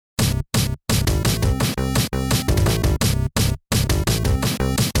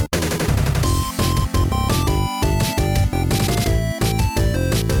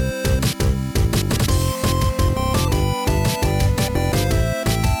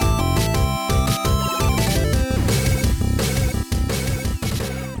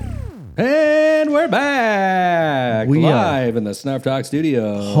And we're back We are live in the Snarf Talk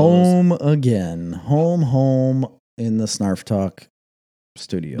Studios. home again. Home in the Snarf Talk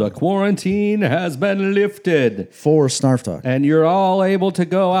studio. The quarantine has been lifted, For Snarf Talk. and you're all able to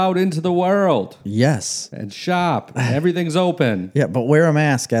go out into the world Yes. and shop. Everything's open. Yeah, but wear a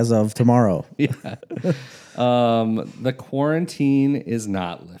mask as of tomorrow. Yeah. The quarantine is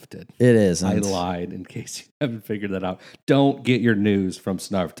not lifted. It is. I lied in case you haven't figured that out. Don't get your news from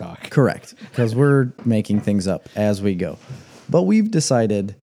Snarf Talk. Correct. Because we're making things up as we go. But we've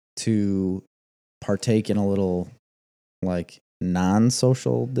decided to partake in a little, like,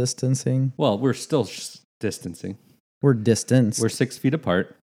 non-social distancing. Well, we're still distancing. We're distanced. We're 6 feet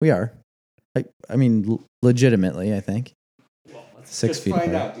apart. We are. I mean, legitimately, I think. Well, let's 6 feet apart.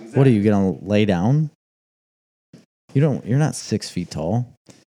 exactly. What are you going to lay down? You're not 6 feet tall.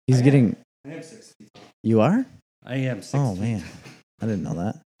 I am 6 feet tall. You are? I am 6 Oh, feet. man. I didn't know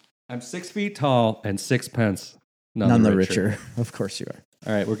that. I'm 6 feet tall and sixpence. None the richer. Of course you are.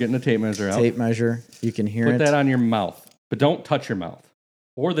 All right, we're getting the tape measure out. Tape measure. You can hear Put it. that on your mouth, but don't touch your mouth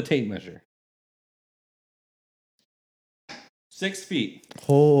or the tape measure. 6 feet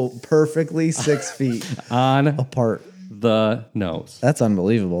Oh, perfectly 6 feet on apart. the nose. That's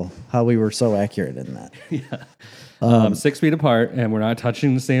unbelievable how we were so accurate in that. Yeah. 6 feet apart, and we're not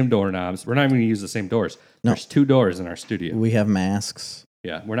touching the same doorknobs. We're not even going to use the same doors. No. There's 2 doors in our studio. We have masks.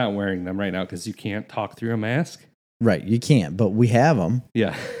 Yeah, we're not wearing them right now because you can't talk through a mask. Right. You can't, but we have them.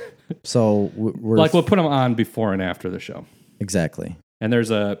 Yeah. So we're Like we'll put them on before and after the show. exactly. And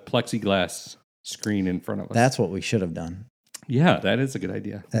there's a plexiglass screen in front of us. That's what we should have done. Yeah, that is a good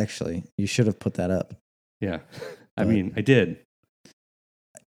idea. Actually, you should have put that up. Yeah. I But- mean, I did.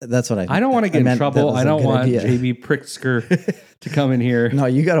 That's what I I don't want to get in meant that trouble. was I a don't good want idea. JB Pritzker to come in here. No,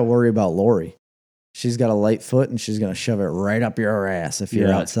 you got to worry about Lori. She's got a light foot and she's going to shove it right up your ass if you're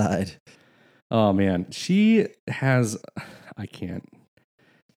Yeah. outside. Oh man, she has. I can't.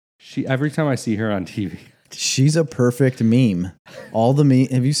 She every time I see her on TV. She's a perfect meme. All the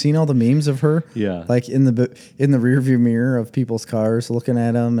have you seen all the memes of her? Yeah. Like in the rearview mirror of people's cars, looking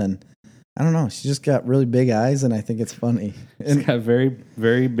at them, and I don't know. She just got really big eyes, and I think it's funny. She's got very,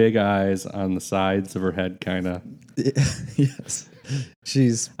 very big eyes on the sides of her head, kind of. Yes,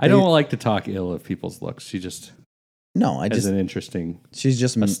 she's. I don't like to talk ill of people's looks. She just No, I has just. an interesting. She's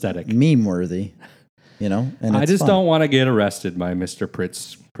just aesthetic. meme worthy, you know. And I it's just fun. don't want to get arrested by Mr.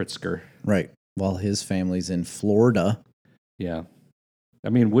 Pritzker. Right. While his family's in Florida. Yeah. I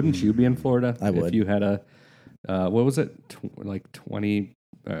mean, wouldn't you be in Florida? I would. If you had a, what was it? Like $20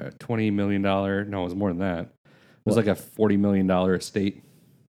 million. No, it was more than that. It was What? like a $40 million estate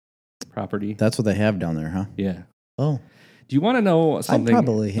property. That's what they have down there, huh? Yeah. Oh, Do you want to know something?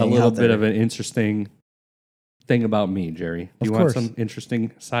 probably A hang little out bit there. of an interesting thing about me, Jerry. Do you Of want course. some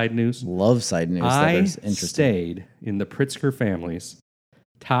interesting side news? love side news. That I is interesting. stayed in the Pritzker family's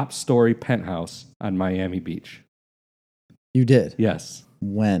top story penthouse on Miami Beach. You did. Yes.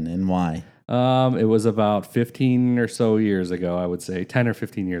 When and why? It was about 15 or so years ago, I would say, 10 or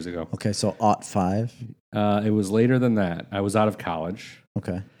 15 years ago. Okay, so '05. It was later than that. I was out of college.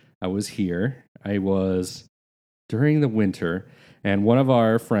 Okay. I was here. I was during the winter, and one of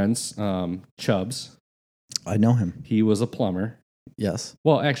our friends, Chubbs, I know him. he was a plumber. Yes.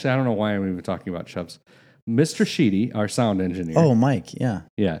 Well, actually, I don't know why I'm even talking about Chubbs. Mr. Sheedy, our sound engineer. Oh, Mike. Yeah.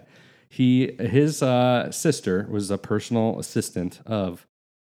 Yeah. His sister was a personal assistant of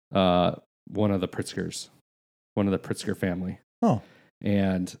one of the Pritzkers, one of the Pritzker family. Oh.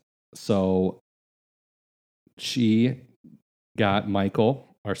 And so she got Michael,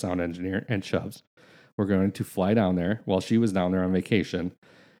 our sound engineer, and Chubbs. We're going to fly down there while she was down there on vacation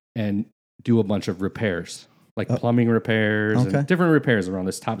and do a bunch of repairs, like plumbing repairs Okay. and different repairs around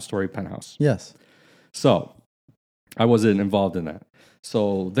this top story penthouse. Yes. So I wasn't involved in that.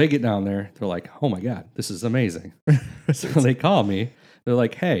 So they get down there. They're like, oh my God, this is amazing. So they call me. They're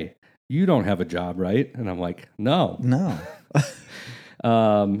like, hey, you don't have a job, right? And I'm like, no. No.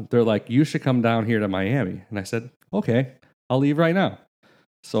 They're like, you should come down here to Miami. And I said, okay, I'll leave right now.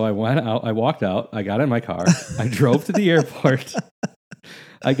 So I went out. I walked out. I got in my car. I drove to the airport.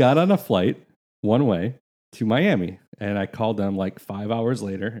 I got on a flight one way to Miami. And I called them like 5 hours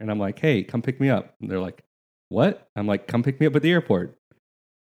later. And I'm like, hey, come pick me up. And they're like, what? I'm like, come pick me up at the airport.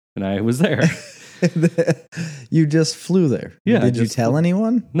 And I was there. You just flew there. Yeah, I Did you just tell flew-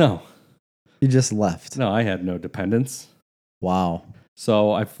 anyone? No, You just left. no, I had no dependents. Wow.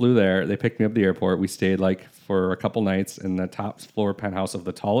 So I flew there. They picked me up at the airport. We stayed like for a couple nights in the top floor penthouse of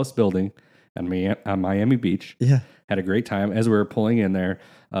the tallest building on Miami Beach. Yeah. Had a great time. As we were pulling in there,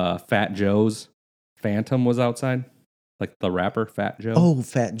 Fat Joe's Phantom was outside. like the rapper Fat Joe. Oh,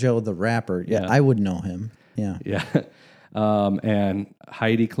 Fat Joe the rapper. Yeah, Yeah. I would know him. Yeah. Yeah. And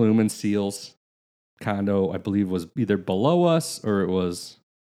Heidi Klum and Seal's condo, I believe, was either below us or it was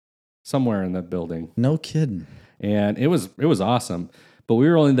somewhere in the building. No kidding. And it was awesome. But we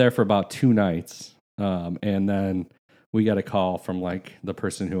were only there for about 2 nights. And then we got a call from like the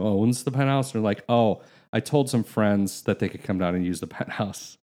person who owns the penthouse. And they're like, oh, I told some friends that they could come down and use the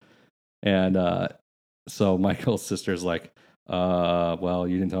penthouse. And so Michael's sister's like, well,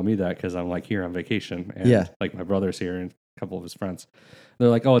 you didn't tell me that because I'm like here on vacation. And Yeah. like my brother's here and a couple of his friends. They're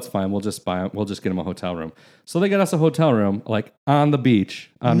like, oh, it's fine. We'll just get him a hotel room. So they got us a hotel room like on the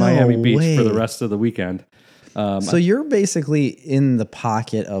beach, on No Miami Beach for the way. rest of the weekend. So you're basically in the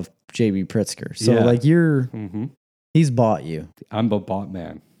pocket of JB Pritzker. So Yeah. like Mhm. he's bought you. I'm a bought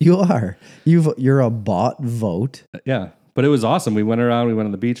man. You are. You're a bought vote. Yeah. But it was awesome. We went around. We went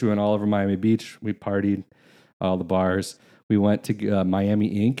on the beach. We went all over Miami Beach. We partied, all the bars. We went to Miami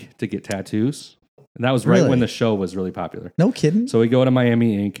Ink to get tattoos. And that was right Really? when the show was really popular. No kidding. So we go to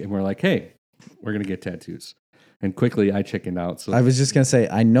Miami Ink and we're like, hey, we're going to get tattoos. And quickly I chickened out. So, I was just gonna say,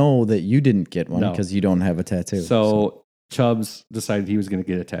 I know that you didn't get one No. because you don't have a tattoo. so Chubbs decided he was going to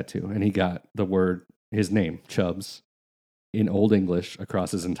get a tattoo. And he got his name, Chubbs, in Old English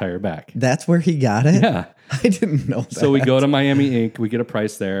across his entire back. That's where he got it. Yeah. I didn't know that. So we go to Miami Ink, we get a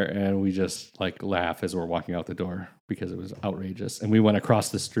price there, and we just like laugh as we're walking out the door because it was outrageous. And we went across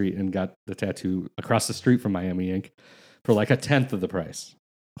the street and got the tattoo across the street from Miami Ink for like 1/10 of the price.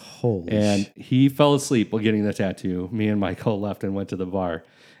 Holy And he fell asleep while getting the tattoo. Me and Michael left and went to the bar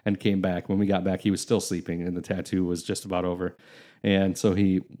and came back. When we got back, he was still sleeping and the tattoo was just about over. And so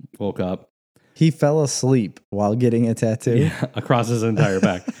he woke up He fell asleep while getting a tattoo. across his entire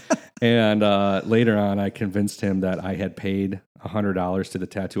back. And later on, I convinced him that I had paid $100 to the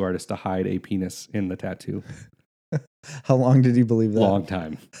tattoo artist to hide a penis in the tattoo. How long did he believe that? Long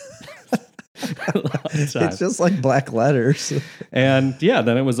time. Long time. It's just like black letters. And yeah,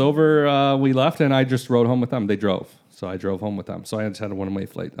 then it was over. We left and I just rode home with them. They drove. So I drove home with them. So I just had a one-way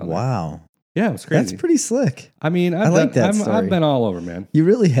flight down there. Wow. Yeah, it was crazy. That's pretty slick. I mean, I like that I've story. been all over, man. You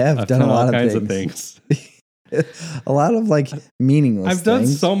really have I've done a lot all kinds of of things. things. A lot of like meaningless I've done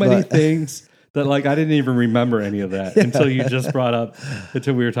things, so many but- things that like I didn't even remember any of that until you just brought up,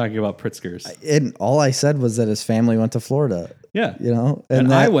 until we were talking about Pritzkers. And all I said was that his family went to Florida, Yeah. you know?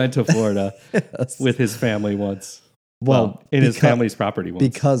 And I that- went to Florida Yes. with his family once. well, in his becau- family's property once.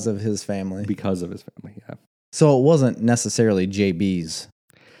 because of his family. Because of his family, yeah. So it wasn't necessarily JB's.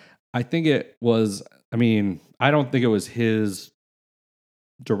 I think it was, I mean, I don't think it was his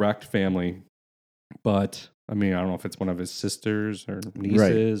direct family, but I mean, I don't know if it's one of his sisters or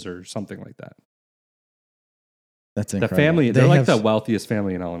nieces or something like that. That's The incredible. family, they're like have, the wealthiest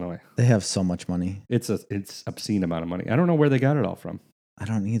family in Illinois. They have so much money. It's obscene amount of money. I don't know where they got it all from. I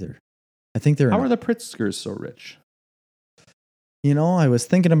don't either. I think they're. How are the Pritzkers so rich? You know, I was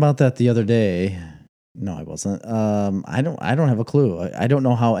thinking about that the other day. No, I wasn't. I don't have a clue. I don't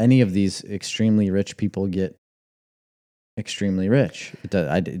know how any of these extremely rich people get extremely rich.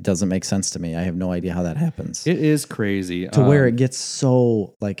 It doesn't make sense to me. I have no idea how that happens. It is crazy. To where it gets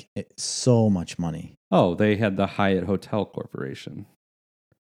so so much money. Oh, they had the Hyatt Hotel Corporation.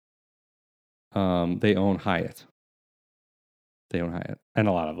 They own Hyatt. And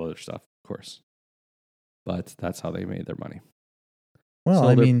a lot of other stuff, of course. But that's how they made their money. Well, so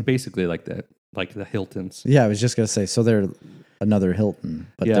I they're mean, basically like the Hiltons. yeah, I was just gonna say. So they're another Hilton,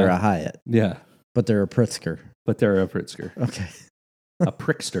 but Yeah. they're a Hyatt, Yeah, but they're a Pritzker. but they're a Pritzker, Okay, a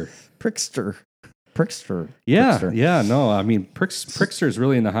Prickster. Prickster. Yeah, Prickster. yeah. No, I mean Prickster is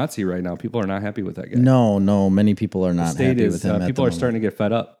really in the hot seat right now. People are not happy with that guy. No, many people are the not state happy is. with him. People are starting to get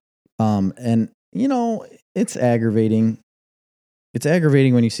fed up. And you know, it's aggravating. It's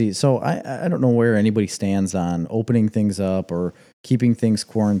aggravating when you see. So I don't know where anybody stands on opening things up or keeping things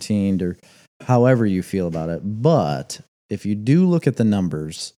quarantined or however you feel about it. But if you do look at the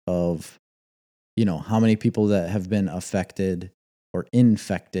numbers of, you know, how many people that have been affected or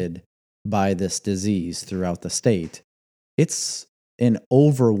infected by this disease throughout the state, it's an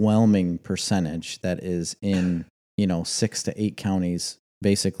overwhelming percentage that is in, you know, 6 to 8 counties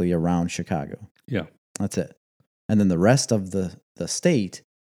basically around Chicago. Yeah. That's it. And then the rest of the state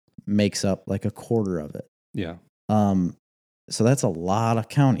makes up like a quarter of it. Yeah. So that's a lot of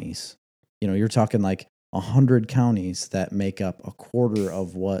counties. You know, you're talking like 100 counties that make up a quarter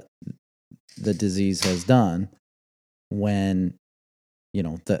of what the disease has done, when, you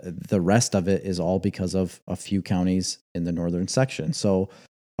know, the rest of it is all because of a few counties in the northern section. So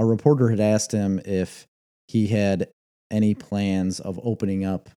a reporter had asked him if he had any plans of opening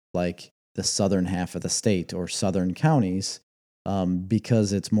up like the southern half of the state or southern counties,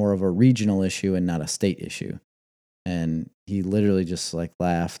 because it's more of a regional issue and not a state issue. And he literally just like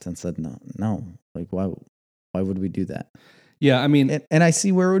laughed and said, no, like why would we do that? Yeah, I mean, And I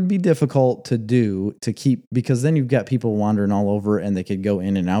see where it would be difficult to keep, because then you've got people wandering all over and they could go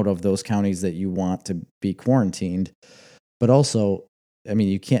in and out of those counties that you want to be quarantined. But also, I mean,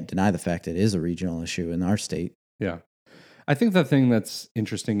 you can't deny the fact it is a regional issue in our state. yeah. I think the thing that's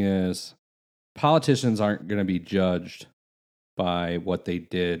interesting is politicians aren't going to be judged by what they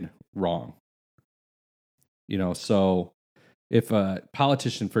did wrong. So if a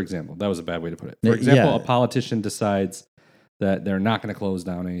politician, for example, that was a bad way to put it. For example, a politician decides that they're not going to close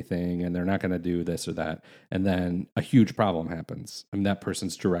down anything and they're not going to do this or that, and then a huge problem happens. I mean, that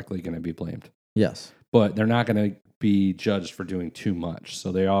person's directly going to be blamed. Yes. But they're not going to be judged for doing too much.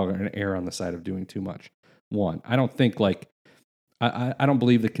 So they all are going to err on the side of doing too much. One, I don't think I don't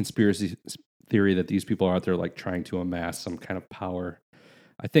believe the conspiracy theory that these people are out there like trying to amass some kind of power.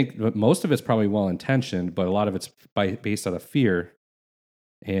 I think most of it's probably well-intentioned, but a lot of it's based out of fear.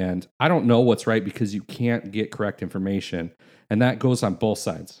 And I don't know what's right because you can't get correct information. And that goes on both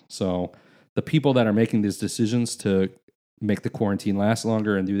sides. So the people that are making these decisions to make the quarantine last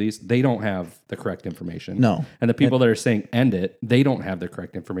longer and do these, they don't have the correct information. No. And the people that are saying end it, they don't have the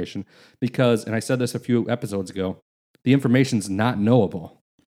correct information because, and I said this a few episodes ago, the information's not knowable.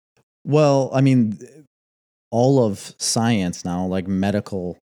 Well, I mean, all of science now, like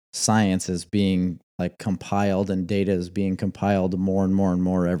medical science, is being like compiled, and data is being compiled more and more and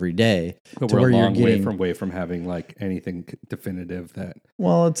more every day. But we're a long way from having like anything definitive that.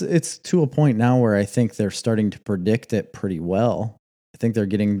 Well, it's to a point now where I think they're starting to predict it pretty well. I think they're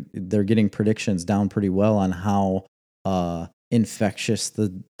getting predictions down pretty well on how infectious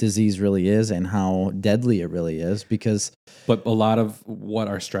the disease really is and how deadly it really is. But a lot of what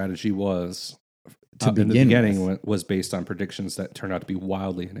our strategy was in the beginning was based on predictions that turned out to be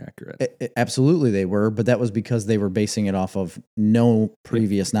wildly inaccurate. Absolutely they were, but that was because they were basing it off of no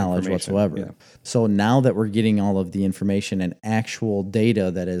previous knowledge whatsoever. Yeah. So now that we're getting all of the information and actual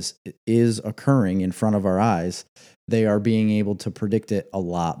data that is occurring in front of our eyes, they are being able to predict it a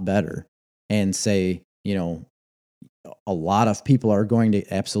lot better and say, a lot of people are going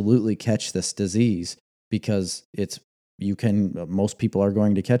to absolutely catch this disease because most people are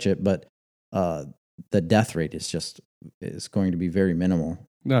going to catch it, but the death rate is going to be very minimal.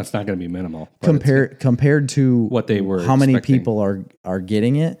 No, it's not going to be minimal. Compared to what they were how expecting. Many people are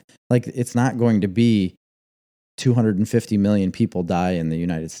getting it. Like, it's not going to be 250 million people die in the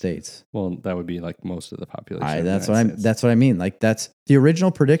United States. Well, that would be like most of the population. That's what I mean. Like, that's the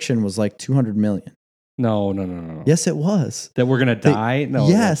original prediction was like 200 million. No. Yes, it was. That we're going to die? No.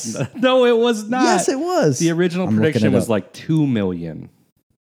 Yes. No, it was not. Yes, it was. The original prediction was like 2 million.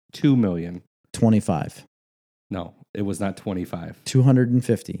 2 million. 25. No, it was not 25.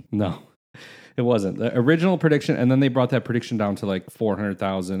 250. No, it wasn't. The original prediction, and then they brought that prediction down to like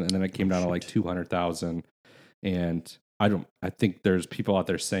 400,000, and then it came down to like 200,000. And I think there's people out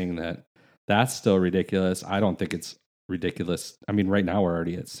there saying that that's still ridiculous. I don't think it's ridiculous. I mean, right now we're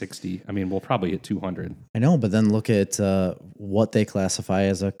already at 60. I mean, we'll probably hit 200. I know, but then look at what they classify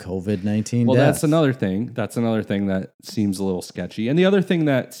as a COVID-19 Well, death. that's another thing. That's another thing that seems a little sketchy. And the other thing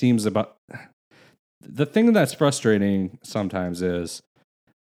that seems the thing that's frustrating sometimes is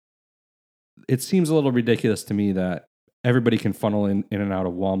it seems a little ridiculous to me that everybody can funnel in and out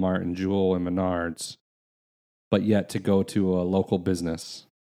of Walmart and Jewel and Menards, but yet to go to a local business,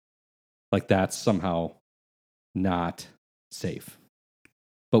 like that's somehow not safe.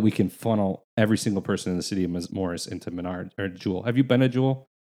 But we can funnel every single person in the city of Morris into Menards or Jewel. Have you been to Jewel?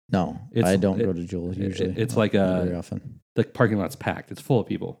 No, I don't go to Jewel usually. It's like very often. The parking lot's packed. It's full of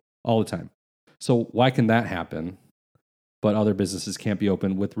people all the time. So why can that happen, but other businesses can't be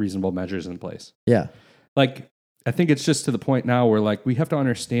open with reasonable measures in place? Yeah. Like, I think it's just to the point now where like we have to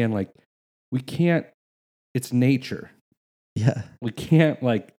understand, like, we can't, it's nature. Yeah. We can't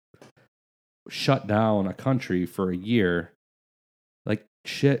like shut down a country for a year. Like,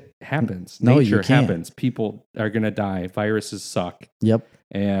 shit happens. No, Nature happens. People are going to die. Viruses suck. Yep.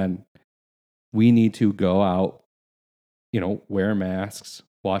 And we need to go out, wear masks,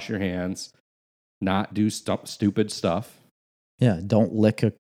 wash your hands, not do stupid stuff. Yeah, don't lick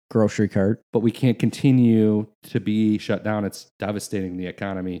a grocery cart. But we can't continue to be shut down. It's devastating the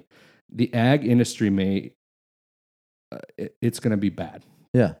economy. The ag industry it's going to be bad.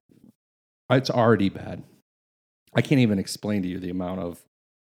 Yeah. It's already bad. I can't even explain to you the amount of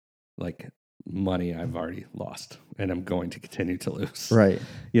like money I've already lost and I'm going to continue to lose. Right.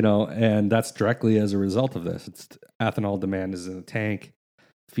 And that's directly as a result of this. It's ethanol demand is in the tank.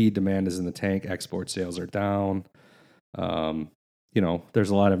 feed demand is in the tank. Export sales are down. There's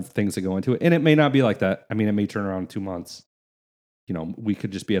a lot of things that go into it. And it may not be like that. I mean, it may turn around in 2 months. We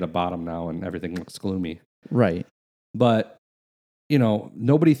could just be at a bottom now and everything looks gloomy. Right. But,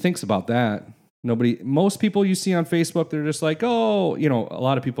 nobody thinks about that. Most people you see on Facebook, they're just like, oh, a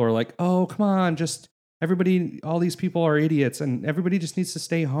lot of people are like, oh, come on, just everybody, all these people are idiots and everybody just needs to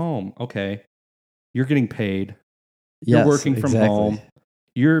stay home. Okay. You're getting paid. You're working from home.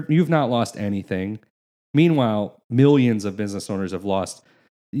 You've not lost anything. Meanwhile, millions of business owners have lost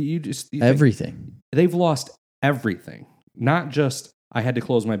everything. They've lost everything. Not just I had to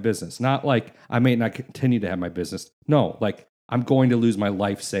close my business. Not like I may not continue to have my business. No, like I'm going to lose my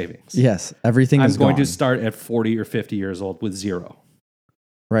life savings. Yes, everything is going gone. to start at 40 or 50 years old with zero.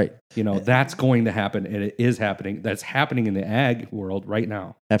 Right. That's going to happen, and it is happening. That's happening in the ag world right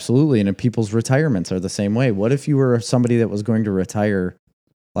now. Absolutely. And people's retirements are the same way. What if you were somebody that was going to retire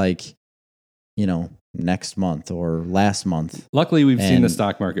like, next month or last month? Luckily, we've seen the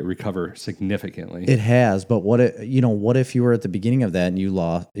stock market recover significantly. It has, but what if you were at the beginning of that and you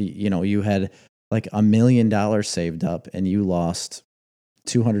lost, you had like $1 million saved up and you lost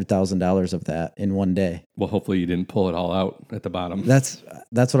 $200,000 of that in one day? Well, hopefully you didn't pull it all out at the bottom. That's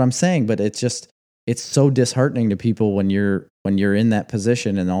what I'm saying, but it's so disheartening to people when you're in that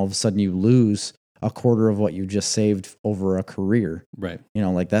position and all of a sudden you lose a quarter of what you just saved over a career. Right.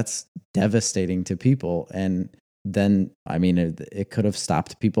 That's devastating to people. And then, I mean, it could have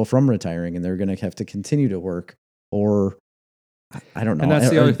stopped people from retiring and they're going to have to continue to work, or I don't know. And that's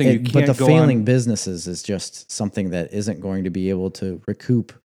the other thing. But the failing businesses is just something that isn't going to be able to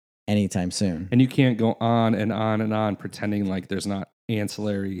recoup anytime soon. And you can't go on and on and on pretending like there's not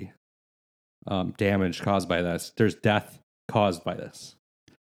ancillary damage caused by this. There's death caused by this.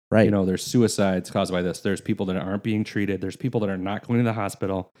 Right. There's suicides caused by this. There's people that aren't being treated. There's people that are not going to the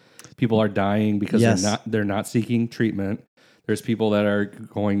hospital. People are dying because they're not seeking treatment. There's people that are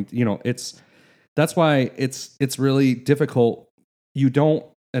going, that's why it's really difficult.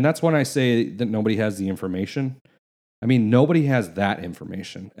 And that's when I say that nobody has the information. I mean, nobody has that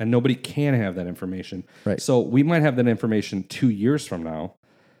information and nobody can have that information. Right. So we might have that information 2 years from now,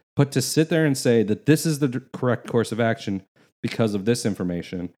 but to sit there and say that this is the correct course of action because of this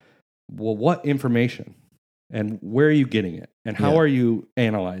information. Well, what information? And where are you getting it? And how are you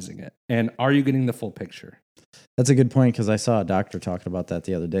analyzing it? And are you getting the full picture? That's a good point, because I saw a doctor talking about that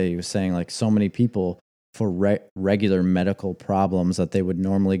the other day. He was saying like so many people for regular medical problems that they would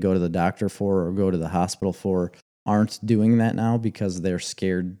normally go to the doctor for or go to the hospital for aren't doing that now because they're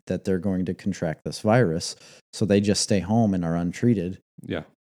scared that they're going to contract this virus. So they just stay home and are untreated. Yeah.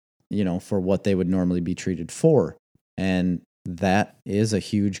 For what they would normally be treated for. And that is a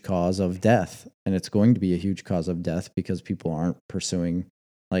huge cause of death. And it's going to be a huge cause of death because people aren't pursuing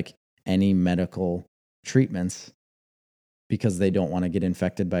like any medical treatments because they don't want to get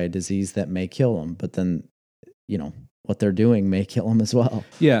infected by a disease that may kill them. But then, what they're doing may kill them as well.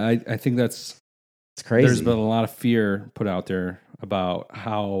 Yeah, I think it's crazy. There's been a lot of fear put out there about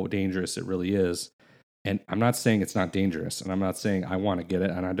how dangerous it really is. And I'm not saying it's not dangerous. And I'm not saying I want to get it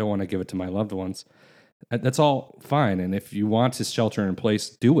and I don't want to give it to my loved ones. That's all fine. And if you want to shelter in place,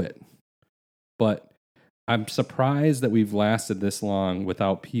 do it. But I'm surprised that we've lasted this long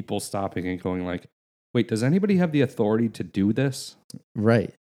without people stopping and going like, wait, does anybody have the authority to do this?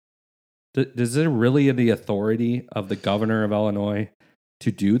 Right. Is it really the authority of the governor of Illinois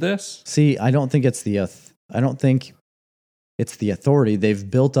to do this? See, I don't think it's the authority. They've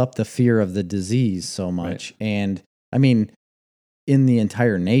built up the fear of the disease so much. Right. And I mean, in the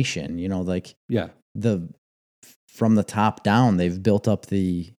entire nation, from the top down, they've built up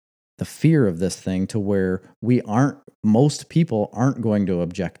the fear of this thing to where most people aren't going to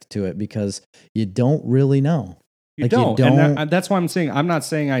object to it because you don't really know. You don't. And that's why I'm saying, I'm not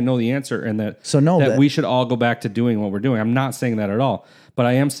saying I know the answer and that we should all go back to doing what we're doing. I'm not saying that at all. But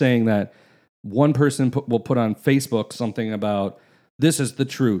I am saying that one person will put on Facebook something about, this is the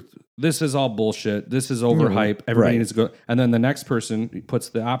truth. This is all bullshit. This is overhype. Everybody needs to go. And then the next person puts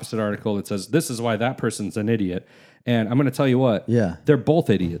the opposite article that says, this is why that person's an idiot. And I'm going to tell you what. Yeah. They're both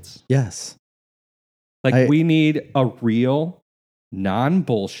idiots. Yes. We need a real,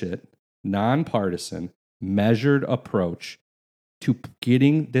 non-bullshit, non-partisan, measured approach to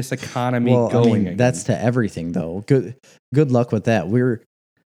getting this economy going again. That's to everything, though. Good luck with that.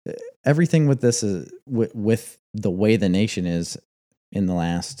 Everything with this is with the way the nation is in the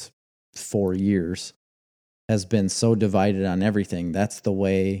last 4 years has been so divided on everything. That's the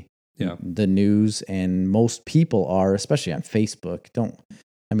way the news and most people are, especially on Facebook.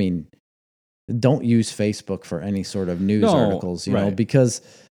 don't use Facebook for any sort of news No, articles, you know, right. because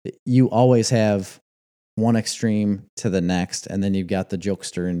you always have one extreme to the next, and then you've got the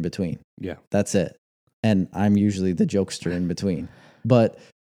jokester in between. Yeah. That's it. And I'm usually the jokester in between. But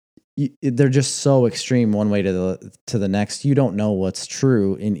they're just so extreme one way to the next. You don't know what's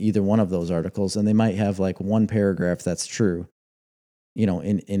true in either one of those articles, and they might have like one paragraph that's true, you know,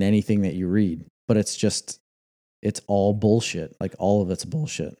 in anything that you read. But it's all bullshit. Like all of it's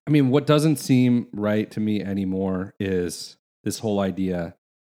bullshit. I mean, what doesn't seem right to me anymore is this whole idea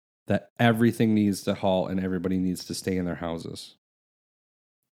that everything needs to halt and everybody needs to stay in their houses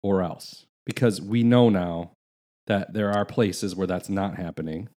or else. Because we know now that there are places where that's not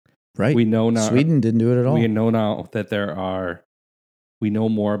happening. Right. We know now. Sweden didn't do it at all. We know now that we know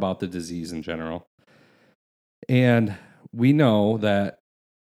more about the disease in general. And we know that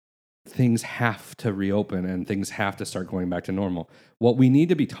things have to reopen and things have to start going back to normal. What we need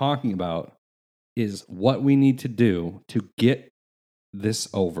to be talking about is what we need to do to get this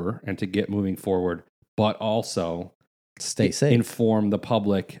over and to get moving forward, but also stay safe. Inform the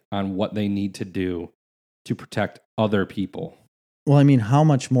public on what they need to do to protect other people. Well, I mean, how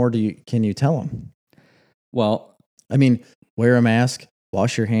much more can you tell them? Well, I mean, wear a mask,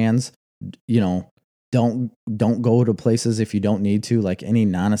 wash your hands, you know, don't go to places if you don't need to, like any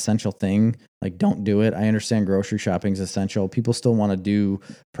non-essential thing, like don't do it. I understand grocery shopping is essential. People still want to do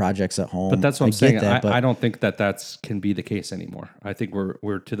projects at home. But that's what I'm saying. That, I don't think that can be the case anymore. I think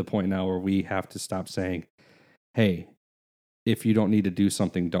we're to the point now where we have to stop saying, hey, if you don't need to do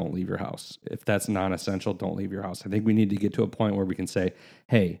something, don't leave your house. If that's non-essential, don't leave your house. I think we need to get to a point where we can say,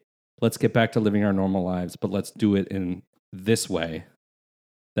 hey, let's get back to living our normal lives, but let's do it in this way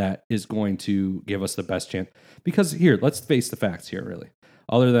that is going to give us the best chance. Because here, let's face the facts here, really.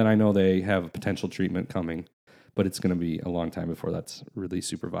 Other than I know they have a potential treatment coming, but it's going to be a long time before that's really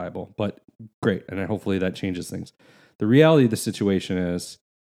super viable. But great, and hopefully that changes things. The reality of the situation is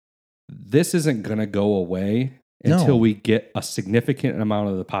this isn't going to go away until we get a significant amount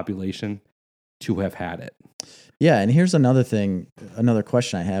of the population to have had it. Yeah, and here's another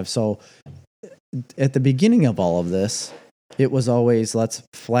question I have. So at the beginning of all of this, it was always, let's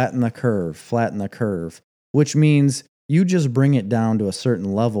flatten the curve, which means you just bring it down to a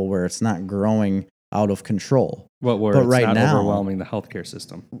certain level where it's not growing out of control. But it's right not now, overwhelming the healthcare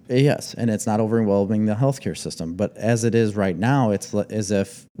system. Yes, and it's not overwhelming the healthcare system. But as it is right now, it's as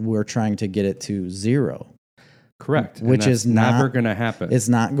if we're trying to get it to zero. Correct. Which is never going to happen. It's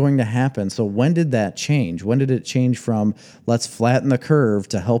not going to happen. So when did that change? When did it change from let's flatten the curve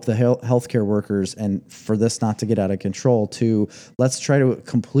to help the healthcare workers and for this not to get out of control to let's try to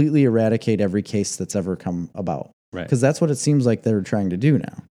completely eradicate every case that's ever come about? Right. Because that's what it seems like they're trying to do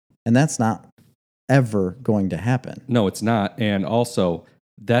now. And that's not ever going to happen. No, it's not. And also,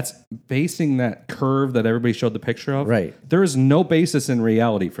 that's basing that curve that everybody showed the picture of. Right. There is no basis in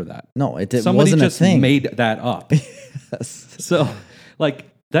reality for that. No, it Somebody wasn't just a thing. made that up. Yes. So, like,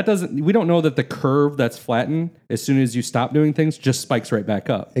 we don't know that the curve that's flattened, as soon as you stop doing things, just spikes right back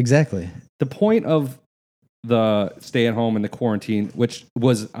up. Exactly. The point of the stay at home and the quarantine, which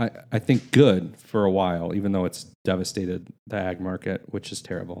was, I think, good for a while, even though it's devastated the ag market, which is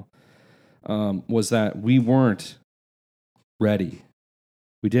terrible, was that we weren't ready.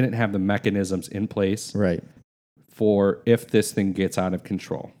 We didn't have the mechanisms in place for if this thing gets out of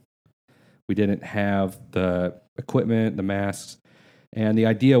control. We didn't have the equipment, the masks. And the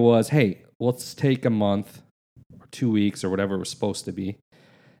idea was, hey, let's take a month or 2 weeks or whatever it was supposed to be.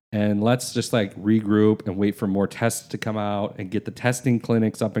 And let's just like regroup and wait for more tests to come out and get the testing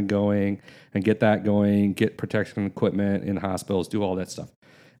clinics up and going and get that going, get protection equipment in hospitals, do all that stuff.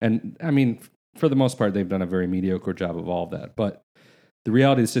 And I mean, for the most part, they've done a very mediocre job of all of that. But the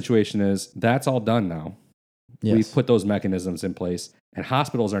reality of the situation is that's all done now. Yes. We've put those mechanisms in place, and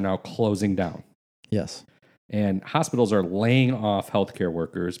hospitals are now closing down. Yes. And hospitals are laying off healthcare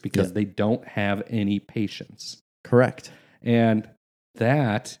workers because they don't have any patients. Correct. And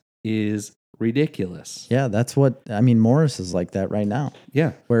that is ridiculous. Yeah, that's what, I mean, Morris is like that right now.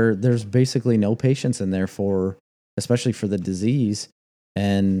 Yeah. Where there's basically no patients in there especially for the disease,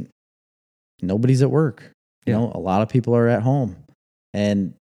 and nobody's at work. You know, a lot of people are at home.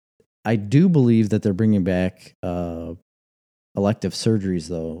 And I do believe that they're bringing back elective surgeries,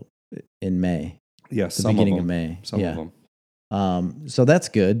 though, in May. Yes, the beginning of May. Some of them. So that's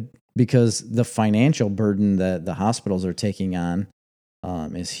good because the financial burden that the hospitals are taking on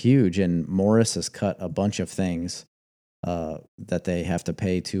is huge. And Morris has cut a bunch of things that they have to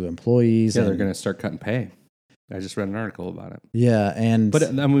pay to employees. Yeah, they're going to start cutting pay. I just read an article about it. Yeah, and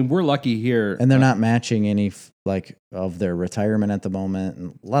But I mean, we're lucky here. and they're not matching any like of their retirement at the moment,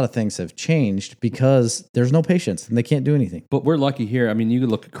 and a lot of things have changed because there's no patients and they can't do anything. But we're lucky here. I mean, you could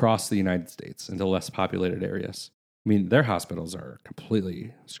look across the United States into less populated areas. I mean, their hospitals are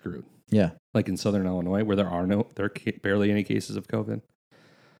completely screwed. Yeah, Like in Southern Illinois, where there are barely any cases of COVID.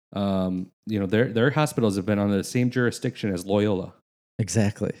 You know, their hospitals have been under the same jurisdiction as Loyola.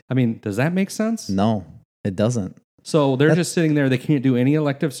 exactly. I mean, does that make sense? No, it doesn't. So they're just sitting there. They can't do any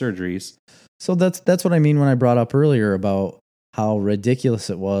elective surgeries. So that's what I mean when I brought up earlier about how ridiculous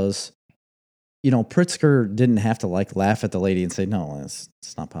it was. You know, Pritzker didn't have to like laugh at the lady and say, no, it's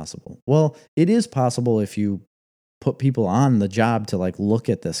not possible. Well, it is possible if you put people on the job to like look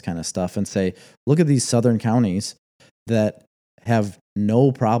at this kind of stuff and say, look at these southern counties that have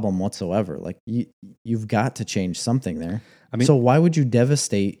no problem whatsoever. Like you've got to change something there. I mean, so why would you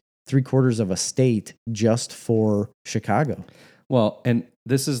devastate 3/4 of a state just for Chicago? well, and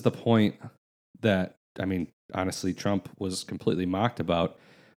this is the point that, I mean, honestly, Trump was completely mocked about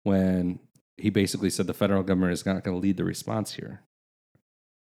when he basically said the federal government is not going to lead the response here.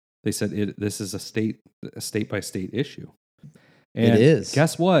 They said this is a state by state issue. And it is.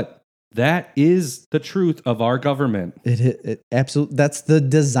 Guess what? That is the truth of our government. It absolutely. That's the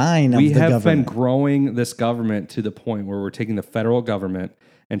design of the government. We have been growing this government to the point where we're taking the federal government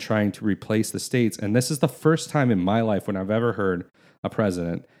and trying to replace the states. And this is the first time in my life when I've ever heard a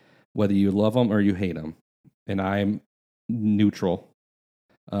president, whether you love him or you hate him, and I'm neutral.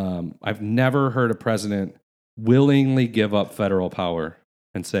 I've never heard a president willingly give up federal power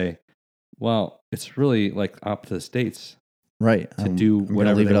and say, well, it's really like up to the states. Right. To do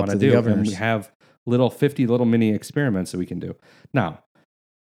whatever they want to do. And we have 50 little mini experiments that we can do. Now,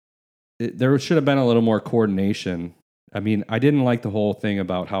 there should have been a little more coordination. I mean, I didn't like the whole thing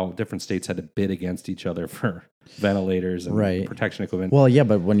about how different states had to bid against each other for ventilators and protection equipment. Well, yeah,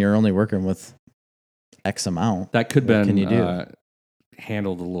 but when you're only working with X amount, that could have been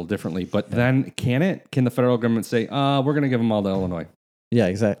handled a little differently. But then can the federal government say, we're going to give them all to Illinois? Yeah,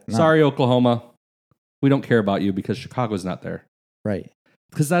 exactly. Sorry, Oklahoma. We don't care about you because Chicago's not there. Right.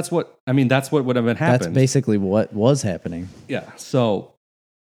 Because that's what would have been happened. That's basically what was happening. Yeah. So,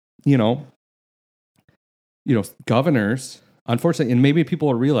 you know, governors, unfortunately, and maybe people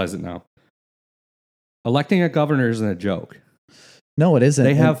will realize it now, electing a governor isn't a joke. No, it isn't.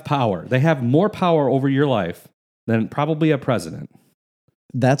 They have power. They have more power over your life than probably a president.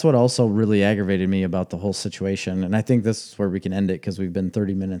 That's what also really aggravated me about the whole situation. And I think this is where we can end it because we've been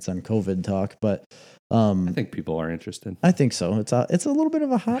 30 minutes on COVID talk. But I think people are interested. I think so. It's a little bit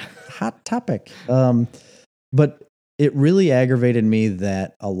of a hot topic. But it really aggravated me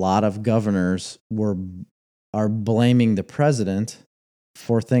that a lot of governors are blaming the president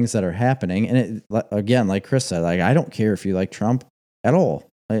for things that are happening. And it, again, like Chris said, like, I don't care if you like Trump at all.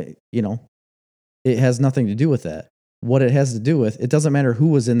 It has nothing to do with that. What it has to do with, it doesn't matter who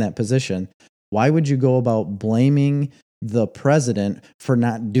was in that position. Why would you go about blaming the president for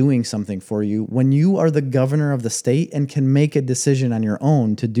not doing something for you when you are the governor of the state and can make a decision on your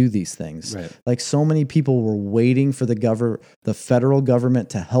own to do these things? Right. Like so many people were waiting for the federal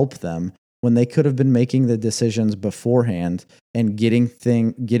government to help them when they could have been making the decisions beforehand and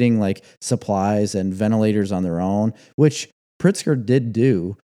getting like supplies and ventilators on their own, which Pritzker did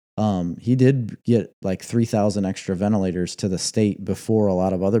do. He did get like 3,000 extra ventilators to the state before a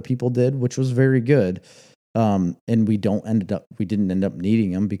lot of other people did, which was very good. And we didn't end up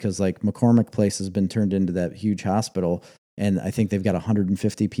needing them because like McCormick Place has been turned into that huge hospital. And I think they've got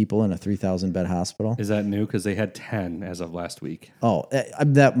 150 people in a 3,000 bed hospital. Is that new? Because they had 10 as of last week. Oh,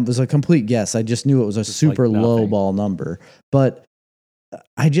 that was a complete guess. I just knew it was a super low ball number, but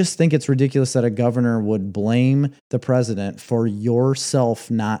I just think it's ridiculous that a governor would blame the president for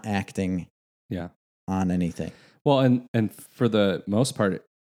yourself not acting on anything. Well, and for the most part,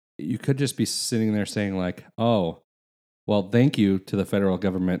 you could just be sitting there saying like, oh, well, thank you to the federal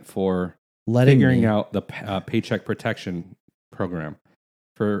government for figuring out the Paycheck Protection Program,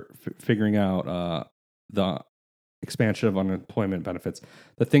 for figuring out the expansion of unemployment benefits,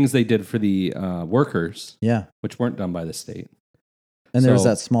 the things they did for the workers, which weren't done by the state. And there was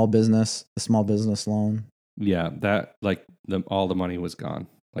that small business loan. Yeah, that like all the money was gone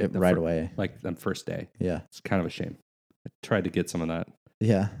right away, like the first day. Yeah, it's kind of a shame. I tried to get some of that.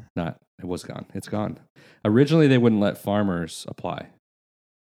 Yeah, it was gone. It's gone. Originally, they wouldn't let farmers apply,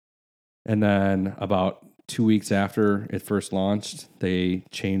 and then about 2 weeks after it first launched, they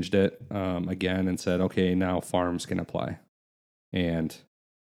changed it again and said, "Okay, now farms can apply," and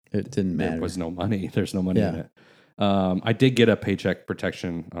it didn't matter. There was no money. There's no money in it. I did get a paycheck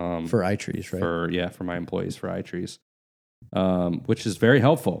protection For iTrees, right? for my employees for iTrees, which is very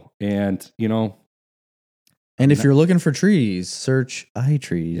helpful. And And if you're looking for trees, search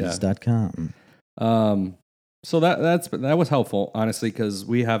iTrees.com. So that was helpful, honestly, because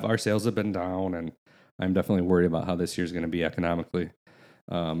our sales have been down, and I'm definitely worried about how this year's going to be economically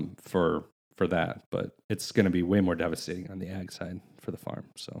for that. But it's going to be way more devastating on the ag side for the farm.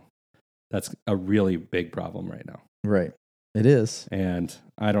 So that's a really big problem right now. Right. It is. And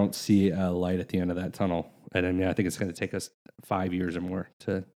I don't see a light at the end of that tunnel. And I mean, I think it's going to take us 5 years or more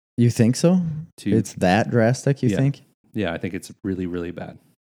to. You think so? It's that drastic, you think? Yeah, I think it's really, really bad.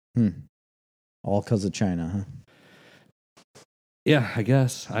 All because of China, huh? Yeah, I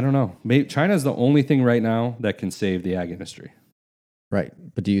guess. I don't know. Maybe China's the only thing right now that can save the ag industry. Right.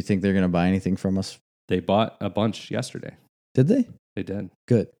 But do you think they're going to buy anything from us? They bought a bunch yesterday. Did they? They did.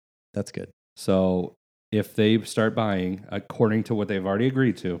 Good. That's good. So if they start buying according to what they've already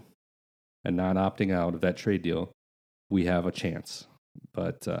agreed to and not opting out of that trade deal, we have a chance.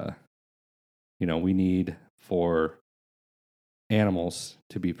 But, we need for animals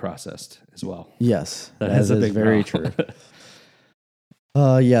to be processed as well. Yes. That is very true.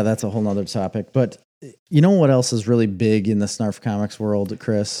 Yeah, that's a whole nother topic. But you know what else is really big in the Snarf Comics world,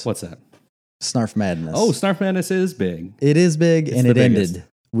 Chris? What's that? Snarf Madness. Oh, Snarf Madness is big. It is big, and it ended.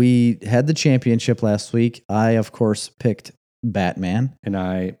 We had the championship last week. I, of course, picked Batman. And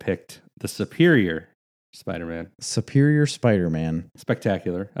I picked the Superior Spider-Man. Superior Spider-Man.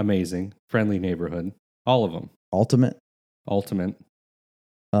 Spectacular, amazing, friendly neighborhood. All of them. Ultimate.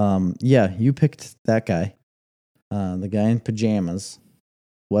 Yeah, you picked that guy. The guy in pajamas.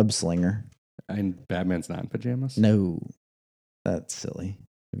 Web slinger. And Batman's not in pajamas? No. That's silly.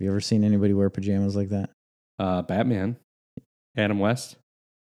 Have you ever seen anybody wear pajamas like that? Batman. Adam West.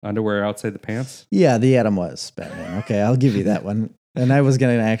 Underwear outside the pants? Yeah, the Adam West Batman. Okay, I'll give you that one. And I was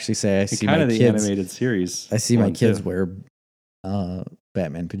going to actually say I see my kids. Kind of the animated series. I see my kids wear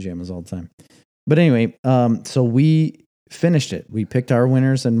Batman pajamas all the time. But anyway, so we finished it. We picked our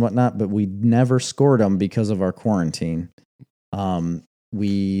winners and whatnot, but we never scored them because of our quarantine.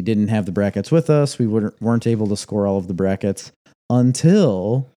 We didn't have the brackets with us. We weren't able to score all of the brackets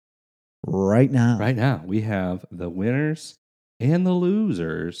until right now. Right now, we have the winners and the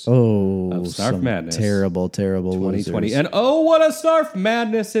losers of Snarf Madness. Terrible 2020. losers. And what a Snarf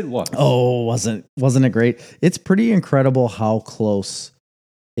Madness it was. Oh, wasn't it great? It's pretty incredible how close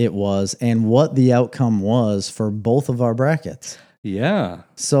it was and what the outcome was for both of our brackets. Yeah.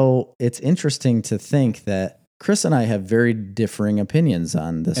 So it's interesting to think that Chris and I have very differing opinions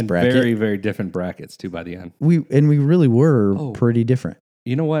on this bracket. Very, very different brackets too by the end. We really were pretty different.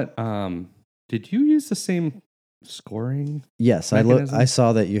 You know what? Did you use the same scoring? Yes, I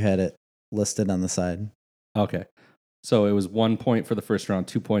saw that you had it listed on the side. Okay. So it was 1 point for the first round,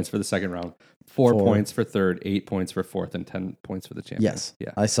 2 points for the second round, 4 points for third, 8 points for fourth, and 10 points for the champion. Yes.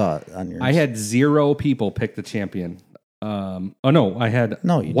 Yeah. I saw it on yours. I had 0 people pick the champion. I had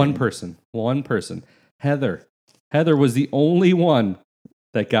one person. One person. Heather. Heather was the only one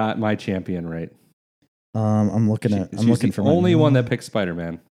that got my champion right. I'm looking for the only one that picked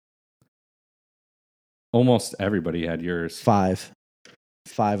Spider-Man. Almost everybody had yours. 5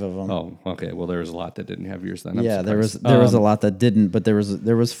 of them. Oh, okay. Well, there was a lot that didn't have yours then. There was a lot that didn't, but there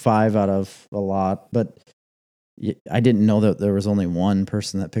was 5 out of a lot. But I didn't know that there was only one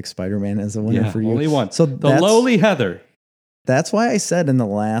person that picked Spider-Man as a winner for you. Only one. So the lowly Heather. That's why I said in the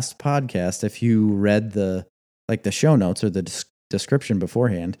last podcast, if you read the show notes or the description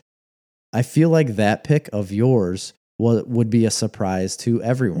beforehand, I feel like that pick of yours would be a surprise to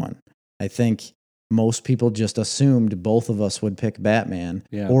everyone. I think most people just assumed both of us would pick Batman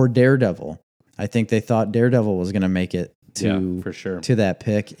or Daredevil. I think they thought Daredevil was going to make it for sure to that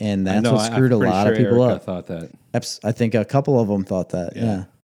pick, and that's what screwed a lot of people up. Thought that. I think a couple of them thought that. Yeah,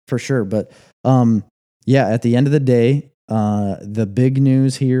 for sure. But at the end of the day, the big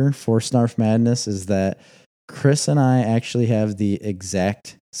news here for Snarf Madness is that Chris and I actually have the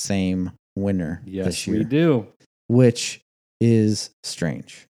exact same winner this year. Yes, we do. Which is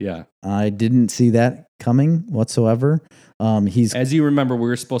strange. Yeah. I didn't see that coming whatsoever. As you remember, we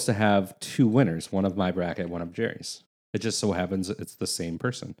were supposed to have 2 winners, one of my bracket, one of Jerry's. It just so happens it's the same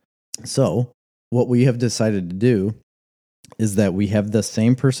person. So what we have decided to do is that we have the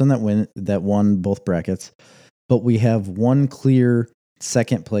same person that won both brackets, but we have one clear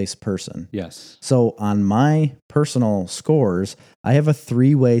second place person. Yes. So on my personal scores, I have a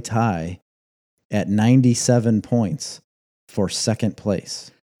 3-way tie at 97 points for second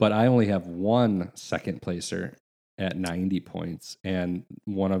place. But I only have one second placer at 90 points, and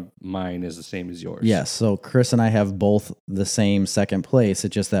one of mine is the same as yours. Yes. So Chris and I have both the same second place.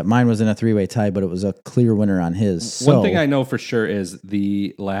 It's just that mine was in a 3-way tie, but it was a clear winner on his. So, One thing I know for sure is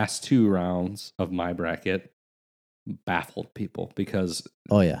the last 2 rounds of my bracket baffled people because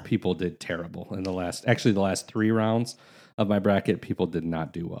oh yeah, people did terrible in the last 3 rounds of my bracket. People did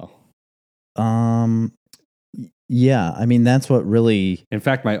not do well. yeah. I mean, that's what really. In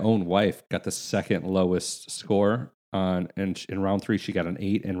fact, my own wife got the second lowest score and in round 3 she got an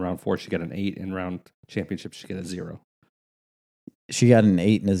 8, in round 4 she got an 8, in round championship she got a 0. She got an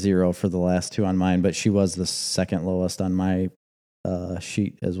 8 and a 0 for the last 2 on mine, but she was the second lowest on my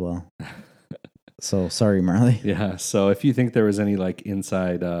sheet as well. So sorry, Marley. Yeah. So if you think there was any like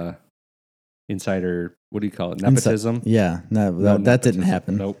insider, what do you call it? Nepotism? Yeah, no, No that didn't nepotism.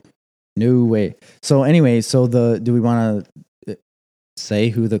 happen. Nope. No way. So anyway, do we want to say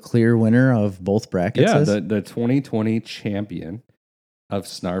who the clear winner of both brackets Yeah. is? The 2020 champion of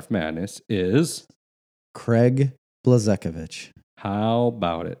Snarf Madness is, Craig Blazekovich. how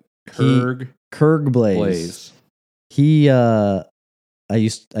about it? Kurg Blaze. He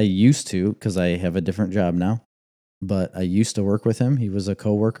I used to, because I have a different job now, but I used to work with him. He was a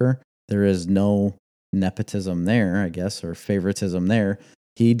coworker. There is no nepotism there, I guess, or favoritism there.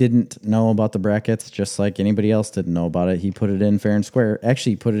 He didn't know about the brackets, just like anybody else didn't know about it. He put it in fair and square.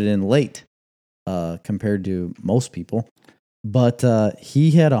 Actually, he put it in late compared to most people. But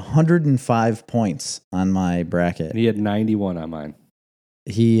he had 105 points on my bracket. And he had 91 on mine.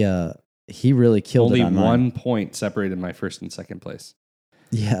 He really killed Only it on mine. 1 point separated my first and second place.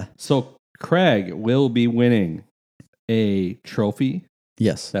 Yeah. So Craig will be winning a trophy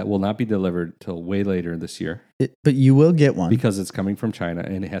Yes. that will not be delivered till way later this year But you will get one. because it's coming from China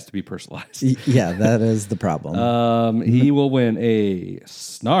and it has to be personalized. Yeah, that is the problem. He will win a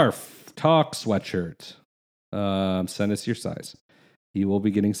Snarf Talk sweatshirt. Send us your size. He will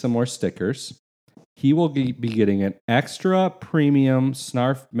be getting some more stickers. He will be getting an extra premium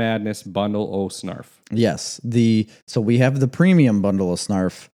Snarf Madness bundle O Snarf. Yes. So we have the premium bundle of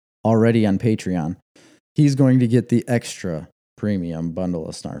Snarf already on Patreon. He's going to get the extra premium bundle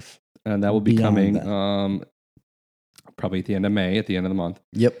of Snarf. And that will be Beyond coming that. probably at the end of May, at the end of the month.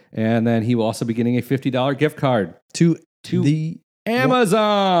 Yep. And then he will also be getting a $50 gift card To to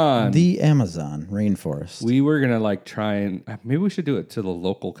Amazon. The Amazon rainforest. We were going to try and maybe we should do it to the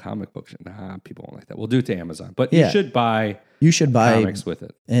local comic book shop. Nah, people won't like that. We'll do it to Amazon. But Yeah. you should buy You should buy comics with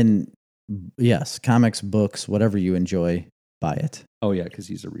it. And yes, comics, books, whatever you enjoy, buy it. Oh, yeah, because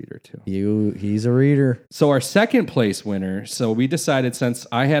he's a reader too. He's a reader. So our second place winner, so we decided since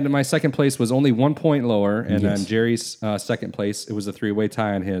I had my second place was only 1 point lower, and Yes. then Jerry's second place, it was a 3-way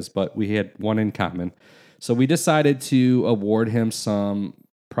tie on his, but we had one in common. So we decided to award him some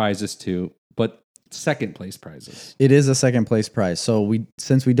prizes too, but second place prizes. It is a second place prize. So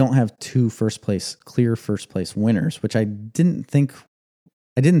since we don't have 2 clear first place winners, which I didn't think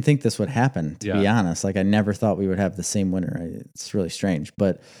this would happen, to be honest. I never thought we would have the same winner. It's really strange.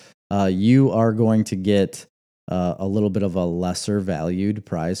 But you are going to get a little bit of a lesser valued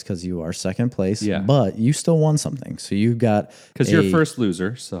prize because you are second place. Yeah. But you still won something. So you got Because you're first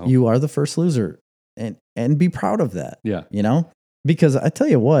loser, so You are the first loser, and be proud of that. yeah. Because I tell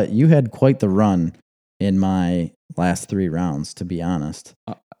you what, you had quite the run in my last 3 rounds. To be honest,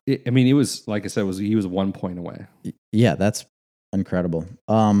 It was like I said, he was 1 point away. Yeah, that's incredible.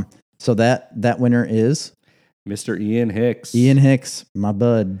 So that winner is Mr. Ian Hicks. Ian Hicks, my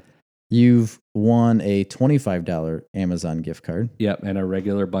bud. You've won a $25 Amazon gift card, Yep, and a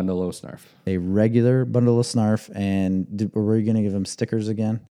regular bundle of Snarf. a regular bundle of Snarf, and were we going to give him stickers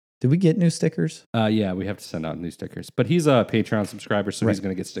again? Did we get new stickers? Yeah, we have to send out new stickers. But he's a Patreon subscriber, so he's Right.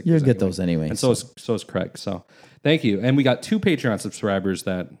 going to get stickers. You'll get anyway. those anyway. And so is Craig. So thank you. And we got 2 Patreon subscribers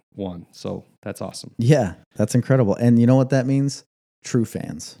that won. So that's awesome. Yeah, that's incredible. And you know what that means? True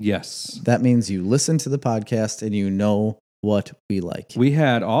fans. Yes. That means you listen to the podcast and you know what we like. We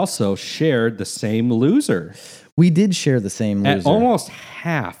had also shared the same loser We did share the same loser. at almost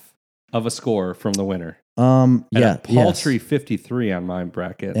half of a score from the winner. Yeah, At a paltry 53 on my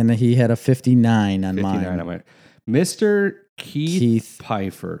bracket. And he had a 59 on 59 mine. on mine. Mr. Keith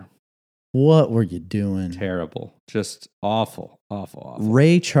Pfeiffer. What were you doing? Terrible. Just awful.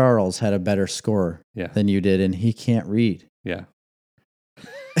 Ray Charles had a better score Yeah. than you did, and he can't read. Yeah.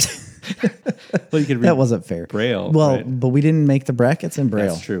 Well, you could read That wasn't fair. Braille. Well, right? but we didn't make the brackets in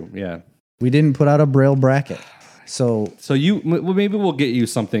Braille. That's true. Yeah. We didn't put out a Braille bracket. So Maybe we'll get you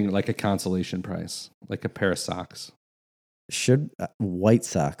something like a consolation prize, like a pair of socks. should White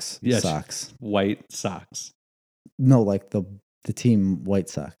Sox Yes. socks? White socks. No, like the the team White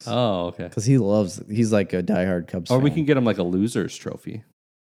Sox. Oh, okay. Because he's like a diehard Cubs Or fan. we can get him like a loser's trophy.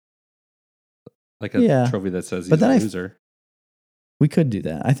 Like a Yeah. trophy that says But he's a then loser. We could do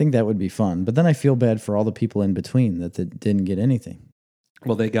that. I think that would be fun. But then I feel bad for all the people in between that didn't get anything.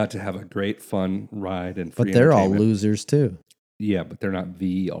 Well, they got to have a great fun ride and But free they're all entertainment. losers too. Yeah, but they're not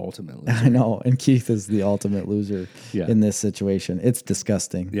the ultimate loser. I know. And Keith is the ultimate loser Yeah. in this situation. It's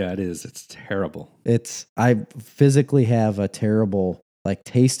disgusting. Yeah, it is. It's terrible. I physically have a terrible like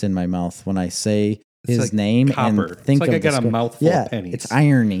taste in my mouth when I say It's his like name copper. and think It's like of I got the a score. mouthful yeah, of pennies. It's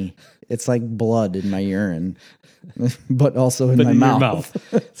irony. It's like blood in my urine, but also in But my in your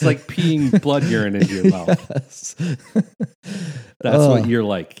mouth. It's like peeing blood urine into your mouth. Yes. That's Oh. what you're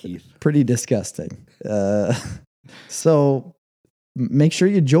like, Keith. Pretty disgusting. So make sure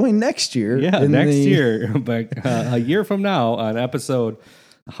you join next year. Yeah, in next the- year, but a year from now on episode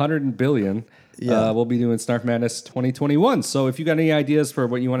 100 billion, Yeah. we'll be doing Snarf Madness 2021. So if you got any ideas for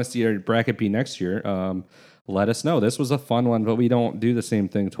what you want to see your bracket be next year, let us know. This was a fun one, but we don't do the same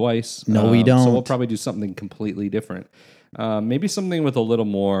thing twice. No, we So we'll don't. probably do something completely different. Maybe something with a little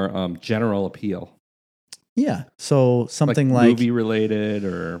more general appeal, Yeah. So something like movie related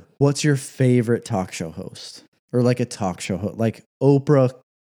or what's your favorite talk show host? Or like a talk show host, like Oprah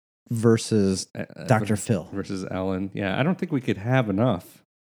versus Dr. Phil. versus Ellen. Yeah, I don't think we could have enough.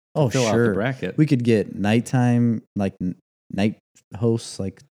 Oh, Fill out the sure. bracket. We could get nighttime, like night hosts,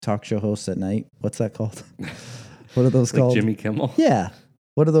 like talk show hosts at night. What's that called? What are those Like called? Jimmy Kimmel. Yeah.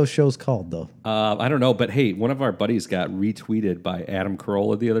 What are those shows called though? I don't know, but hey, one of our buddies got retweeted by Adam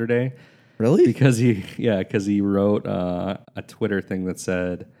Carolla the other day Really? because he wrote a Twitter thing that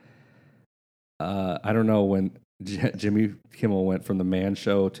said, I don't know when Jimmy Kimmel went from the Man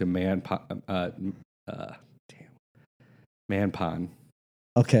Show to Man Pon,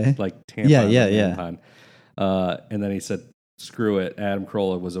 Okay. like tampon. Yeah, or yeah, Man yeah. Pon. And then he said, "Screw it." Adam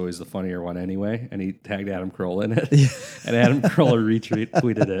Carolla was always the funnier one anyway, and he tagged Adam Carolla in it. And Adam Carolla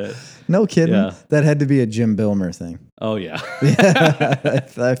retweeted it. No kidding. Yeah. That had to be a Jim Bilmer thing. Oh yeah. Yeah.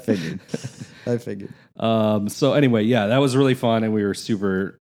 I figured. So anyway, yeah, that was really fun, and we were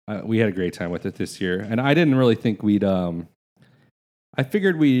super. We had a great time with it this year, and I didn't really think we'd. I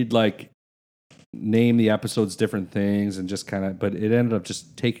figured we'd like name the episodes different things and just kind of, but it ended up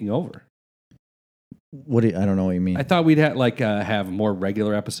just taking over. I don't know what you mean. I thought we'd have more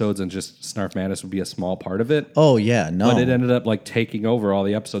regular episodes, and just Snarf Madness would be a small part of it. Oh yeah, no. But it ended up like taking over all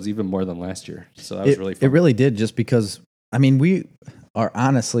the episodes, even more than last year. So that was really fun. It really did, just because I mean we are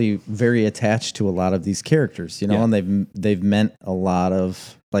honestly very attached to a lot of these characters, you know, Yeah. and they've meant a lot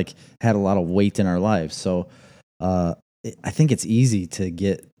of like had a lot of weight in our lives. So I think it's easy to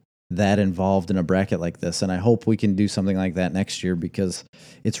get that involved in a bracket like this, and I hope we can do something like that next year because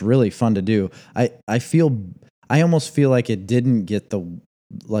it's really fun to do. I almost feel like it didn't get the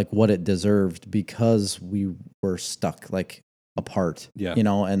like what it deserved because we were stuck like apart, Yeah. you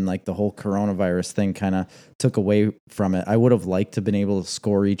know, and like the whole coronavirus thing kind of took away from it. I would have liked to have been able to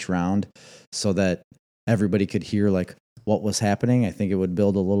score each round so that everybody could hear like what was happening. I think it would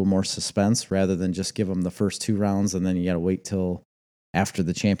build a little more suspense rather than just give them the first 2 rounds and then you got to wait till after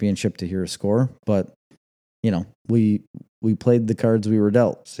the championship to hear a score. But you know, we played the cards we were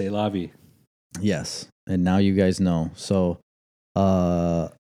dealt. C'est la vie. Yes, and now you guys know. So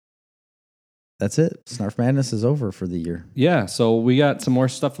that's it. Snarf Madness is over for the year. Yeah, so we got some more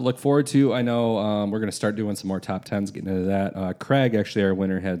stuff to look forward to. I know we're going to start doing some more top 10s, getting into that. Craig, actually, our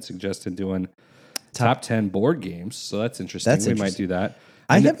winner, had suggested doing top 10 board games, so that's interesting. That's we interesting. might do that.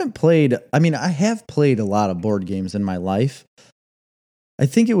 I haven't played, I mean, I have played a lot of board games in my life. I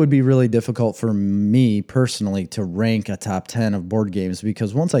think it would be really difficult for me personally to rank a top 10 of board games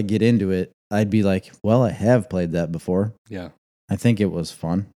because once I get into it, I'd be like, well, I have played that before. Yeah. I think it was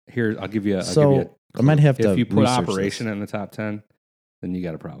fun. Here, I'll give you a So I might have to If you put research Operation this. in the top 10, then you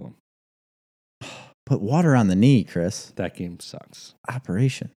got a problem. Put water on the knee, Chris. That game sucks.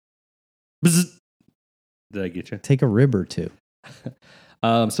 Operation. Bzz. Did I get you? Take a rib or two.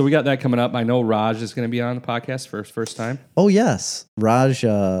 So we got that coming up. I know Raj is going to be on the podcast for his first time. Oh, yes. Raj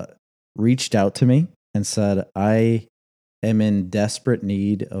reached out to me and said, I am in desperate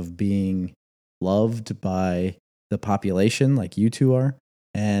need of being loved by the population like you two are.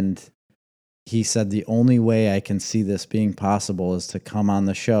 And he said, the only way I can see this being possible is to come on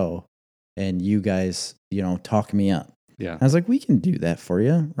the show and you guys, you know, talk me up. Yeah. I was like, we can do that for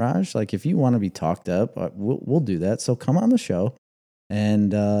you, Raj. Like, if you want to be talked up, we'll do that. So come on the show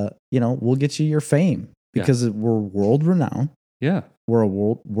and, you know, we'll get you your fame because we're world renowned. Yeah. We're a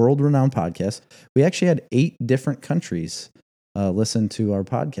world renowned podcast. We actually had 8 different countries listened to our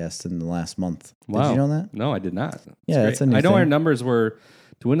podcast in the last month. Wow. Did you know that? No, I did not. That's Yeah, great. it's a new I know our thing. numbers were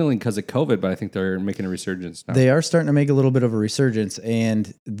dwindling because of COVID, but I think they're making a resurgence now. They are starting to make a little bit of a resurgence,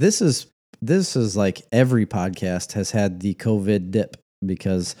 and this is like every podcast has had the COVID dip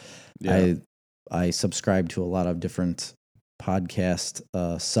because Yeah. I subscribe to a lot of different podcast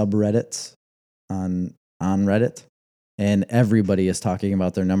subreddits on Reddit, and everybody is talking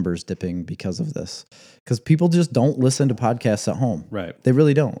about their numbers dipping because of this. Because people just don't listen to podcasts at home. Right. They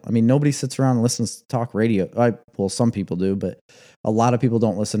really don't. I mean, nobody sits around and listens to talk radio. Well, some people do, but a lot of people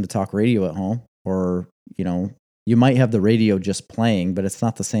don't listen to talk radio at home. Or, you might have the radio just playing, but it's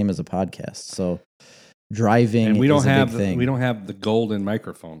not the same as a podcast. So driving And we is don't a have big thing. we don't have the golden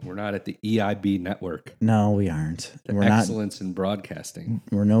microphone. We're not at the EIB network. No, we aren't. The We're not. excellence in broadcasting.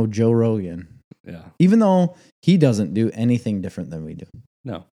 We're no Joe Rogan. Yeah. Even though he doesn't do anything different than we do.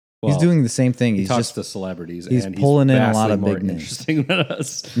 No. He's doing the same thing. He He's talks just to celebrities. he's and pulling in a lot vastly of more big names. interesting than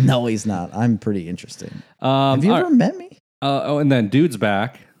us. no, he's not. I'm pretty interesting. Have Have you ever met me? and then Dude's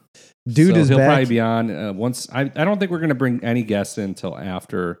back. Dude So is he'll back. probably be on once. I don't think we're going to bring any guests in until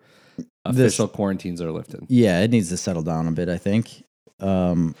after official quarantines are lifted. Yeah, it needs to settle down a bit, I think.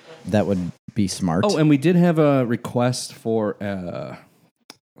 That would be smart. Oh, and we did have a request for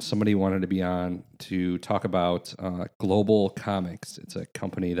somebody wanted to be on to talk about Global Comics. It's a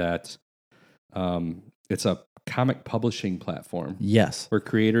company that it's a comic publishing platform yes. where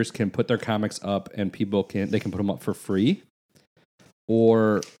creators can put their comics up and people can put them up for free,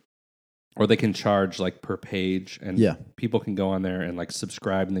 or they can charge like per page, and Yeah. people can go on there and like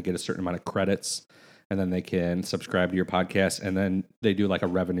subscribe, and they get a certain amount of credits, and then they can subscribe to your podcast, and then they do like a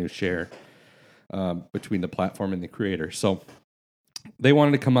revenue share between the platform and the creator. So they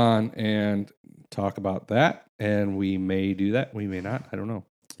wanted to come on and talk about that, and we may do that. We may not. I don't know.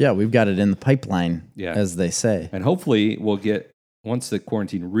 Yeah, we've got it in the pipeline, Yeah. as they say. And hopefully we'll get, once the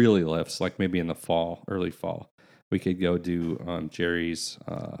quarantine really lifts, like maybe in the fall, early fall, we could go do Jerry's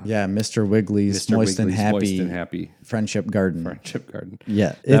Yeah, Mr. Wiggly's Mr. Moist, Wiggly's and Moist and Happy Friendship Garden. Friendship Garden. Yeah,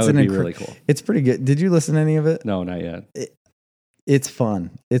 That it's would be incre- really cool. It's pretty good. Did you listen to any of it? No, not yet. It's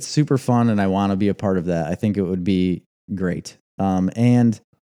fun. It's super fun, and I want to be a part of that. I think it would be great. And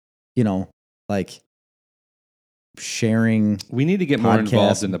like sharing. We need to get more Podcast.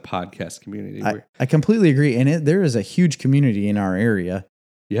 involved in the podcast community. I completely agree, and there is a huge community in our area.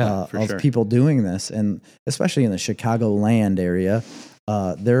 For of sure. people doing this, and especially in the Chicagoland area,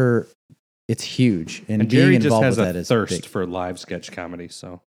 it's huge. And And Jerry being just involved has with a that is thirst big. for live sketch comedy.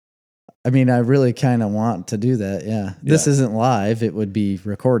 So I mean, I really kind of want to do that. Yeah, this Yeah. isn't live; it would be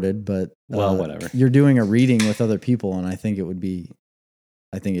recorded. But Well, whatever. You're doing a reading with other people, and I think it'd be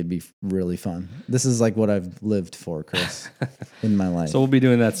really fun. This is like what I've lived for, Chris, in my life. So we'll be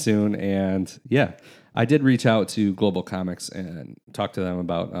doing that soon. And yeah, I did reach out to Global Comics and talk to them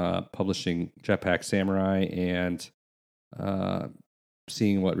about publishing Jetpack Samurai and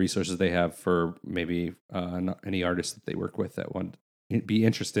seeing what resources they have for maybe any artists that they work with that would be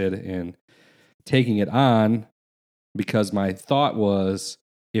interested in taking it on. Because my thought was,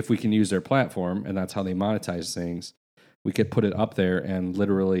 if we can use their platform and that's how they monetize things, we could put it up there and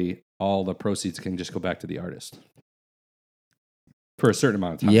literally all the proceeds can just go back to the artist for a certain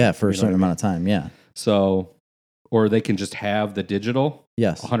amount of time. yeah, for a You know certain what I mean? amount of time. Yeah. So, or they can just have the digital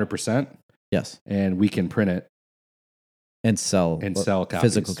Yes. 100% Yes. and we can print it And sell and sell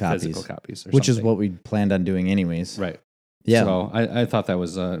copies, physical copies, or which is something. what we planned on doing anyways. Right. Yeah. So I thought that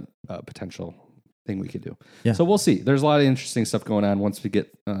was a potential thing we could do. Yeah. So we'll see. There's a lot of interesting stuff going on once we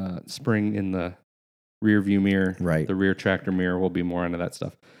get spring in the rear view mirror. Right. The rear tractor mirror. We'll be more into that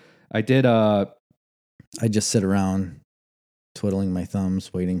stuff. I did. I just sit around twiddling my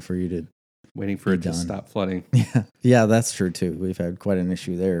thumbs, waiting for you to. Waiting for Be it to done. stop flooding. Yeah. Yeah, that's true too. We've had quite an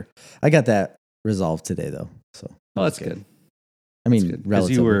issue there. I got that resolved today though. So Oh, that's good. I mean, Because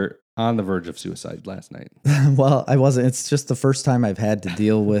relatively. you were on the verge of suicide last night. Well, I wasn't. It's just the first time I've had to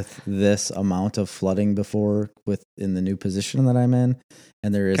deal with this amount of flooding before in the new position that I'm in.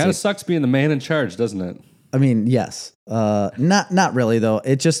 And there is Kind of sucks being the man in charge, doesn't it? I mean, yes. Not really though.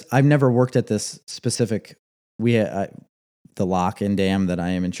 It just I've never worked at this specific. The lock and dam that I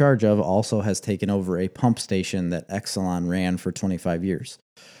am in charge of also has taken over a pump station that Exelon ran for 25 years.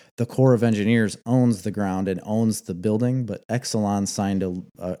 The Corps of Engineers owns the ground and owns the building, but Exelon signed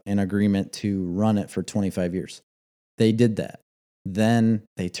an agreement to run it for 25 years. They did that. Then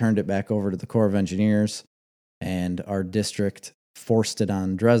they turned it back over to the Corps of Engineers, and our district forced it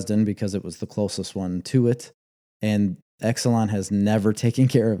on Dresden because it was the closest one to it. And Exelon has never taken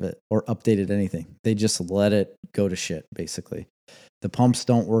care of it or updated anything. They just let it go to shit, basically. The pumps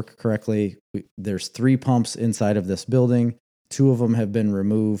don't work correctly. There's 3 pumps inside of this building. 2 of them have been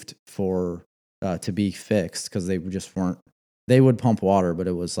removed for to be fixed because they just weren't. They would pump water, but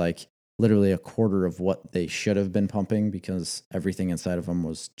it was like literally a quarter of what they should have been pumping because everything inside of them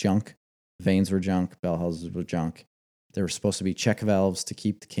was junk. Vanes were junk. Bell houses were junk. There were supposed to be check valves to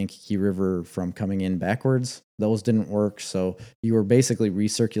keep the Kankakee River from coming in backwards. Those didn't work, so you were basically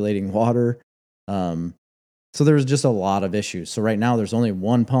recirculating water. So there was just a lot of issues. So right now there's only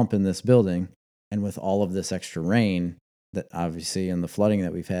one pump in this building, and with all of this extra rain, that obviously and the flooding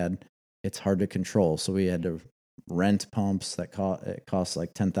that we've had, it's hard to control. So we had to rent pumps that it costs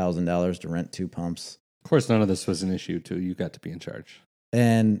like $10,000 to rent 2 pumps. Of course, none of this was an issue too. You got to be in charge.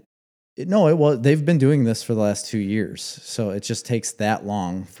 And it was. They've been doing this for the last 2 years, so it just takes that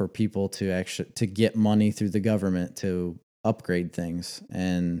long for people to get money through the government to upgrade things,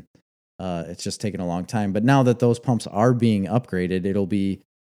 and it's just taken a long time. But now that those pumps are being upgraded, it'll be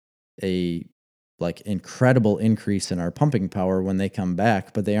a incredible increase in our pumping power when they come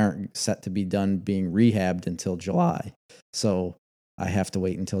back, but they aren't set to be done being rehabbed until July. So I have to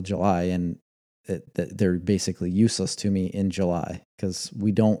wait until July, and they're basically useless to me in July because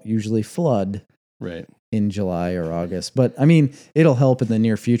we don't usually flood right in July or August. But I mean, it'll help in the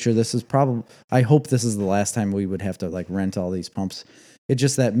near future. This is I hope this is the last time we would have to rent all these pumps. It's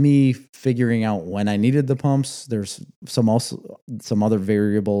just that me figuring out when I needed the pumps, there's some other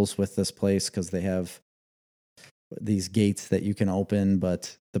variables with this place because they have these gates that you can open,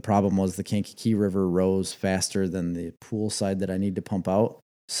 but the problem was the Kankakee River rose faster than the pool side that I need to pump out.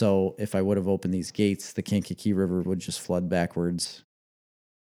 So if I would have opened these gates, the Kankakee River would just flood backwards.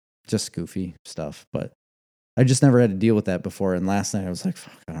 Just goofy stuff, but I just never had to deal with that before. And last night I was like,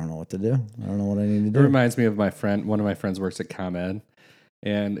 fuck, I don't know what to do. I don't know what I need to do. It reminds me of my friend. One of my friends works at ComEd.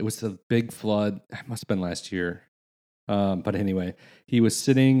 And it was a big flood. It must have been last year. But anyway, he was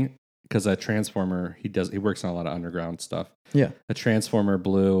sitting because a transformer, he works on a lot of underground stuff. Yeah. A transformer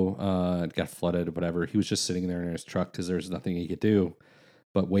blew, it got flooded or whatever. He was just sitting there in his truck because there's nothing he could do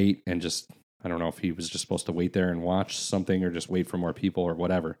but wait and just, I don't know if he was just supposed to wait there and watch something or just wait for more people or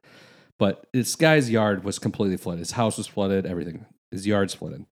whatever. But this guy's yard was completely flooded. His house was flooded, everything. His yard's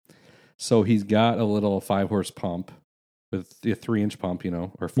flooded. So he's got a little 5-horse pump with the 3-inch pump,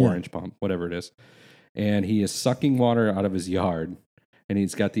 or 4-inch pump, whatever it is. And he is sucking water out of his yard, and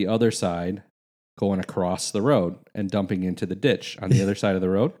he's got the other side going across the road and dumping into the ditch on the other side of the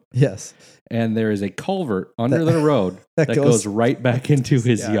road. Yes. And there is a culvert under the road that goes right back into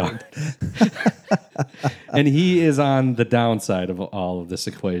his yard. And he is on the downside of all of this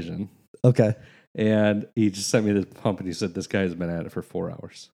equation. Okay. And he just sent me this pump, and he said, this guy has been at it for 4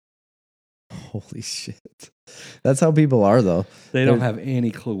 hours. Holy shit. That's how people are, though. They don't have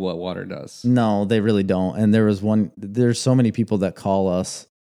any clue what water does. No, they really don't. And there's so many people that call us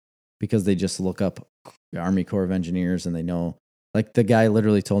because they just look up the Army Corps of Engineers and they know. Like the guy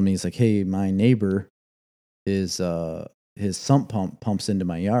literally told me, he's like, hey, my neighbor is, his sump pump pumps into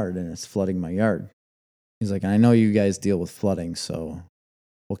my yard and it's flooding my yard. He's like, I know you guys deal with flooding, so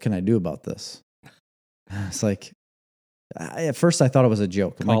what can I do about this? It's like, at first I thought it was a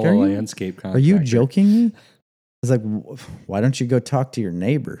joke. I'm Call like, a landscape contractor. Are you joking me? It's like, why don't you go talk to your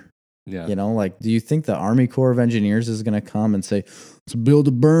neighbor? Yeah. Do you think the Army Corps of Engineers is going to come and say, let's build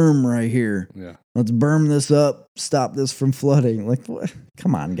a berm right here. Yeah. Let's berm this up. Stop this from flooding. Like, what?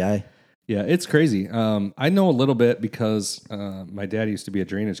 Come on, guy. Yeah, it's crazy. I know a little bit because my dad used to be a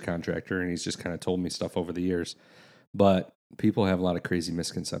drainage contractor, and he's just kind of told me stuff over the years. But people have a lot of crazy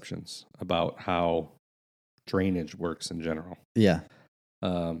misconceptions about how drainage works in general. Yeah.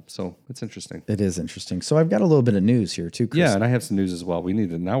 So it's interesting. It is interesting. So I've got a little bit of news here too, Chris. Yeah, and I have some news as well.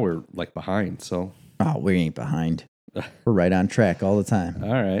 Now we're behind, so. Oh, we ain't behind. We're right on track all the time. All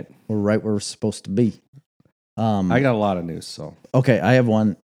right. We're right where we're supposed to be. I got a lot of news, so. Okay, I have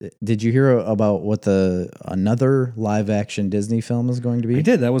one. Did you hear about what another live action Disney film is going to be? I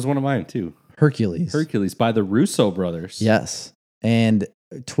did. That was one of mine too. Hercules by the Russo brothers. Yes. And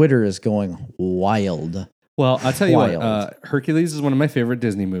Twitter is going wild. Well, I'll tell you what, Hercules is one of my favorite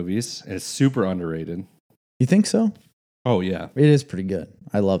Disney movies. It's super underrated. You think so? Oh, yeah. It is pretty good.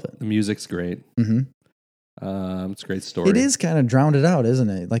 I love it. The music's great. Mm-hmm. It's a great story. It is kind of drowned out, isn't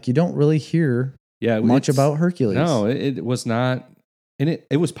it? Like, you don't really hear much about Hercules. No, it was not. And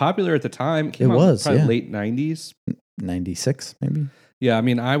it was popular at the time. It came out probably late 90s. 96, maybe? Yeah, I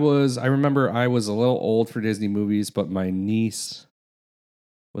mean, I remember I was a little old for Disney movies, but my niece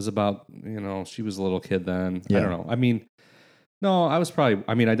was about, she was a little kid then. Yeah. I don't know. I mean, no, I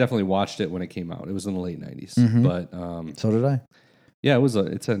definitely watched it when it came out. It was in the late 90s. Mm-hmm. But so did I. Yeah,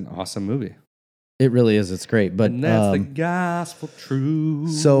 it's an awesome movie. It really is. It's great. But And that's the gospel truth.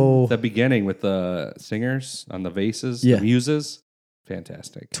 so- the beginning with the singers on the vases, Yeah. the muses,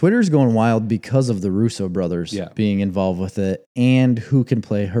 fantastic. Twitter's going wild because of the Russo brothers Yeah. being involved with it and who can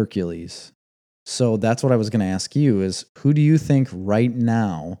play Hercules. So that's what I was going to ask you is who do you think right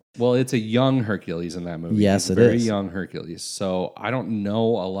now? Well, it's a young Hercules in that movie. Yes, He's it very is. young Hercules. So I don't know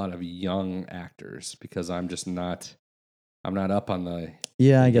a lot of young actors because I'm not up on the.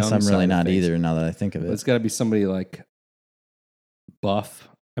 Yeah, I The guess young I'm really side of not things. either now that I think of It's it. got to be somebody like buff.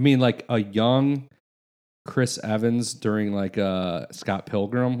 I mean, like a young Chris Evans during like Scott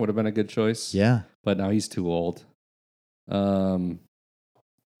Pilgrim would have been a good choice. Yeah. But now he's too old. I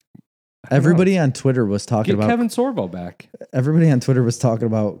don't Everybody know. on Twitter was talking Get about Kevin Sorbo back. everybody on Twitter was talking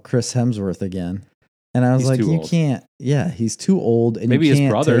about Chris Hemsworth again. And I was He's like, too you old. can't. Yeah, he's too old and Maybe you his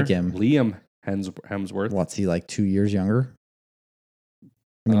can't brother, take him. Liam Hemsworth. What's he like 2 years younger?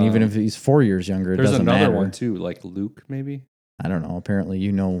 I mean, even if he's 4 years younger, it There's doesn't another matter. one too, like Luke, maybe. I don't know. Apparently,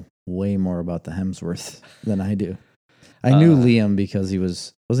 you know way more about the Hemsworth than I do. I knew Liam because he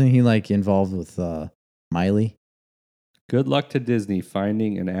wasn't he like involved with Miley? Good luck to Disney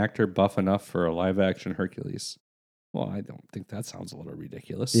finding an actor buff enough for a live action Hercules. Well, I don't think that sounds a little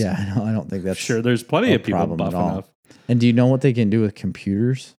ridiculous. Yeah, I know. I don't think that's Sure, there's plenty a of people problem buff at all. enough. And do you know what they can do with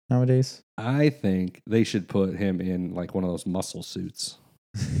computers nowadays? I think they should put him in like one of those muscle suits.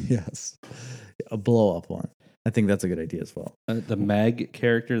 Yes, a blow up one. I think that's a good idea as well. The Meg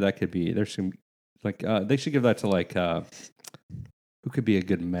character that could be there's some like they should give that to like who could be a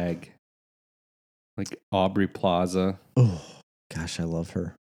good Meg, like Aubrey Plaza. Oh gosh, I love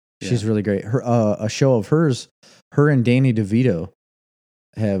her. Yeah. She's really great. Her a show of hers, her and Danny DeVito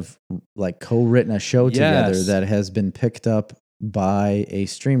have like co-written a show together Yes. that has been picked up by a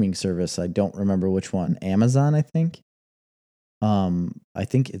streaming service. I don't remember which one. Amazon, I think. I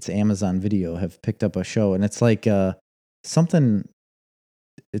think it's Amazon Video have picked up a show, and it's like something.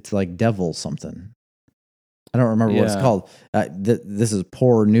 It's like Devil something. I don't remember what it's Yeah. called. This is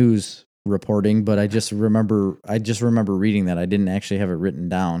poor news reporting, but I just remember reading that. I didn't actually have it written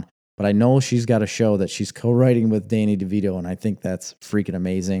down, but I know she's got a show that she's co-writing with Danny DeVito, and I think that's freaking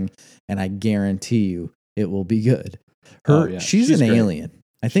amazing. And I guarantee you, it will be good. Oh, yeah. She's She's an great. alien.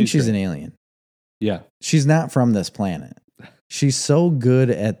 I think She's she's great. an alien. Yeah, She's not from this planet. She's so good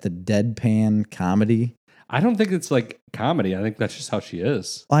at the deadpan comedy. I don't think it's like comedy. I think that's just how she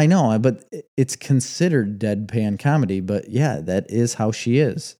is. I know, but it's considered deadpan comedy. But yeah, that is how she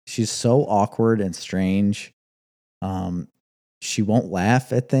is. She's so awkward and strange. She won't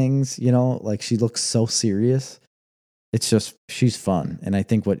laugh at things, like she looks so serious. It's just, she's fun. And I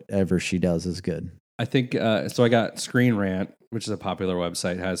think whatever she does is good. I think so. I got Screen Rant, which is a popular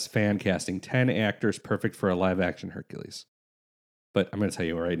website, has fan casting 10 actors perfect for a live action Hercules. But I'm going to tell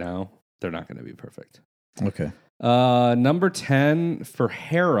you right now, they're not going to be perfect. Okay. Number 10 for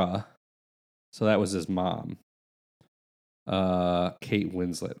Hera. So that was his mom. Kate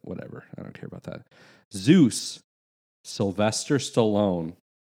Winslet, whatever. I don't care about that. Zeus, Sylvester Stallone.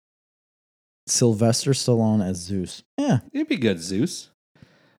 Sylvester Stallone as Zeus. Yeah. It'd be good, Zeus.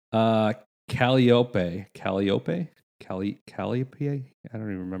 Calliope. Calliope? I don't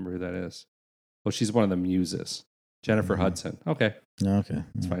even remember who that is. Oh, she's one of the muses. Jennifer Hudson. Okay, Okay.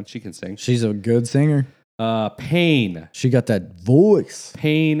 that's fine. She can sing. She's a good singer. Pain. She got that voice.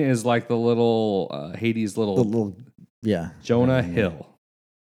 Pain is like the little Hades' The little little, yeah. Jonah Hill.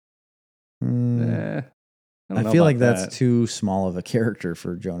 Mm, don't I know feel about like that's that. too small of a character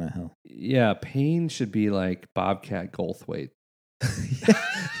for Jonah Hill. Yeah, Pain should be like Bobcat Goldthwait.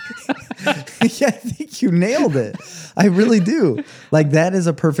 Yeah, I think you nailed it. I really do. Like that is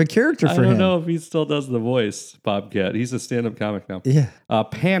a perfect character I for don't him. know if he still does the voice, Bobcat. He's a stand-up comic now. Yeah.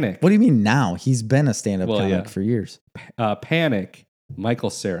 Panic. What do you mean now? He's been a stand-up Well, comic yeah. for years. Panic. Michael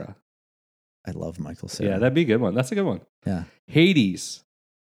Cera. I love Michael Cera. Yeah, that'd be a good one. That's a good one. Yeah. Hades.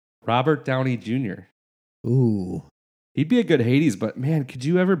 Robert Downey Jr. Ooh. He'd be a good Hades, but man, could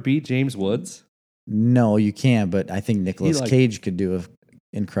you ever beat James Woods? No, you can't, but I think Nicolas like- Cage could do an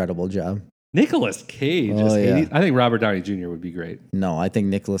incredible job. Nicolas Cage. Oh, as yeah. Hades? I think Robert Downey Jr. would be great. No, I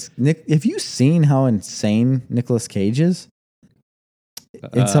think have you seen how insane Nicolas Cage is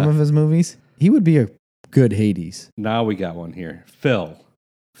in some of his movies? He would be a good Hades. Now we got one here. Phil.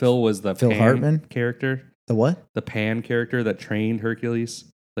 Phil was the Phil Pan Hartman? character. The what? The Pan character that trained Hercules.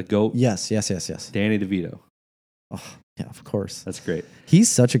 The goat. Yes. Danny DeVito. Oh, yeah, of course. That's great. He's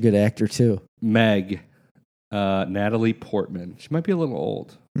such a good actor too. Meg. Natalie Portman. She might be a little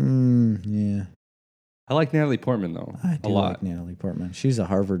old. Yeah, I like Natalie Portman though. I a do lot. like Natalie Portman. She's a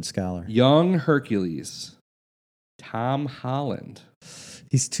Harvard scholar. Young Hercules. Tom Holland.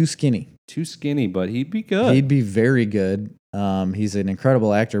 He's too skinny. Too skinny, but he'd be good. He'd be very good. He's an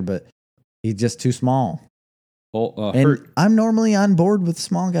incredible actor, but he's just too small. Well, And I'm normally on board with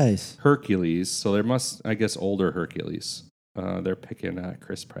small guys. Hercules. So there must, I guess, older Hercules. They're picking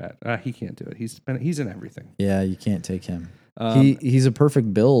Chris Pratt. He can't do it. He's in everything. Yeah, you can't take him. He's a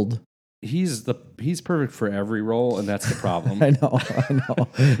perfect build. He's perfect for every role, and that's the problem. I know.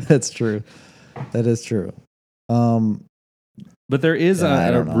 That's true. That is true. But there is I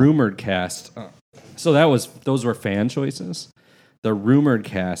a don't know. rumored cast. So those were fan choices. The rumored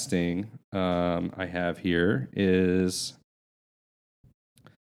casting I have here is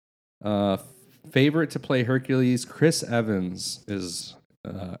favorite to play Hercules. Chris Evans is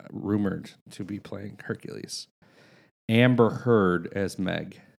rumored to be playing Hercules. Amber Heard as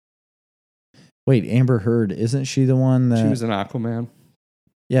Meg. Wait, Amber Heard, isn't she the one that... She was an Aquaman.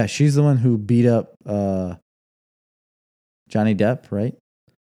 Yeah, she's the one who beat up Johnny Depp, right?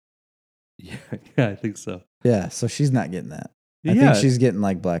 Yeah, I think so. Yeah, so she's not getting that. I Yeah. think she's getting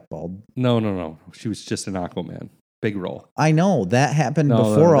like blackballed. No. She was just an Aquaman. Big role. I know that happened No,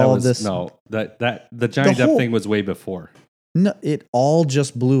 before that all was, of this. No, that the Johnny The Depp whole- thing was way before. No, it all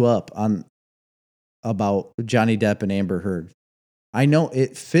just blew up on about Johnny Depp and Amber Heard. I know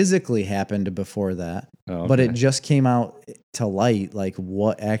it physically happened before that, Oh, but it okay. just came out to light, like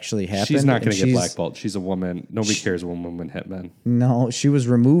what actually happened. She's not going and to get blackballed. She's a woman. Nobody cares when women hit men. No, she was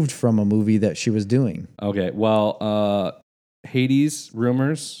removed from a movie that she was doing. Okay, well, Hades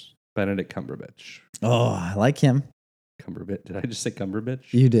rumors. Benedict Cumberbatch. Oh, I like him. Cumberbatch. Did I just say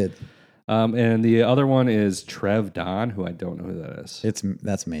Cumberbatch? You did. And the other one is Trev Don, who I don't know who that is.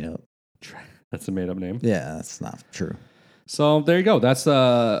 That's made up. That's a made up name. Yeah, that's not true. So there you go. That's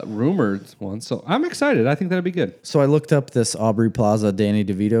a rumored one. So I'm excited. I think that'd be good. So I looked up this Aubrey Plaza Danny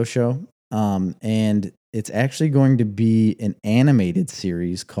DeVito show, and it's actually going to be an animated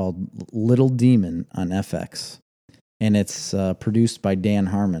series called Little Demon on FX, and it's produced by Dan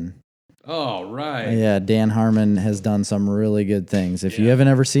Harmon. Oh, right. Yeah, Dan Harmon has done some really good things. If you Yeah. haven't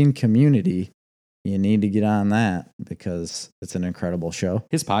ever seen Community, you need to get on that because it's an incredible show.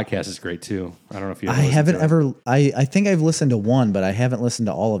 His podcast is great too. I don't know if you. I haven't ever. I think I've listened to one, but I haven't listened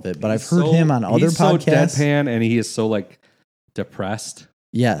to all of it. But I've heard him on other he's podcasts. So deadpan, and he is so like depressed,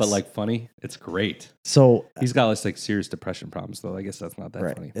 Yes, but like funny. It's great. so. He's got like serious depression problems, though. I guess that's not that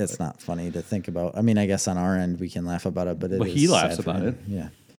Right, funny. it's but- not funny to think about. I mean, I guess on our end we can laugh about it, but Well, he laughs about it. Yeah,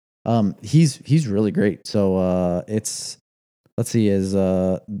 he's really great. So it's. Let's see,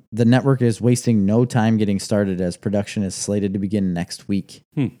 the network is wasting no time getting started as production is slated to begin next week.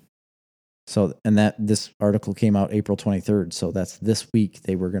 So, and this article came out April 23rd. So that's this week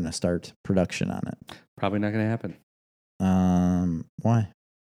they were going to start production on it. Probably not going to happen. Why?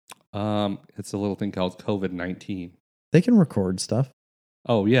 It's a little thing called COVID-19. They can record stuff.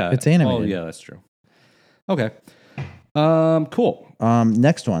 Oh yeah, It's animated. Oh yeah, that's true. Okay. Cool.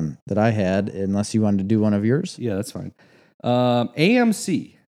 Next one that I had, unless you wanted to do one of yours. Yeah, that's fine.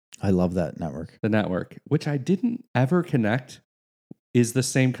 AMC, I love that network. the network, which I didn't ever connect, is the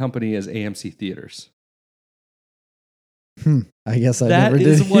same company as AMC Theaters. I guess I That never did.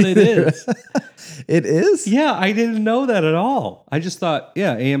 is what it either. is. It is? Yeah, I didn't know that at all. I just thought,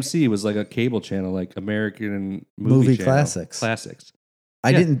 yeah, AMC was like a cable channel, like American movie channel. Classics. Classics. I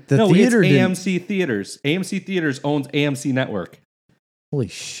Yeah. didn't. The no, theater it's didn't. AMC Theaters. AMC Theaters owns AMC Network. Holy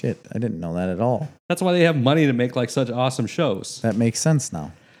shit. I didn't know that at all. That's why they have money to make like such awesome shows. That makes sense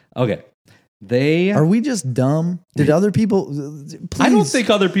now. Okay. They Are we just dumb? Did other people. Please, I don't think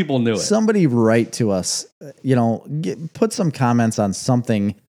other people knew it. somebody write to us. Put some comments on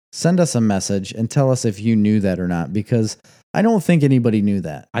something. Send us a message and tell us if you knew that or not, because I don't think anybody knew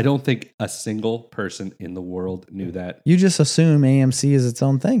that. I don't think a single person in the world knew that. You just assume AMC is its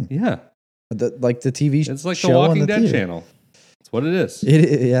own thing. Yeah. Like the TV It's like show the on Walking the Dead theater. channel. That's what it is.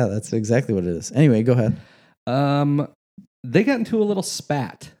 Yeah, that's exactly what it is. Anyway, go ahead. They got into a little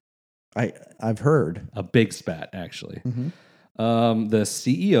spat. I've heard. A big spat, actually. Mm-hmm. The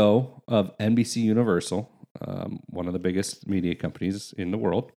CEO of NBC Universal, one of the biggest media companies in the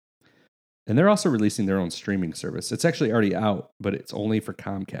world, and they're also releasing their own streaming service. It's actually already out, but it's only for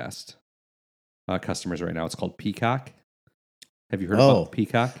Comcast customers right now. It's called Peacock. Have you heard about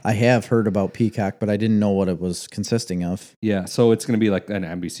Peacock? I have heard about Peacock, but I didn't know what it was consisting of. Yeah, so it's going to be like an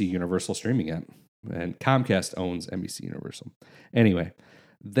NBC Universal streaming app, and Comcast owns NBC Universal. Anyway,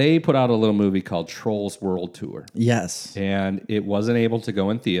 they put out a little movie called Trolls World Tour, Yes. and it wasn't able to go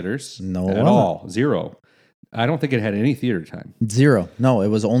in theaters No, it at wasn't. all. Zero. I don't think it had any theater time. Zero. No, it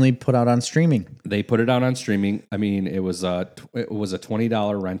was only put out on streaming. They put it out on streaming. I mean, it was a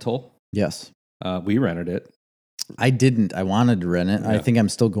 $20 rental. Yes. We rented it. I didn't. I wanted to rent it. I Yeah. think I'm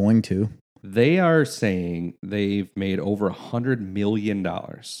still going to. They are saying they've made over $100 million.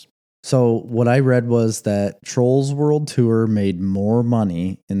 So what I read was that Trolls World Tour made more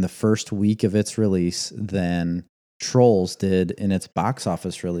money in the first week of its release than Trolls did in its box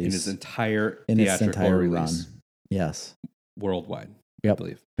office release In its entire in its theatrical entire release run. Yes. worldwide, Yep. I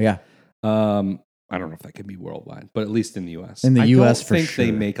believe. Yeah. I don't know if that can be worldwide, but at least in the U.S. In the I US don't for think they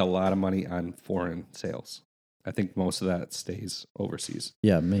sure. make a lot of money on foreign sales. I think most of that stays overseas.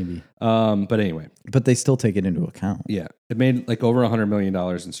 Yeah, maybe. But anyway, But they still take it into account. yeah, it made like over $100 million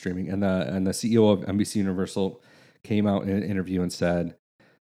in streaming, and the CEO of NBC Universal came out in an interview and said,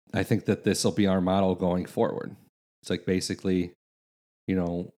 "I think that this will be our model going forward." It's like basically,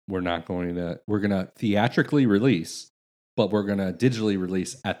 we're going to theatrically release, but we're going to digitally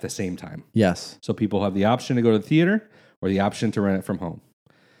release at the same time. Yes. So people have the option to go to the theater or the option to rent it from home.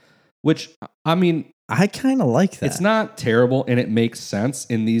 Which, I mean, I kind of like that. it's not terrible and it makes sense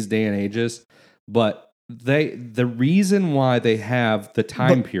in these day and ages, but the reason why they have the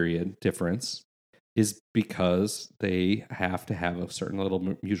time period difference is because they have to have a certain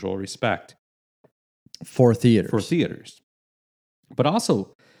little mutual respect for theaters. for theaters. But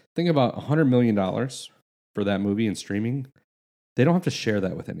also, think about $100 million for that movie in streaming. They don't have to share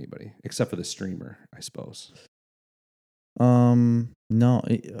that with anybody except for the streamer, I suppose. No.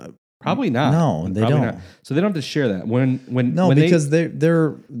 Probably not. No, they Probably don't. not. So they don't have to share that. Because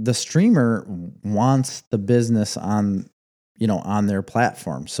they're the streamer wants the business on their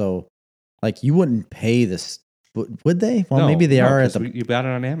platform. So like you wouldn't pay this, would they? Well, maybe they are at you bought it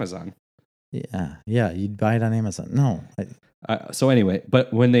on Amazon. Yeah, you'd buy it on Amazon. No. So anyway,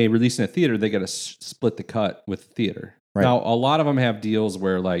 but when they release in a theater, they got to split the cut with the theater. Right. Now, a lot of them have deals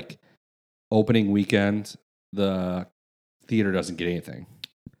where like opening weekend, the theater doesn't get anything.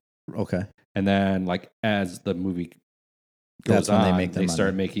 Okay. And then like as the movie goes That's when on, they make the money.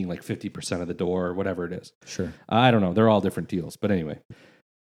 start making like 50% of the door or whatever it is. Sure. I don't know. They're all different deals. But anyway,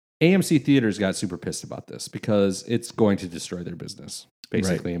 AMC Theaters got super pissed about this because it's going to destroy their business,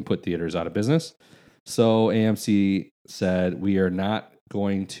 basically, and put theaters out of business. So AMC said, we are not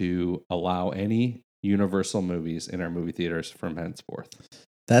going to allow any Universal movies in our movie theaters from henceforth.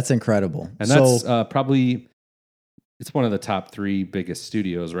 That's incredible. And that's probably, it's one of the top 3 biggest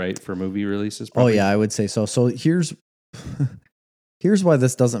studios, right, for movie releases. Probably. Oh, yeah, I would say so. So here's why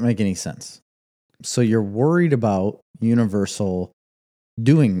this doesn't make any sense. So you're worried about Universal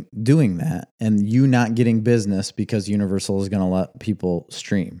doing that and you not getting business because Universal is going to let people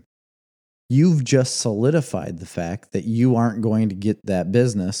stream. You've just solidified the fact that you aren't going to get that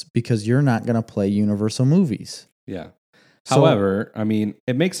business because you're not going to play Universal movies. Yeah. However, I mean,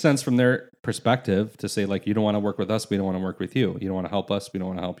 it makes sense from their perspective to say, like, you don't want to work with us, we don't want to work with you. You don't want to help us, we don't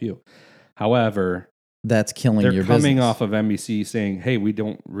want to help you. However, that's killing your business. They're coming off of NBC saying, hey, we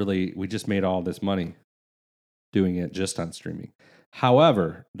just made all this money doing it just on streaming.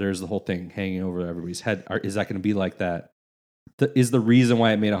 However, there's the whole thing hanging over everybody's head. Is that going to be like that? Is the reason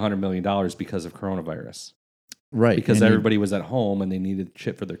why it made $100 million because of coronavirus? Right. Because everybody was at home and they needed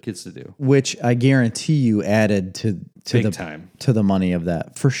shit for their kids to do. Which I guarantee you added to the money of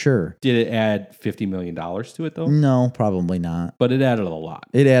that, for sure. Did it add $50 million to it, though? No, probably not. But it added a lot.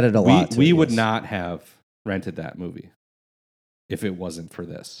 It added a lot to it. We would not have rented that movie if it wasn't for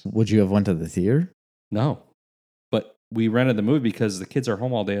this. Would you have went to the theater? No. But we rented the movie because the kids are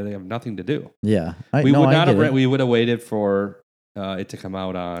home all day and they have nothing to do. Yeah. We would have waited for it to come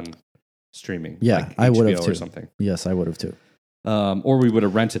out on streaming. Yeah, like I would have HBO too. Or something. Yes, I would have too. Or we would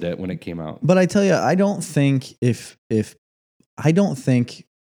have rented it when it came out. But I tell you, I don't think I don't think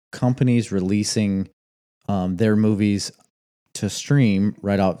companies releasing their movies to stream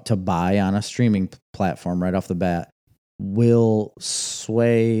right out to buy on a streaming platform right off the bat will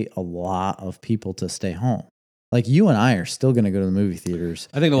sway a lot of people to stay home. Like you and I are still going to go to the movie theaters.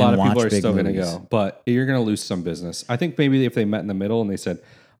 I think a lot of people are still going to go, but you're going to lose some business. I think maybe if they met in the middle and they said,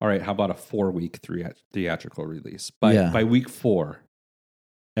 all right, how about a 4-week theatrical release? By week 4,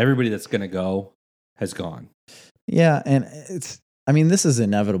 everybody that's going to go has gone. Yeah, and this is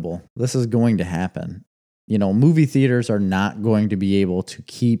inevitable. This is going to happen. Movie theaters are not going to be able to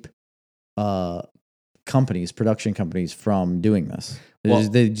keep production companies from doing this.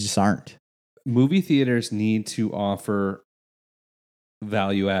 They just aren't. Movie theaters need to offer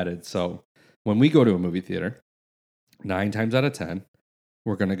value added. So when we go to a movie theater, 9 times out of 10,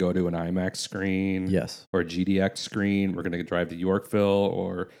 we're going to go to an IMAX screen, yes, or a GDX screen. We're going to drive to Yorkville,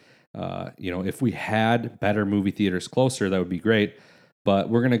 or if we had better movie theaters closer, that would be great. But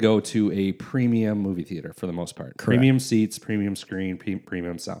we're going to go to a premium movie theater for the most part. Correct. Premium seats, premium screen,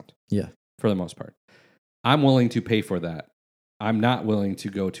 premium sound. Yeah, for the most part. I'm willing to pay for that. I'm not willing to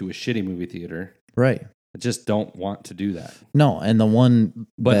go to a shitty movie theater. Right. I just don't want to do that. No, and the one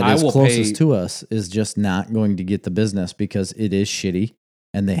But that I is will closest pay- to us is just not going to get the business because it is shitty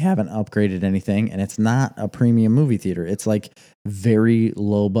and they haven't upgraded anything, and it's not a premium movie theater. It's like very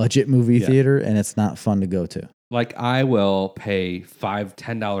low budget movie Yeah. theater, and it's not fun to go to. Like I will pay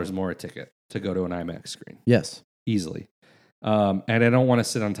 $5-10 more a ticket to go to an IMAX screen Yes. easily. And I don't want to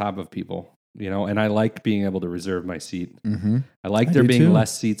sit on top of people, and I like being able to reserve my seat. Mm-hmm. I like I there do being too.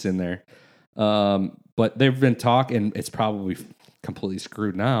 less seats in there. But they've been talking, it's probably completely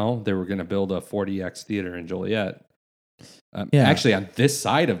screwed now. They were going to build a 40X theater in Joliet. Yeah. Actually, on this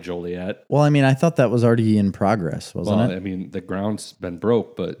side of Joliet. Well, I mean, I thought that was already in progress, wasn't Well, it? I mean, the ground's been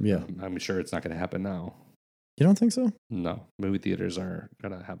broke, but Yeah. I'm sure it's not going to happen now. You don't think so? No, movie theaters are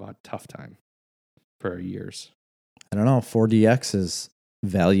going to have a tough time for years. I don't know. 4DX is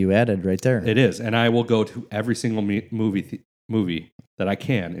value added right there. It is, and I will go to every single movie that I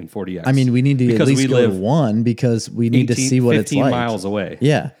can in 40X. I mean, we need to Because at least we go live to one because we need to see what it's 15 like. miles away.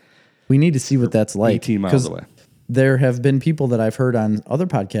 Yeah. We need to see what that's like. 18 miles 'Cause away. There have been people that I've heard on other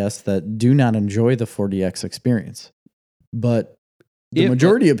podcasts that do not enjoy the 4DX experience, but the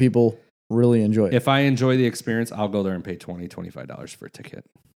majority of people really enjoy it. If I enjoy the experience, I'll go there and pay $20-25 for a ticket.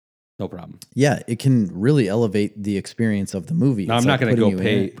 No problem. Yeah, it can really elevate the experience of the movie. Now, It's I'm not like going to putting go you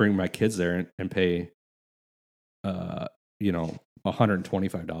in pay, it. bring my kids there and pay,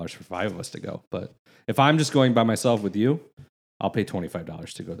 $125 for 5 of us to go. But if I'm just going by myself with you, I'll pay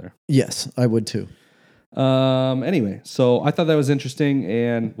 $25 to go there. Yes, I would too. Anyway, so I thought that was interesting,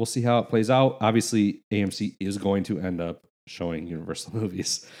 and we'll see how it plays out. Obviously, AMC is going to end up showing Universal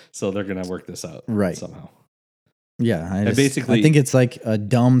movies, so they're going to work this out Right. somehow. Yeah, I basically- think it's like a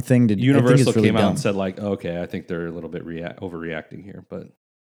dumb thing to do. I think Universal it's really came out dumb. and said, like, okay, I think they're a little bit overreacting here, but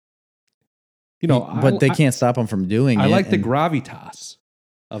you know, but they can't stop them from doing it. I like the and- gravitas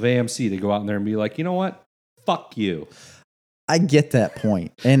of AMC to go out there and be like, you know what, fuck you. I get that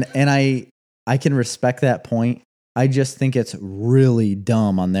point, and I can respect that point. I just think it's really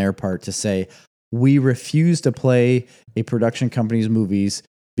dumb on their part to say we refuse to play a production company's movies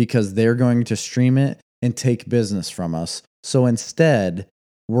because they're going to stream it and take business from us. So instead,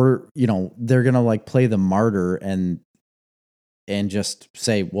 they're gonna like play the martyr and just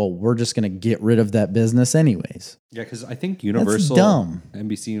say, well, we're just gonna get rid of that business anyways. Yeah, because I think That's Universal, dumb.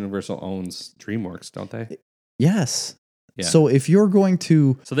 NBC Universal owns DreamWorks, don't they? Yes. Yeah. So if you're going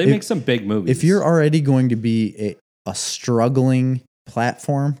to, So they make some big movies. if you're already going to be a struggling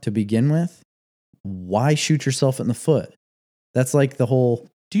platform to begin with, why shoot yourself in the foot? That's like the whole.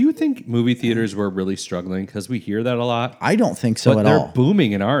 Do you think movie theaters were really struggling? Because we hear that a lot. I don't think so But at they're all.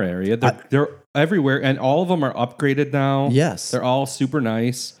 booming in our area. They're everywhere, and all of them are upgraded now. Yes. They're all super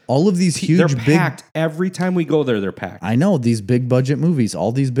nice. All of these huge, They're big. packed. Every time we go there, they're packed. I know these big budget movies.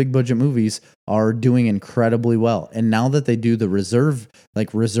 All these big budget movies are doing incredibly well. And now that they do the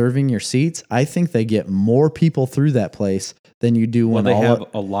reserving your seats, I think they get more people through that place than you do Well, when they all. have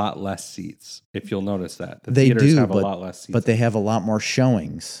a lot less seats. If you'll notice that the They theaters do, have a lot less seats. but they have a lot more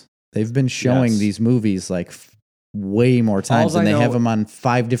showings. They've been showing Yes. these movies like way more times, Alls and I they have know them on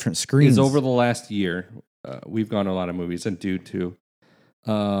 5 different screens. is over the last year, we've gone to a lot of movies, and due to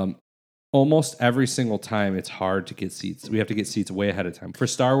almost every single time, it's hard to get seats. We have to get seats way ahead of time. For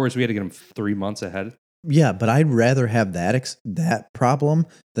Star Wars, we had to get them 3 months ahead. Yeah, but I'd rather have that problem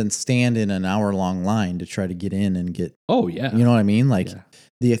than stand in an hour-long line to try to get in and get. Oh yeah, You know what I mean? Like Yeah.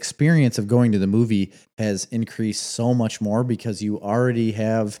 the experience of going to the movie has increased so much more because you already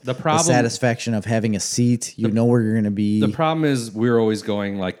have the the problem. satisfaction of having a seat. You know where you're going to be. The problem is we're always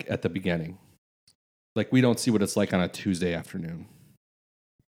going like at the beginning. Like we don't see what it's like on a Tuesday afternoon.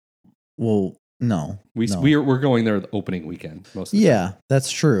 Well, no, no. We're going there the opening weekend most of the time. Yeah,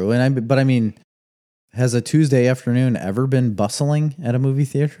 that's true. But I mean, has a Tuesday afternoon ever been bustling at a movie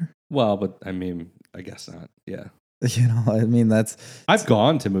theater? Well, but I mean, I guess not. Yeah. You know, I mean, that's I've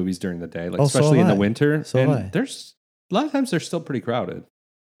gone to movies during the day, like Oh, so especially in have the I. winter. So have I. and there's a lot of times they're still pretty crowded.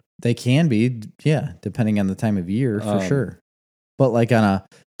 they can be, yeah, depending on the time of year for Um, sure. But like on a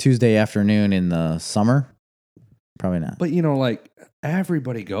Tuesday afternoon in the summer, probably not. But you know, like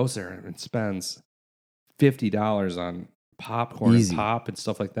everybody goes there and spends $50 on popcorn Easy. and pop and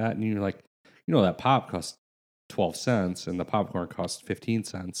stuff like that. And you're like, that pop costs 12 cents and the popcorn costs 15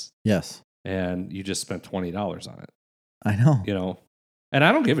 cents. Yes, And you just spent $20 on it, I know. And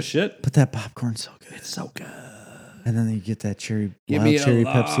I don't give a shit. But that popcorn's so good. It's so good. And then you get that cherry, Give wild me cherry a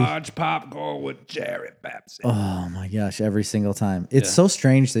Pepsi. large popcorn with cherry Pepsi. Oh my gosh, every single time. It's Yeah. so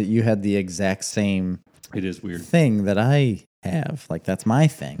strange that you had the exact same It is weird. thing that I have. Like that's my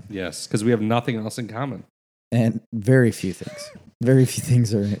thing. Yes, because we have nothing else in common. and very few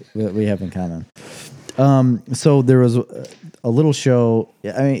things are that we have in common. So there was a little show.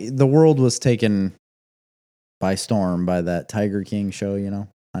 I mean, the world was taken by storm by that Tiger King show,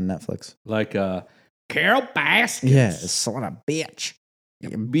 on Netflix. Like Carol Baskins. Yeah, son of a bitch. You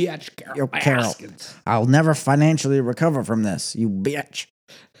bitch, Carol Yo, Carol. Baskins. I'll never financially recover from this, you bitch.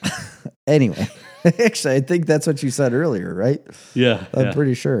 Anyway, actually, I think that's what you said earlier, right? Yeah. I'm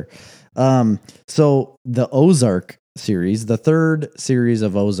pretty sure. So the Ozark series, the third series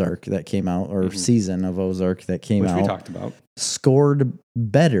of Ozark that came out, or season of Ozark that came Which out, we talked about, scored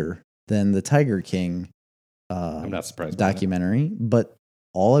better than the Tiger King I'm not surprised by documentary. But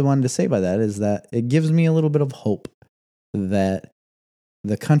all I wanted to say by that is that it gives me a little bit of hope that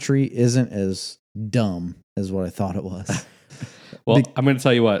the country isn't as dumb as what I thought it was. Well, I'm going to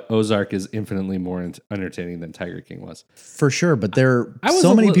tell you what, Ozark is infinitely more entertaining than Tiger King was. For sure, but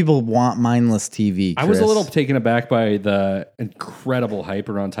so many people want mindless TV, Chris. I was a little taken aback by the incredible hype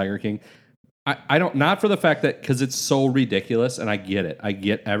around Tiger King. I don't, not for the fact that, because it's so ridiculous, and I get it. I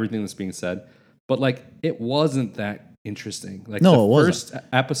get everything that's being said, but like, it wasn't that interesting. Like, no, the it wasn't. first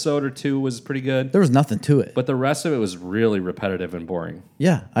episode or two was pretty good. There was nothing to it. But the rest of it was really repetitive and boring.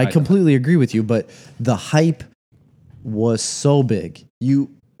 Yeah, I completely agree with you, but the hype was so big.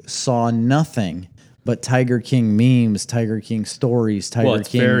 You saw nothing but Tiger King memes, Tiger King stories, Tiger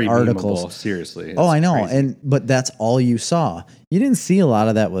King very articles. memeable, seriously. I know. Crazy. But that's all you saw. You didn't see a lot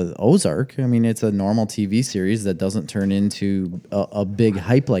of that with Ozark. I mean, it's a normal TV series that doesn't turn into a big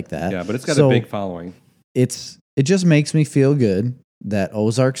hype like that. Yeah, but it's got a big following. It just makes me feel good that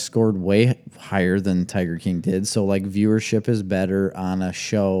Ozark scored way higher than Tiger King did. So like viewership is better on a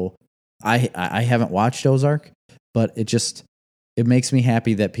show. I haven't watched Ozark, but it makes me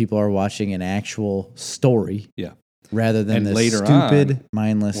happy that people are watching an actual story. Yeah. Rather than and this stupid,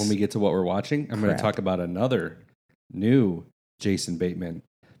 mindless. When we get to what we're watching, I'm going to talk about another new Jason Bateman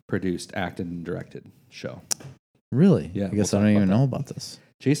produced, acted, and directed show. Really? Yeah. I guess I don't even know about this.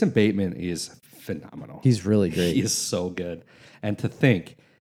 Jason Bateman is phenomenal. He's really great. He is so good. And to think,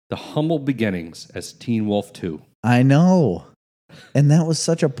 the humble beginnings as Teen Wolf 2. I know. And that was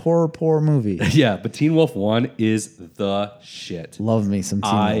such a poor movie. Yeah, but Teen Wolf 1 is the shit. Love me some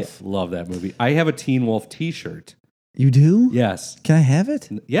Teen Wolf. I love that movie. I have a Teen Wolf t-shirt. You do? Yes. Can I have it?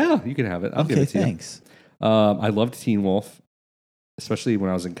 Yeah, you can have it. I'll give it to thanks. you. I loved Teen Wolf, especially when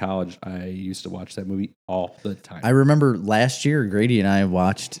I was in college. I used to watch that movie all the time. I remember last year, Grady and I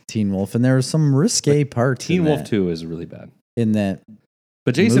watched Teen Wolf, and there were some risque parts. Teen Wolf 2 is really bad. In that,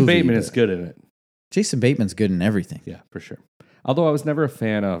 but Jason Bateman is good in it. Jason Bateman's good in everything. Yeah, for sure. Although I was never a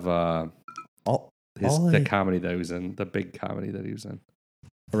fan of the comedy that he was in, the big comedy that he was in.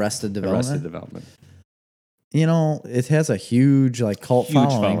 Arrested Development. Arrested Development. You know, it has a huge cult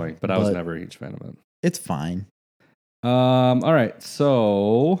following, but I was never a huge fan of it. It's fine. All right,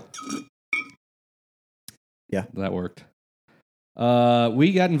 so yeah, that worked.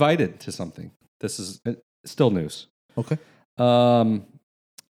 We got invited to something. This is still news. Okay.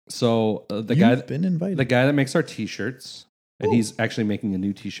 So the guy that makes our t-shirts, and he's actually making a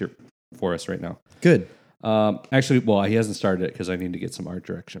new t-shirt for us right now. Good. Actually, well, he hasn't started it because I need to get some art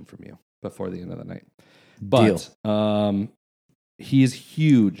direction from you before the end of the night. But he is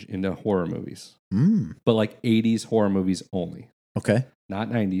huge into horror movies, but like 80s horror movies only. Okay. Not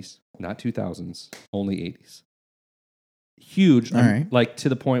 90s, not 2000s, only 80s. Huge. All right. Like to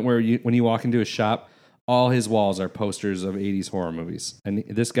the point where when you walk into a shop, all his walls are posters of 80s horror movies. And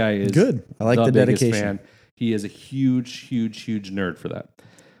this guy is good. I like the dedication. Fan. He is a huge nerd for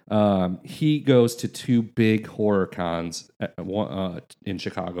that. He goes to 2 big horror cons in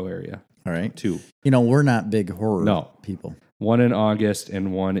Chicago area. All right. 2. You know, we're not big horror people. One in August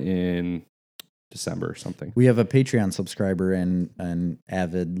and one in December or something. We have a Patreon subscriber and an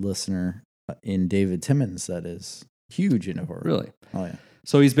avid listener in David Timmons that is huge into horror. Really? Oh, yeah.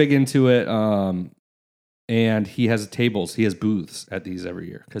 So he's big into it. And he has tables. He has booths at these every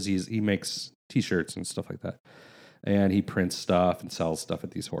year because he makes t-shirts and stuff like that. And he prints stuff and sells stuff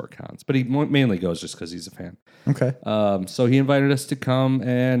at these horror cons. But he mainly goes just because he's a fan. Okay. So he invited us to come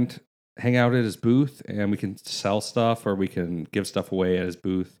and hang out at his booth, and we can sell stuff or we can give stuff away at his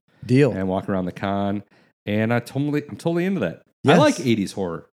booth. Deal. And walk around the con. And I'm totally into that. Yes. I like 80s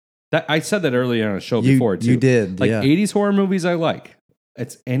horror. I said that earlier on a show before, too. You did, Like 80s horror movies I like.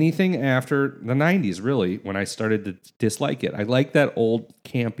 It's anything after the 90s, really, when I started to dislike it. I like that old,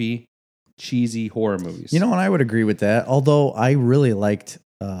 campy, cheesy horror movies. You know, and I would agree with that. Although I really liked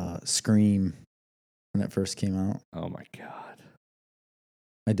Scream when it first came out. Oh, my God.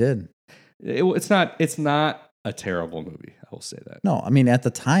 I did. It's not a terrible movie. I will say that. No, I mean at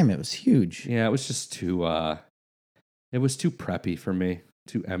the time it was huge. Yeah, it was just too. It was too preppy for me.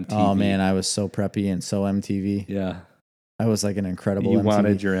 Too MTV. Oh man, I was so preppy and so MTV. Yeah. I was like an incredible You MTV.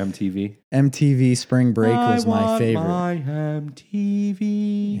 wanted your MTV? MTV Spring Break was my favorite. My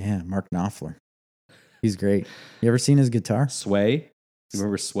MTV. Yeah, Mark Knopfler. He's great. You ever seen his guitar? Sway. You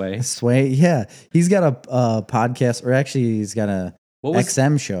remember Sway? Sway. Yeah, he's got a podcast, or actually, he's got a What was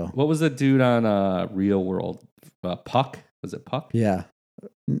XM show. What was the dude on Real World? Puck? Was it Puck? Yeah.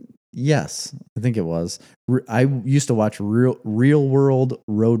 Yes, I think it was. I used to watch Real World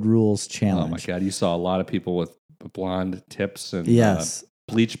Road Rules Challenge. Oh my god, you saw a lot of people with blonde tips and Yes.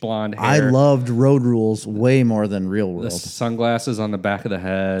 bleach blonde hair. I loved Road Rules way more than Real the World. sunglasses on the back of the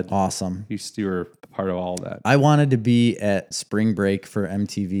head. Awesome. You were part of all that. I wanted to be at Spring Break for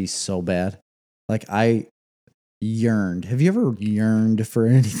MTV so bad. Like I yearned. Have you ever yearned for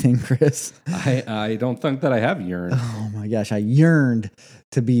anything, Chris? I don't think that I have yearned. Oh my gosh, I yearned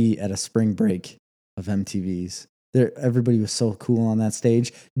to be at a Spring Break of MTV's. Everybody was so cool on that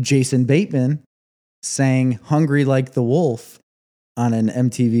stage. Jason Bateman sang "Hungry Like the Wolf" on an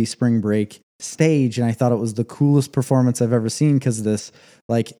MTV Spring Break stage, and I thought it was the coolest performance I've ever seen because this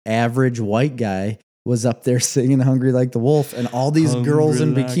like average white guy was up there singing "Hungry Like the Wolf," and all these girls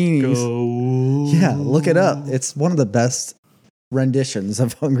in bikinis. Yeah, look it up. It's one of the best renditions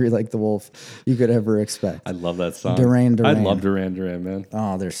of "Hungry Like the Wolf" you could ever expect. I love that song. Duran Duran. I love Duran Duran, man.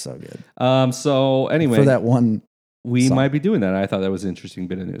 Oh, they're so good. So anyway, For that one, we song. might be doing that. I thought that was an interesting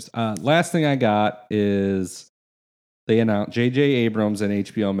bit of news. Last thing I got is they announced J.J. Abrams and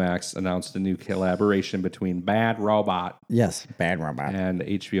HBO Max announced a new collaboration between Bad Robot yes, Bad Robot. and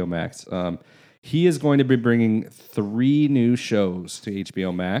HBO Max. He is going to be bringing 3 new shows to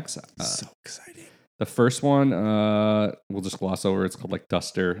HBO Max. So exciting. The first one, we'll just gloss over. It's called like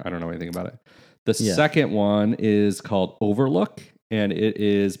Duster. I don't know anything about it. The second one is called Overlook, and it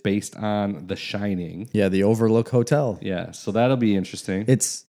is based on The Shining. Yeah, the Overlook Hotel. Yeah, so that'll be interesting.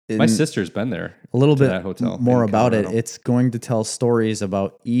 It's My sister's been there. a little to bit that hotel more in about it. Colorado. It's going to tell stories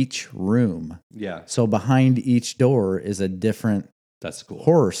about each room. Yeah, So behind each door is a different that's cool.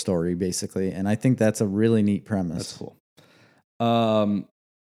 horror story, basically. And I think that's a really neat premise. That's cool.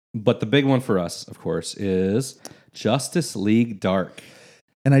 But the big one for us, of course, is Justice League Dark.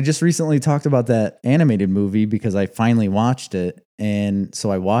 And I just recently talked about that animated movie because I finally watched it. And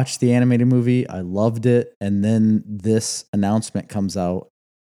so I watched the animated movie. I loved it. And then this announcement comes out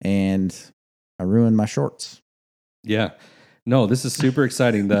and I ruined my shorts. Yeah. No, this is super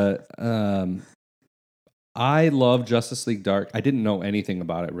exciting. I love Justice League Dark. I didn't know anything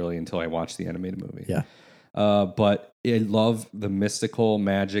about it really until I watched the animated movie. Yeah. But I love the mystical,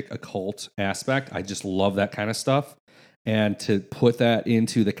 magic, occult aspect. I just love that kind of stuff. And to put that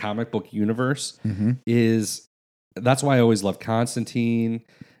into the comic book universe that's why I always love Constantine.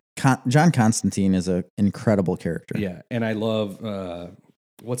 John Constantine is an incredible character. Yeah. And I love,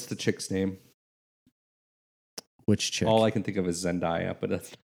 what's the chick's name? Which chick? All I can think of is Zendaya, but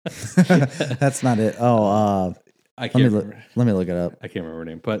that's That's not it. Oh, I can't remember. let me look it up. I can't remember her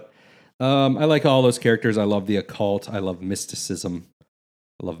name, but I like all those characters. I love the occult. I love mysticism.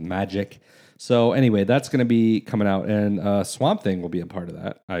 I love magic. So anyway, that's going to be coming out, and Swamp Thing will be a part of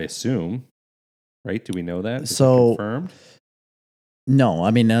that, I assume. Right? Do we know that? Is it confirmed? No, I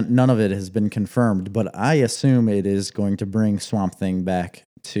mean none of it has been confirmed, but I assume it is going to bring Swamp Thing back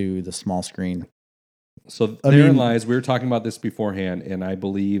to the small screen. So therein lies. We were talking about this beforehand, and I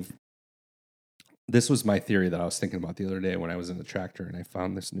believe this was my theory that I was thinking about the other day when I was in the tractor and I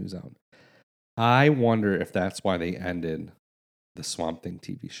found this news out. I wonder if that's why they ended the Swamp Thing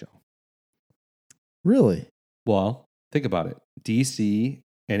TV show. Really? Well, think about it. DC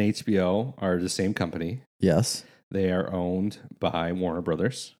and HBO are the same company. Yes. They are owned by Warner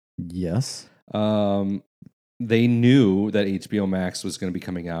Brothers. Yes. They knew that HBO Max was going to be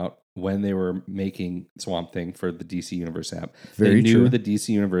coming out when they were making Swamp Thing for the DC Universe app. Very they knew true. the DC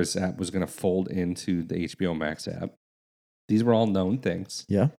Universe app was going to fold into the HBO Max app. These were all known things.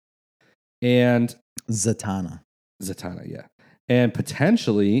 Yeah. And Zatanna, yeah. And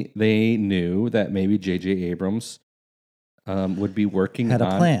potentially they knew that maybe J.J. Abrams would be working Had a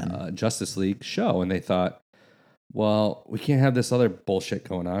on plan. a Justice League show. And they thought, well, we can't have this other bullshit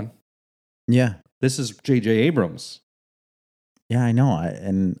going on. Yeah. This is J.J. Abrams. Yeah, I know.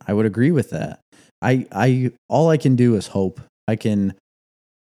 I would agree with that. I all I can do is hope. I can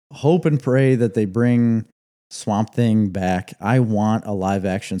hope and pray that they bring Swamp Thing back. I want a live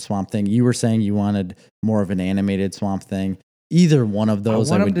action Swamp Thing. You were saying you wanted more of an animated Swamp Thing. Either one of those,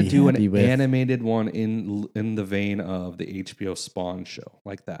 I I want would them be to do happy an with. animated one in the vein of the HBO Spawn show,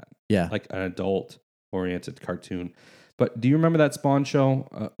 like that. Yeah, Like an adult oriented cartoon. But do you remember that Spawn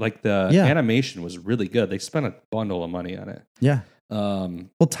show? Like the Yeah. animation was really good. They spent a bundle of money on it. Yeah. Um,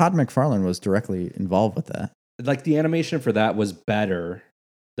 Well, Todd McFarlane was directly involved with that. like the animation for that was better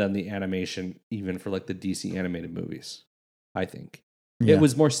than the animation even for like the DC animated movies. I think Yeah. it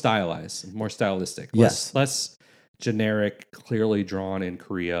was more stylized, more stylistic, Yes. less generic, clearly drawn in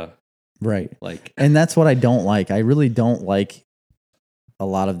Korea. Right. Like, And that's what I don't like. I really don't like a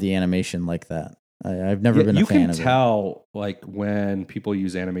lot of the animation like that. I've never been a fan of you it. can tell like when people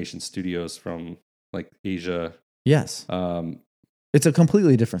use animation studios from like Asia. Yes. Um, It's a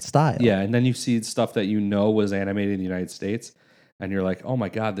completely different style. yeah, and then you see stuff that you know was animated in the United States, and you're like, oh my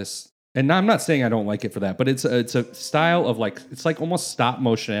god, this. And I'm not saying I don't like it for that, but it's a style of like it's like almost stop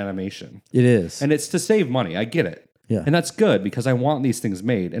motion animation, It is. and it's to save money. I get it. Yeah. And that's good because I want these things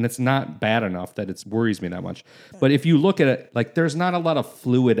made, and it's not bad enough that it worries me that much. But if you look at it, like there's not a lot of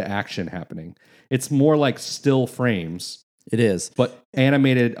fluid action happening. It's more like still frames, It is. but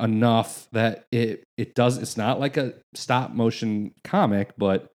animated enough that it does. It's not like a stop motion comic,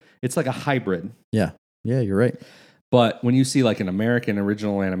 but it's like a hybrid. Yeah. Yeah, you're right. But when you see like an American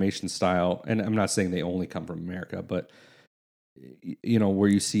original animation style, and I'm not saying they only come from America, but you know where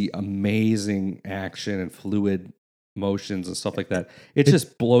you see amazing action and fluid motions and stuff like that, it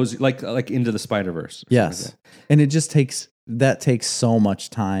just blows like into the Spider-Verse. Yes. And it just takes so much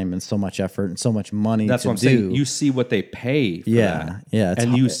time and so much effort and so much money. That's to what I'm saying. You see what they pay for yeah. that. Yeah.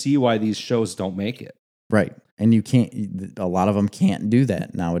 And you see why these shows don't make it. right. And you can't, a lot of them can't do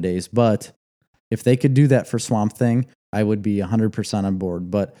that nowadays. But if they could do that for Swamp Thing, I would be 100% on board.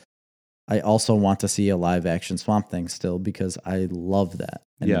 But I also want to see a live action Swamp Thing still because I love that.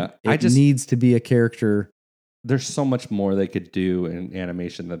 And Yeah, it needs to be a character. There's so much more they could do in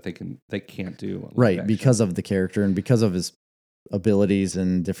animation that they can't do in live Right, action. because of the character and because of his abilities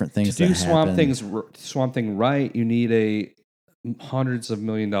and different things to do that Swamp happen. Swamp Thing right, you need a hundreds of $1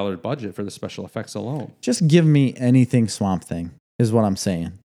 million budget for the special effects alone. Just give me anything Swamp Thing is what I'm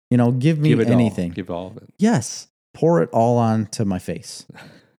saying. You know, give me Give it anything. all. Give all of it. Yes, pour it all onto my face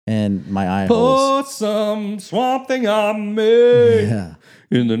and my eye holes. Put some Swamp Thing on me Yeah,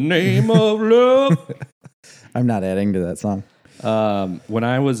 in the name of love. I'm not adding to that song. When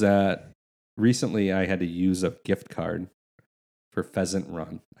I was recently, I had to use a gift card for Pheasant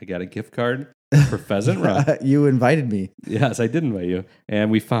Run. I got a gift card for Pheasant Run. You invited me. Yes, I did invite you. And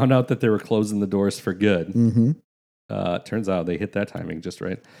we found out that they were closing the doors for good. Mm-hmm. Turns out they hit that timing just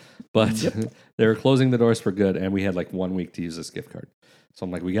right. But they were closing the doors for good, and we had like 1 week to use this gift card. So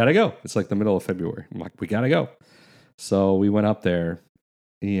I'm like, we got to go. It's like the middle of February. I'm like, we got to go. So we went up there,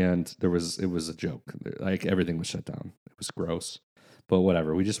 and it was a joke. Like everything was shut down. It was gross. But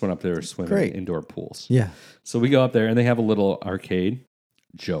whatever. We just went up there swimming Great. indoor pools. Yeah. So we go up there, and they have a little arcade.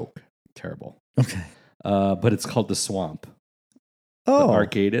 Joke. Terrible. Okay. But it's called The Swamp. Oh, The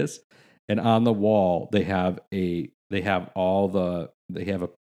arcade is. And on the wall,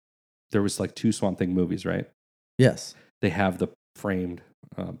 there was like 2 Swamp Thing movies, right? yes. They have the framed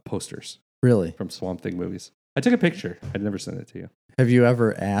posters Really? from Swamp Thing movies. I took a picture. I'd never sent it to you. Have you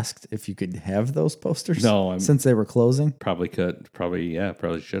ever asked if you could have those posters? No, Since they were closing? probably should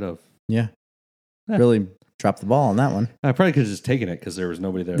have. Yeah. Yeah. Really dropped the ball on that one. I probably could have just taken it because there was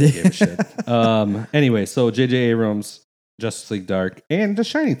nobody there that gave a shit. Anyway, so J.J. Abrams, Justice League Dark, and The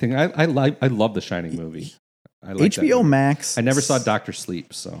Shining thing. I love The Shining movie. I like that HBO movie. Max. I never saw Doctor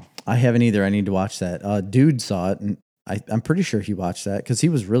Sleep, so I haven't either. I need to watch that. Dude saw it, and I'm pretty sure he watched that because he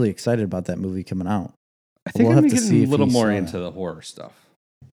was really excited about that movie coming out. I think We'll I'm have to getting see a if little he more saw into it. the horror stuff.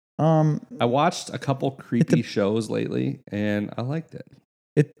 I I watched a couple creepy shows lately, and I liked it.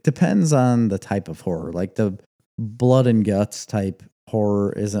 It depends on the type of horror. Like the blood and guts type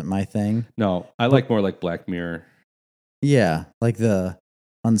horror isn't my thing. No, I like more like Black Mirror. Yeah, like the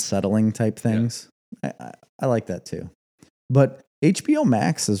unsettling type things. I like that too. But HBO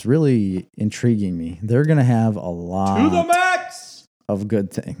Max is really intriguing me. They're going to have a lot max! of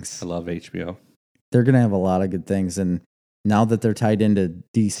good things. I love HBO. They're going to have a lot of good things. And now that they're tied into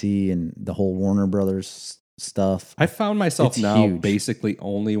DC and the whole Warner Brothers stuff, I found myself It's now huge. basically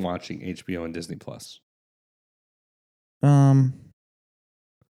only watching HBO and Disney Plus. yeah,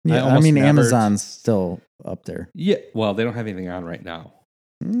 I almost mean, never- Amazon's still up there. Yeah, well, they don't have anything on right now.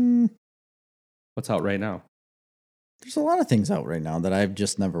 Mm, What's out right now? there's a lot of things out right now that I've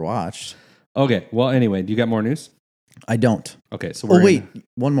just never watched. Okay, well, anyway, do you got more news? I don't. Okay, so Oh, we're wait,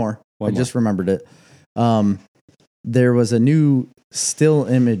 one more. One I just remembered it. There was a new still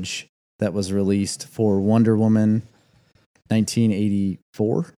image that was released for Wonder Woman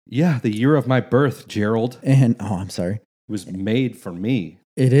 1984. Yeah, the year of my birth, Gerald. And, I'm sorry. It was made for me.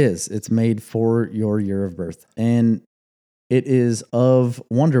 It is. It's made for your year of birth. And it is of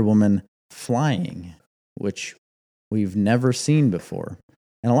Wonder Woman flying, which we've never seen before.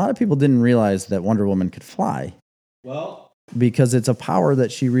 And a lot of people didn't realize that Wonder Woman could fly Well, because it's a power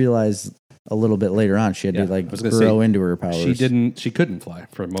that she realized a little bit later on. She had Yeah, to like I was gonna grow say, into her powers. she couldn't fly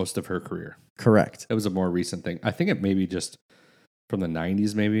for most of her career. Correct. It was a more recent thing. I think it maybe just from the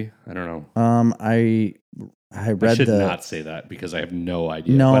 90s, maybe. I don't know. I I read should not say that because I have no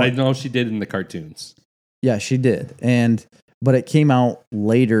idea. No. But I know she did in the cartoons. Yeah, she did. But it came out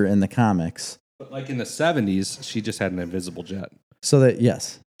later in the comics. But like in the 70s, she just had an invisible jet. So that,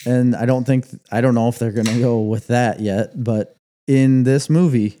 yes. And I don't know if they're going to go with that yet, but in this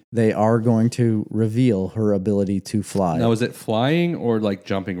movie, they are going to reveal her ability to fly. Now, is it flying or like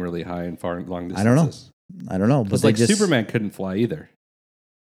jumping really high and far long distances? I don't know. But Because they like just, Superman couldn't fly either.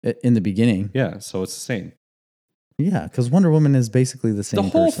 in the beginning. Yeah, so it's the same. Yeah, because Wonder Woman is basically the same The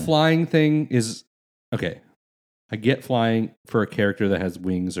whole person. flying thing is okay. I get flying for a character that has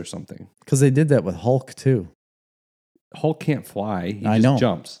wings or something. Because they did that with Hulk too. Hulk can't fly. He I just know.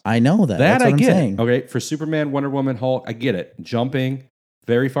 jumps. I know that. That That's what I I'm get. saying. Okay, for Superman, Wonder Woman, Hulk, I get it. Jumping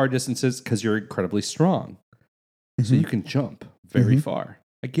very far distances because you're incredibly strong. So Mhm. you can jump very Mhm. far.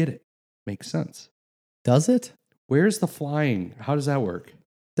 I get it. Makes sense. Does it? Where's the flying? How does that work?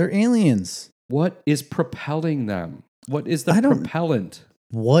 They're aliens. What is propelling them? What is the I don't- propellant?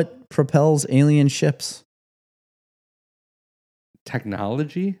 What propels alien ships?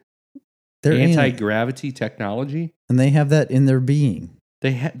 Technology? They're alien, Anti-gravity technology? and they have that in their being.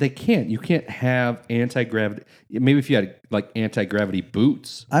 They can't. You can't have anti-gravity. Maybe if you had like anti-gravity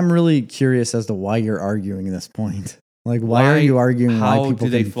boots. I'm really curious as to why you're arguing this point. Like, why are you arguing How why people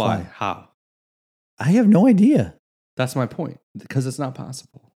do they can fly? How? I have no idea. That's my point. Because it's not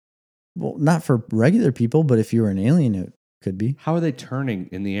possible. Well, not for regular people, but if you were an alien, it could be How are they turning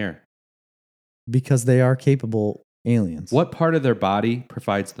in the air? because they are capable aliens. What part of their body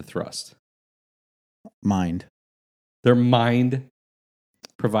provides the thrust? Mind? Their mind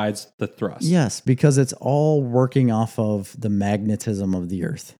provides the thrust. Yes, because it's all working off of the magnetism of the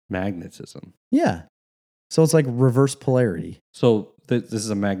Earth. Magnetism. Yeah. So it's like reverse polarity. So this is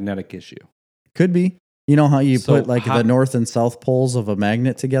a magnetic issue. Could be. You know how you So put like the north and south poles of a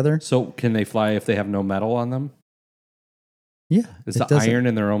magnet together? So can they fly if they have no metal on them? Yeah. Is it the doesn't- iron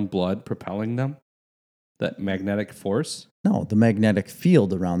in their own blood propelling them? That magnetic force? No, the magnetic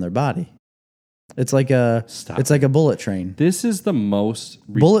field around their body. It's like a Stop. it's like a bullet train. This is the most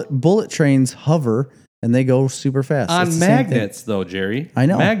Bullet trains hover and they go super fast. It's on the same thing. magnets, though, Jerry. I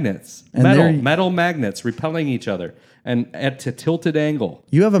know. Magnets, And metal, they're- metal magnets repelling each other, and at a tilted angle.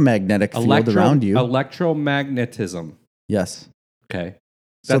 You have a magnetic field around you. Electromagnetism. Yes. Okay.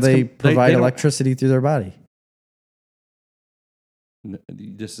 So they provide they don't- electricity through their body.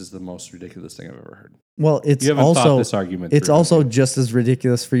 This is the most ridiculous thing I've ever heard. Well, it's You haven't thought also this argument. it's through, have also you? just as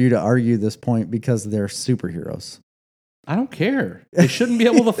ridiculous for you to argue this point because they're superheroes. I don't care. They shouldn't be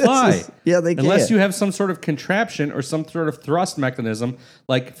able to fly. They Unless can. you have some sort of contraption or some sort of thrust mechanism,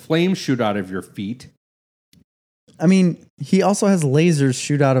 like flames shoot out of your feet. I mean, he also has lasers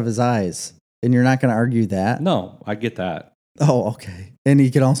shoot out of his eyes, and you're not going to argue that. No, I get that. Oh, okay. And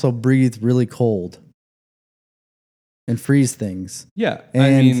he can also breathe really cold and freeze things. Yeah, And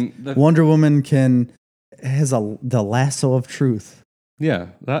I mean, Wonder Woman has the lasso of truth. yeah,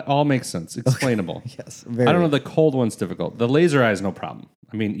 that all makes sense. Explainable. Yes. I don't know. The cold one's difficult. The laser eye is no problem.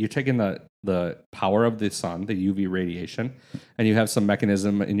 I mean, you're taking the power of the sun, the UV radiation, and you have some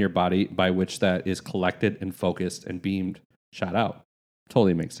mechanism in your body by which that is collected and focused and beamed, shot out.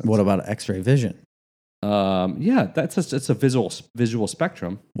 Totally makes sense. What about X-ray vision? Yeah, it's a visual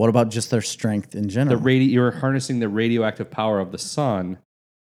spectrum. What about just their strength in general? You're harnessing the radioactive power of the sun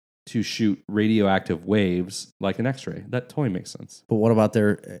to shoot radioactive waves like an X-ray. That totally makes sense. But what about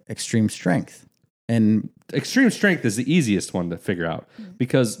their extreme strength? And Extreme strength is the easiest one to figure out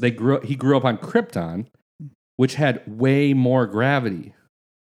because he grew up on Krypton, which had way more gravity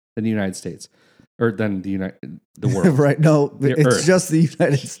than the United States or than the world. right? No, The it's Earth. just the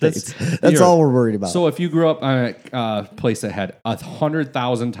United States. the That's Earth. all we're worried about. So if you grew up on a place that had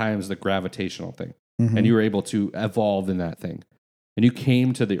 100,000 times the gravitational thing, Mhm. and you were able to evolve in that thing, and you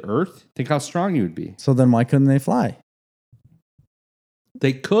came to the Earth, think how strong you would be. So then why couldn't they fly?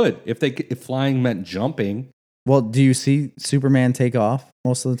 They could if flying meant jumping. Well, do you see Superman take off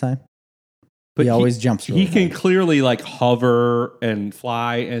most of the time? But he always jumps. He really can high. clearly like hover and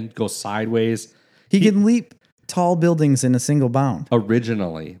fly and go sideways He can leap tall buildings in a single bound.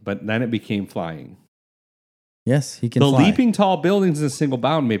 originally, but then it became flying. Yes, he can The fly. leaping tall buildings in a single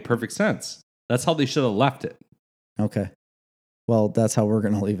bound made perfect sense. That's how they should have left it. Okay. Well, that's how we're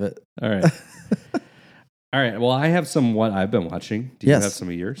going to leave it. All right. All right. Well, I have some what I've been watching. Do you have some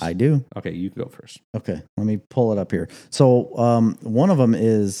of yours? I do. Okay, you go first. Okay, let me pull it up here. So one of them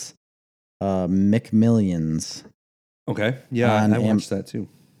is McMillions. Okay. Yeah, I watched that too.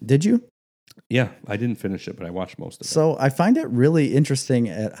 Did you? Yeah, I didn't finish it, but I watched most of it. So I find it really interesting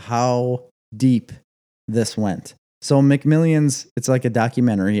at how deep this went. So McMillions, it's like a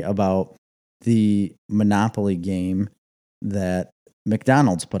documentary about the Monopoly game that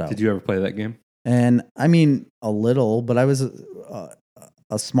McDonald's put out. Did you ever play that game? And I mean, a little, but I was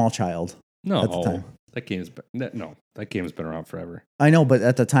a small child at the time. That game's been around forever. I know, but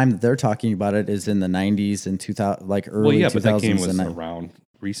at the time that they're talking about it is in the 90s and 2000, like early 2000s. But that game was around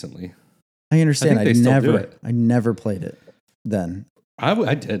recently. I understand. I never played it then.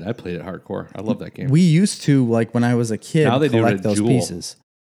 I did. I played it hardcore. I love that game. We used to, like when I was a kid, now they collect do it at those Jewel. pieces.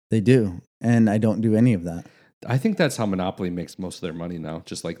 They do, and I don't do any of that. I think that's how Monopoly makes most of their money now,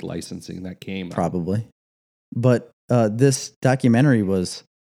 just like licensing that game. Probably. But this documentary was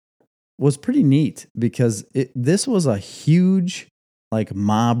pretty neat because this was a huge like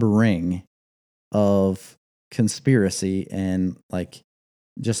mob ring of conspiracy and like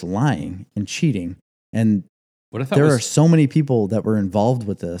just lying and cheating. And there are so many people that were involved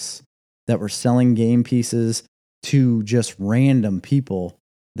with this that were selling game pieces to just random people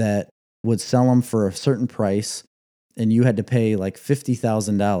that would sell them for a certain price, and you had to pay like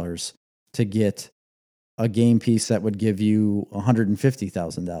 $50,000 to get a game piece that would give you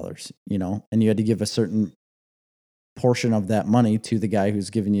 $150,000, you know, and you had to give a certain portion of that money to the guy who's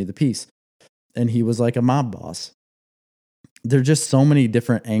giving you the piece. And he was like a mob boss. There's just so many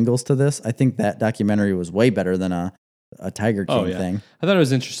different angles to this. I think that documentary was way better than a Tiger King thing. I thought it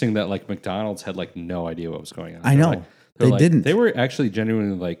was interesting that like McDonald's had like no idea what was going on. I know. They didn't. They were actually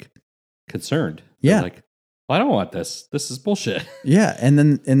genuinely like concerned. Yeah. They're like, well, I don't want this. This is bullshit. Yeah.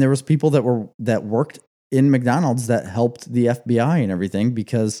 And there was people that worked in McDonald's that helped the FBI and everything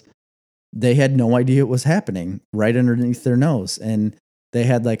because they had no idea it was happening right underneath their nose. And they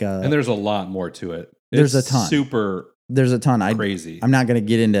had like and there's a lot more to it. There's a ton. There's a ton. Crazy. I'm not going to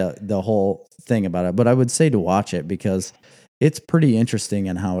get into the whole thing about it, but I would say to watch it because it's pretty interesting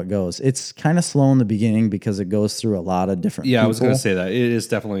in how it goes. It's kind of slow in the beginning because it goes through a lot of different people. I was going to say that. It is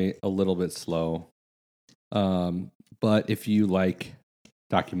definitely a little bit slow. But if you like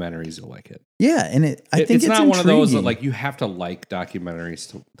documentaries, you'll like it. Yeah, and I think it's not intriguing. One of those that like you have to like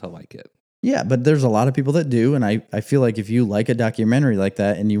documentaries to like it. Yeah, but there's a lot of people that do, and I feel like if you like a documentary like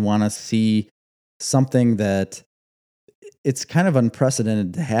that and you want to see something that it's kind of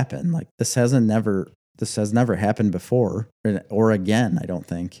unprecedented to happen, like this has never happened before or again, I don't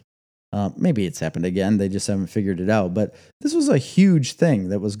think. Maybe it's happened again. They just haven't figured it out. But this was a huge thing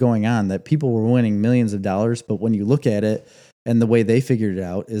that was going on, that people were winning millions of dollars. But when you look at it and the way they figured it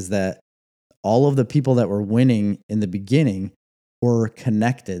out is that all of the people that were winning in the beginning were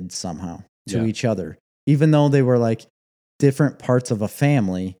connected somehow to each other. Even though they were like different parts of a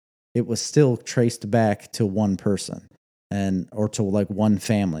family, it was still traced back to one person or to like one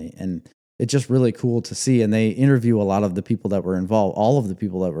family. And it's just really cool to see. And they interview a lot of the people that were involved, all of the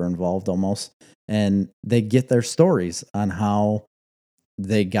people that were involved almost, and they get their stories on how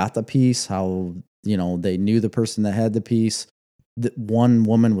they got the piece, how, you know, they knew the person that had the piece. One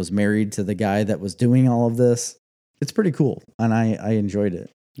woman was married to the guy that was doing all of this. It's pretty cool. And I enjoyed it.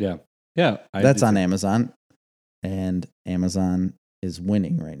 Yeah. Yeah. That's on Amazon, and Amazon is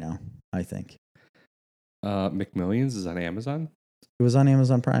winning right now, I think. McMillions is on Amazon? It was on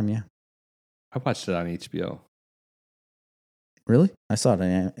Amazon Prime, yeah. I watched it on HBO. Really? I saw it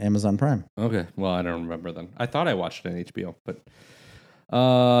on Amazon Prime. Okay. Well, I don't remember then. I thought I watched it on HBO,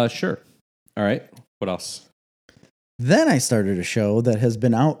 but sure. All right. What else? Then I started a show that has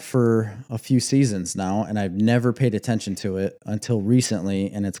been out for a few seasons now, and I've never paid attention to it until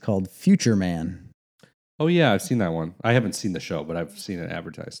recently, and it's called Future Man. Oh, yeah. I've seen that one. I haven't seen the show, but I've seen it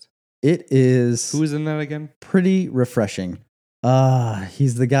advertised. It is... Who is in that again? Pretty refreshing.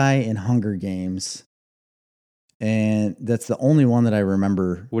 He's the guy in Hunger Games. And that's the only one that I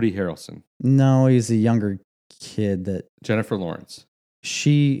remember. Woody Harrelson. No, he's a younger kid that... Jennifer Lawrence.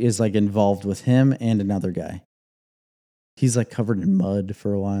 She is like involved with him and another guy. He's like covered in mud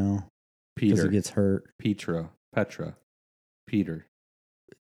for a while. Peter. Because he gets hurt. Petra. Peter.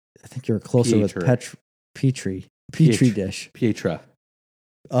 I think you're closer with Petri dish. Pietra.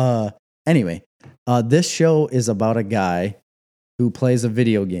 Anyway, this show is about a guy who plays a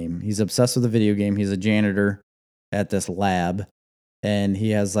video game. He's obsessed with a video game. He's a janitor at this lab, and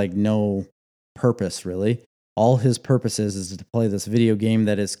he has like no purpose really. All his purpose is to play this video game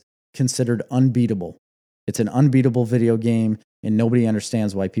that is considered unbeatable. It's an unbeatable video game. and nobody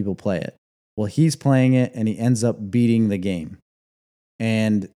understands why people play it. Well, he's playing it and he ends up beating the game.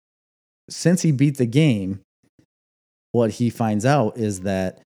 And since he beat the game, what he finds out is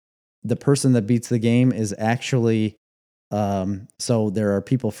that the person that beats the game is actually, so there are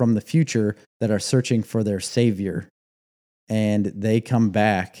people from the future that are searching for their savior. And they come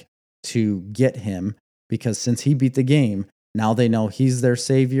back to get him because since he beat the game, now they know he's their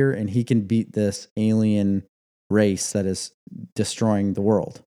savior and he can beat this alien race that is destroying the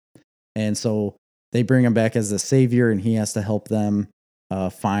world. And so they bring him back as the savior and he has to help them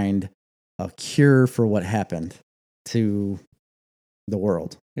find a cure for what happened to the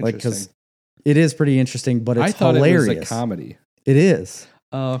world. Like, because it is pretty interesting, but it's I thought hilarious. It was a comedy. It is.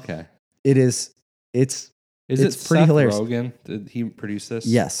 Oh, okay. It is. It's it pretty Seth hilarious. Rogen? Did he produce this?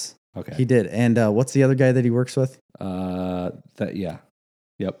 Yes. Okay. He did. And what's the other guy that he works with? Yep.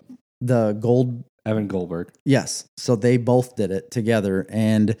 The Gold. Evan Goldberg. Yes. So they both did it together,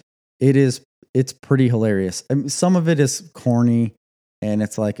 and it's pretty hilarious. I mean, some of it is corny, and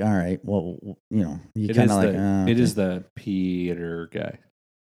it's like, all right, well, you know, you kind of like. It is the Peter guy.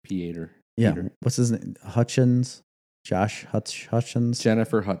 Peter. Yeah. What's his name? Hutchins. Josh Hutchins.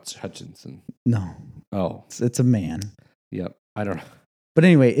 Jennifer Hutchinson. No. Oh, it's a man. Yep. I don't know. But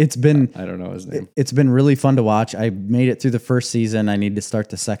anyway, it's been. I don't know his name. It's been really fun to watch. I made it through the first season. I need to start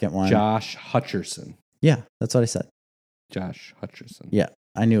the second one. Josh Hutcherson. Yeah, that's what I said. Josh Hutcherson. Yeah,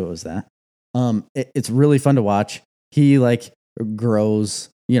 I knew it was that. It's really fun to watch. He like grows.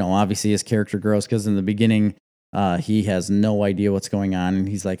 You know, obviously his character grows because in the beginning, he has no idea what's going on, and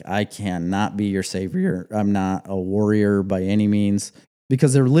he's like, "I cannot be your savior. I'm not a warrior by any means."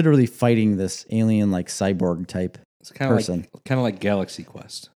 Because they're literally fighting this alien like cyborg type. It's kind of like Galaxy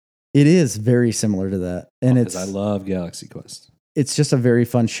Quest. It is very similar to that, and I love Galaxy Quest. It's just a very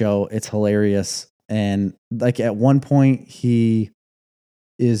fun show. It's hilarious, and like at one point he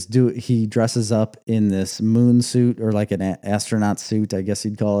dresses up in this moon suit or like an astronaut suit, I guess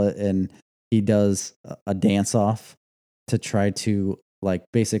you'd call it, and he does a dance off to try to like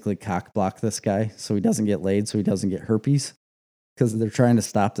basically cock block this guy so he doesn't get laid, so he doesn't get herpes. Because they're trying to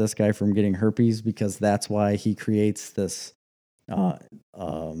stop this guy from getting herpes, because that's why he creates this, what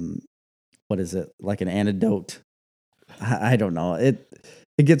is it? Like an antidote. I don't know. It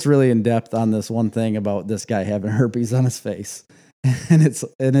gets really in depth on this one thing about this guy having herpes on his face. And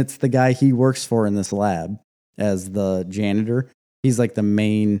it's the guy he works for in this lab as the janitor. He's like the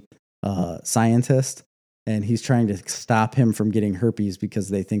main scientist, and he's trying to stop him from getting herpes because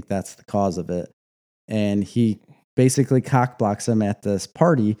they think that's the cause of it. And he basically cock blocks him at this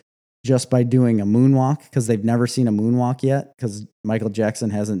party just by doing a moonwalk, because they've never seen a moonwalk yet because Michael Jackson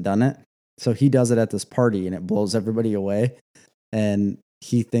hasn't done it. So he does it at this party and it blows everybody away. And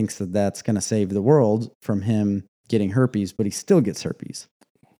he thinks that that's going to save the world from him getting herpes, but he still gets herpes.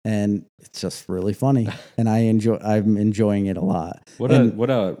 And it's just really funny. And I'm enjoying it a lot. What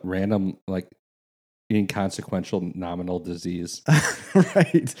a random, like, inconsequential nominal disease.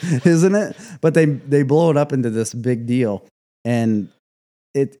 Right, isn't it? But they blow it up into this big deal, and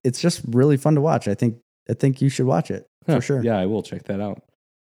it's just really fun to watch. I think you should watch it for sure. Yeah, I will check that out.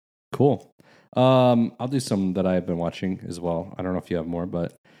 Cool. I'll do some that I've been watching as well. I don't know if you have more,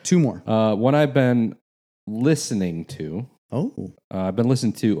 but 2 more. One I've been listening to. I've been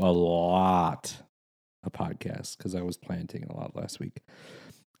listening to a lot of podcasts because I was planting a lot last week.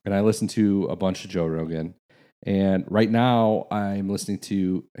 And I listened to a bunch of Joe Rogan. And right now, I'm listening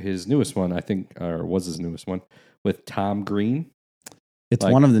to his newest one, I think, or was his newest one, with Tom Green. It's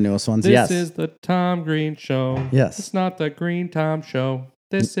one of the newest ones, yes. This is the Tom Green Show. Yes. It's not the Green Tom Show.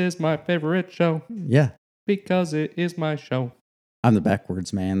 This is my favorite show. Yeah. Because it is my show. I'm the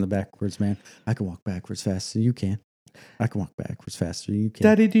backwards man. I can walk backwards faster than you can. I can walk backwards faster than you can.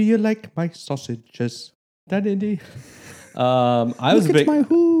 Daddy, do you like my sausages? Daddy, do you... I was Look at my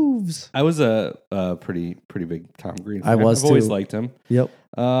hooves. I was a pretty big Tom Green fan. I've always liked him. Yep.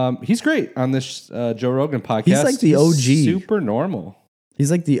 He's great on this Joe Rogan podcast. He's like the OG. Super normal. He's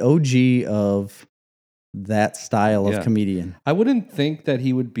like the OG of that style of comedian. I wouldn't think that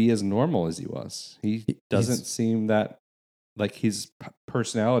he would be as normal as he was. He doesn't seem that, like, his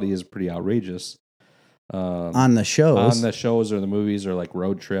personality is pretty outrageous. On the shows or the movies or like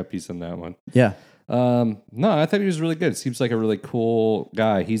Road Trip. He's in that one. Yeah. No, I thought he was really good. Seems like a really cool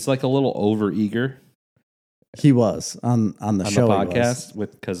guy. He's like a little over eager. He was on the show podcast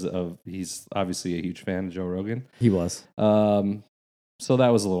because he's obviously a huge fan of Joe Rogan. He was. So that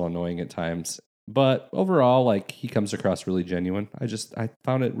was a little annoying at times, but overall, like, he comes across really genuine. I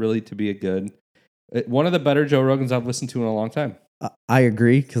found it really to be one of the better Joe Rogans I've listened to in a long time. I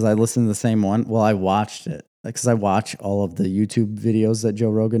agree, because I listened to the same one. Well, I watched it. because I watch all of the YouTube videos that Joe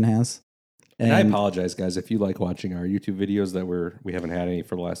Rogan has. And I apologize, guys, if you like watching our YouTube videos that we haven't had any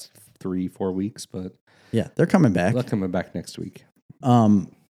for the last 3-4 weeks, but yeah, they're coming back. they're coming back next week.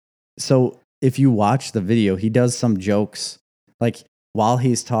 So if you watch the video, he does some jokes. Like while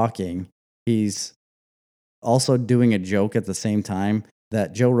he's talking, he's also doing a joke at the same time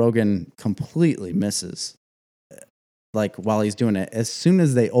that Joe Rogan completely misses. Like while he's doing it, as soon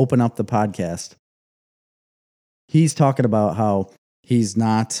as they open up the podcast, he's talking about how he's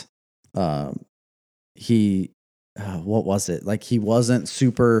not, what was it? Like he wasn't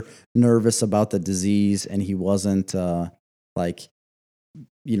super nervous about the disease, and he wasn't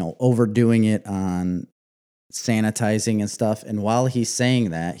overdoing it on sanitizing and stuff. And while he's saying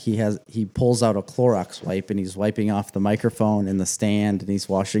that, he pulls out a Clorox wipe and he's wiping off the microphone in the stand, and he's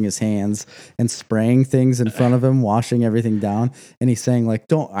washing his hands and spraying things in front of him, washing everything down. And he's saying like,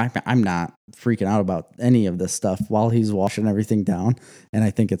 I'm not freaking out about any of this stuff while he's washing everything down. And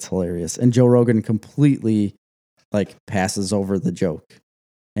I think it's hilarious. And Joe Rogan completely like passes over the joke.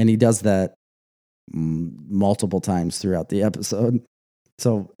 And he does that multiple times throughout the episode.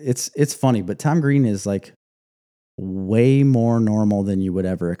 So it's funny, but Tom Green is like way more normal than you would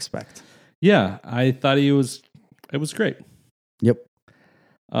ever expect. Yeah, I thought it was great. Yep.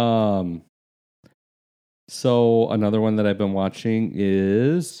 So another one that I've been watching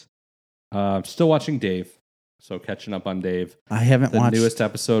is still watching Dave. So catching up on Dave. I haven't watched. The newest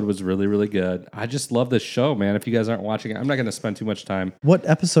episode was really, really good. I just love this show, man. If you guys aren't watching it, I'm not going to spend too much time. What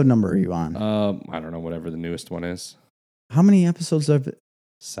episode number are you on? I don't know, whatever the newest one is. How many episodes of it?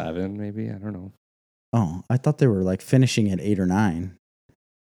 7, maybe. I don't know. Oh, I thought they were like finishing at 8 or 9.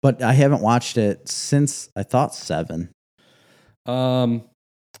 But I haven't watched it since I thought 7. I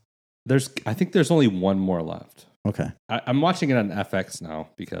think there's only one more left. Okay. I'm watching it on FX now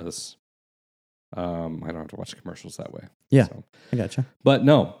because I don't have to watch commercials that way. Yeah, so. I gotcha. But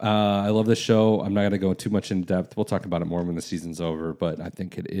no, I love this show. I'm not going to go too much in depth. We'll talk about it more when the season's over. But I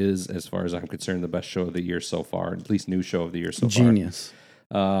think it is, as far as I'm concerned, the best show of the year so far. At least new show of the year so far. Genius.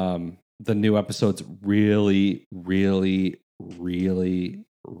 The new episode's really, really, really,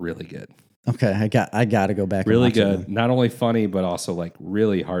 really good. Okay, I got to go back. Really and watch good. Not only funny, but also like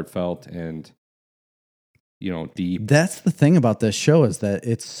really heartfelt and deep. That's the thing about this show, is that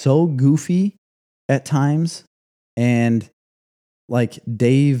it's so goofy at times, and like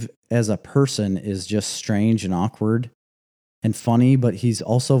Dave as a person is just strange and awkward and funny, but he's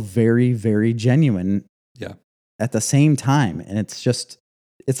also very, very genuine. Yeah. At the same time, and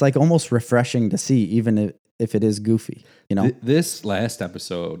it's like almost refreshing to see, even if it is goofy, This last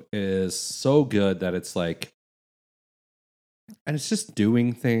episode is so good that it's like, and it's just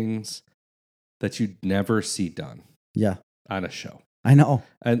doing things that you'd never see done. Yeah. On a show. I know.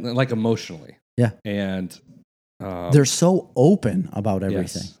 And like emotionally. Yeah. And they're so open about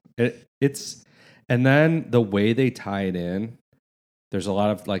everything. Yes. And then the way they tie it in, there's a lot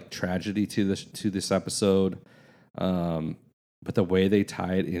of like tragedy to this episode. But the way they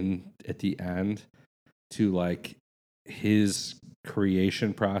tie it in at the end to like his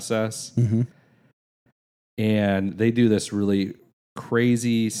creation process, and they do this really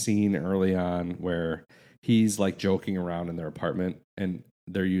crazy scene early on where he's like joking around in their apartment and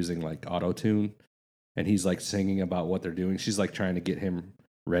they're using like auto-tune, and he's like singing about what they're doing. She's like trying to get him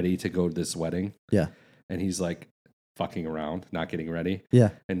ready to go to this wedding. Yeah. And he's like fucking around, not getting ready. Yeah.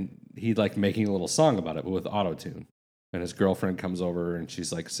 And he's like making a little song about it, but with auto-tune. And his girlfriend comes over and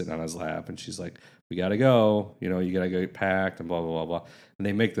she's like sitting on his lap and she's like, we got to go, you got to get packed and blah, blah, blah, blah. And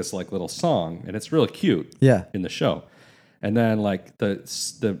they make this like little song, and it's really cute. Yeah. In the show. And then like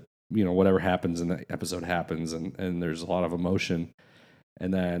the whatever happens in the episode happens, and there's a lot of emotion.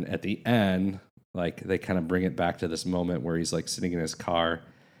 And then at the end, like they kind of bring it back to this moment where he's like sitting in his car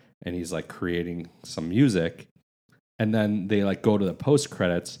and he's like creating some music. And then they like go to the post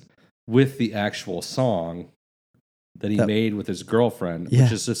credits with the actual song that he made with his girlfriend,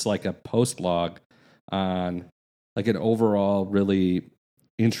 which is just like a post log on like an overall really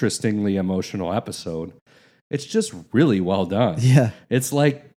interestingly emotional episode. It's just really well done. Yeah. It's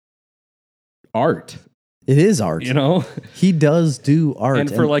like art. It is art. He does do art.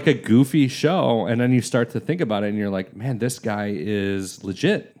 And for like a goofy show, and then you start to think about it and you're like, man, this guy is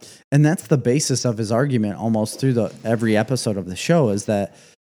legit. And that's the basis of his argument almost through every episode of the show, is that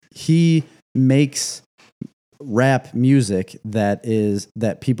he makes rap music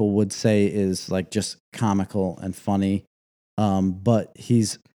that people would say is like just comical and funny. But he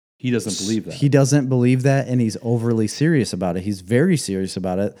doesn't believe that. He doesn't believe that, and he's overly serious about it. He's very serious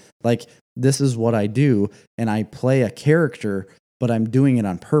about it. Like, this is what I do, and I play a character, but I'm doing it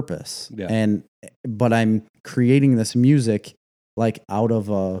on purpose. Yeah. And but I'm creating this music like out of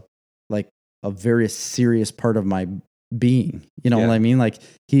a very serious part of my being. You know Yeah. what I mean? Like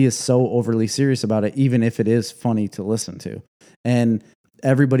he is so overly serious about it, even if it is funny to listen to. And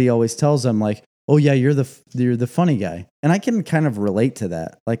everybody always tells him like, "Oh yeah, you're the funny guy," and I can kind of relate to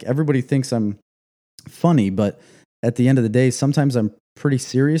that. Like everybody thinks I'm funny, but at the end of the day, sometimes I'm pretty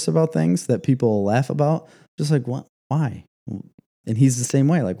serious about things that people laugh about. Just like, what? Why? And he's the same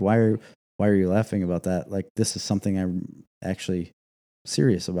way. Like, why are you laughing about that? Like, this is something I'm actually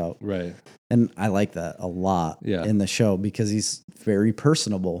serious about. Right. And I like that a lot Yeah. in the show because he's very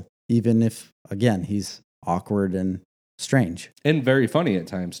personable, even if, again, he's awkward and strange. And very funny at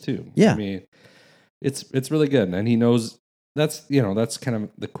times too. Yeah. I mean, it's really good. And he knows that's kind of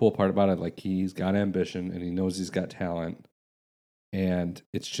the cool part about it. Like he's got ambition and he knows he's got talent. And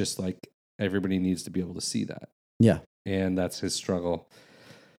it's just like everybody needs to be able to see that. Yeah. And that's his struggle.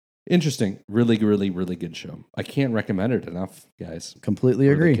 Interesting. Really, really, really good show. I can't recommend it enough, guys. Completely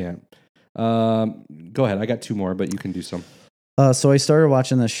Really agree. can't. Go ahead. I got 2 more, but you can do some. So I started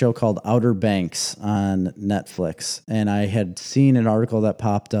watching this show called Outer Banks on Netflix, and I had seen an article that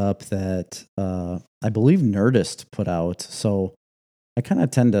popped up that I believe Nerdist put out. So I kind of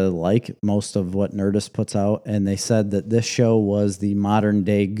tend to like most of what Nerdist puts out, and they said that this show was the modern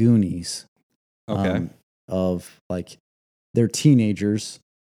day Goonies. Okay. Of like they're teenagers,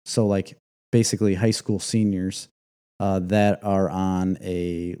 so like basically high school seniors that are on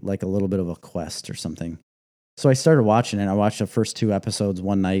a little bit of a quest or something. So I started watching it. I watched the first 2 episodes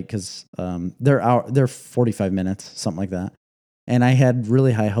one night because they're 45 minutes, something like that. And I had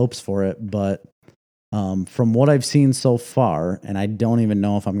really high hopes for it, but from what I've seen so far, and I don't even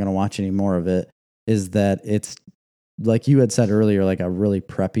know if I'm going to watch any more of it, is that it's like you had said earlier, like a really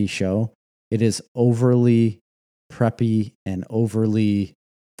preppy show. It is overly preppy and overly,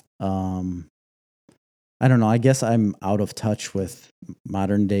 I don't know. I guess I'm out of touch with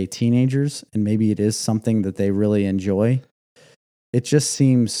modern day teenagers, and maybe it is something that they really enjoy. It just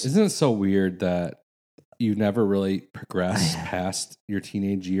seems. Isn't it so weird that you never really progress past your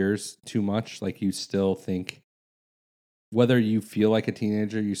teenage years too much? Like you still think, whether you feel like a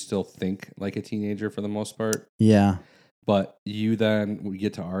teenager, you still think like a teenager for the most part. Yeah. But you then we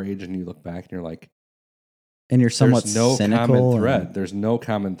get to our age and you look back and you're like, and you're somewhat there's no cynical. Common thread. There's no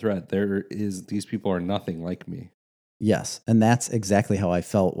common thread. These people are nothing like me. Yes, and that's exactly how I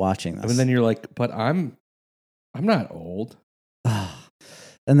felt watching this. And then you're like, but I'm not old.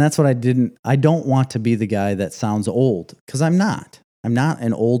 And that's what I don't want to be the guy that sounds old because I'm not. I'm not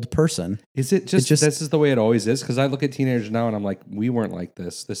an old person. Is it just this is the way it always is? Because I look at teenagers now and I'm like, we weren't like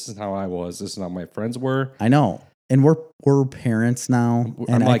this. This is how I was. This is how my friends were. I know. And we're parents now.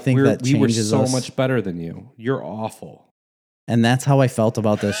 And I think that we were changes so us. much better than you. You're awful. And that's how I felt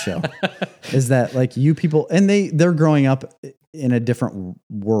about this show. Is that like you people, and they're growing up in a different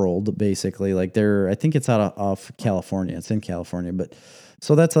world, basically. Like I think it's out of California. It's in California, but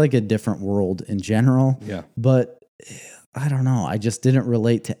so that's like a different world in general. Yeah. But I don't know. I just didn't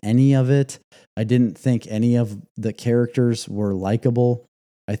relate to any of it. I didn't think any of the characters were likable.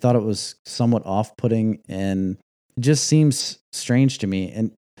 I thought it was somewhat off-putting and it just seems strange to me.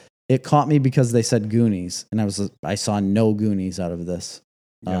 And it caught me because they said Goonies, and I saw no Goonies out of this.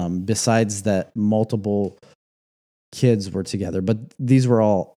 Yeah. Besides that, multiple kids were together, but these were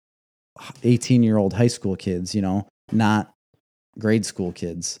all 18-year-old high school kids, not grade school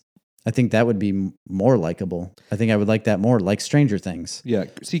kids. I think that would be more likable. I think I would like that more, like Stranger Things. Yeah.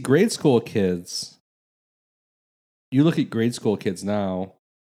 See, grade school kids, you look at grade school kids now,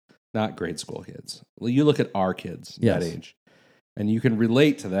 not grade school kids. Well, you look at our kids that age, and you can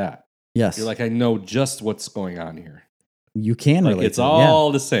relate to that. Yes. You're like, I know just what's going on here. You can relate it's to it.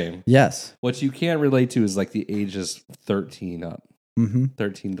 all the same. Yes. What you can't relate to is like the ages 13 up.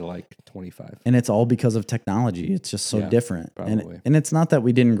 13 to like 25. And it's all because of technology. It's just so different. Probably. And it's not that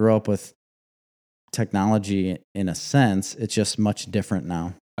we didn't grow up with technology in a sense. It's just much different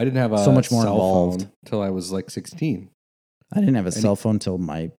now. I didn't have a so much more cell involved phone till I was like 16. I didn't have a cell phone till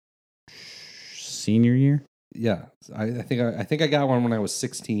my senior year. Yeah. I think I got one when I was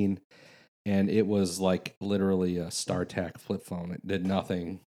 16, and it was like literally a StarTAC flip phone. It did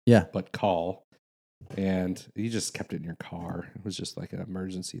nothing but call. And you just kept it in your car. It was just like an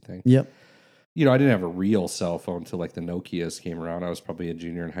emergency thing. Yep. I didn't have a real cell phone until like the Nokias came around. I was probably a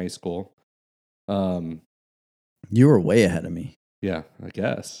junior in high school. You were way ahead of me. Yeah, I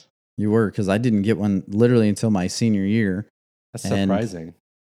guess. You were, because I didn't get one literally until my senior year. That's surprising.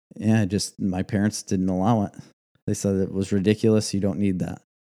 Yeah, just my parents didn't allow it. They said it was ridiculous. You don't need that.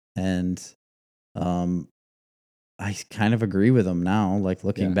 And I kind of agree with them now. Like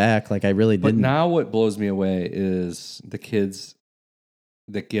looking Yeah. back, like I really But didn't. now what blows me away is the kids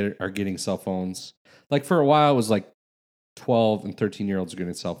that are getting cell phones. Like for a while, it was like 12 and 13-year-olds are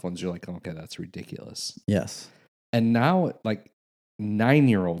getting cell phones. You're like, okay, that's ridiculous. Yes. And now, like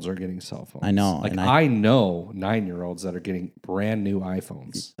 9-year-olds are getting cell phones. I know, Like and I know 9-year-olds that are getting brand new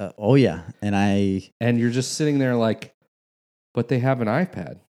iPhones, Oh yeah, and you're just sitting there like, but they have an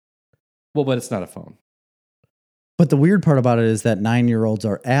iPad. Well, but it's not a phone. But the weird part about it is that 9-year-olds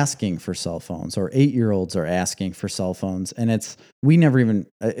are asking for cell phones, or 8-year-olds are asking for cell phones, and it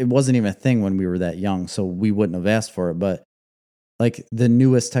wasn't even a thing when we were that young, so we wouldn't have asked for it. But like the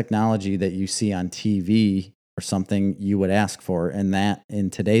newest technology that you see on TV or something, you would ask for, and that in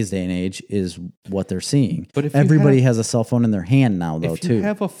today's day and age is what they're seeing. But if everybody has a cell phone in their hand now, though, if you too.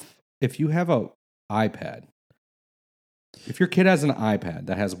 have a iPad, if your kid has an iPad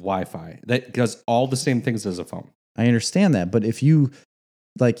that has Wi-Fi that does all the same things as a phone. I understand that, but if you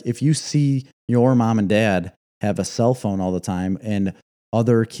see your mom and dad have a cell phone all the time, and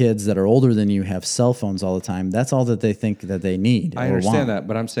other kids that are older than you have cell phones all the time, that's all that they think that they need. I understand that,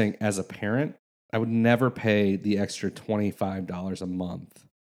 but I'm saying as a parent, I would never pay the extra $25 a month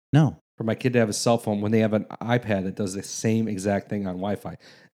No. for my kid to have a cell phone when they have an iPad that does the same exact thing on Wi-Fi.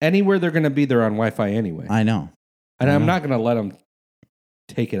 Anywhere they're going to be, they're on Wi-Fi anyway. I know. And I I'm know. not going to let them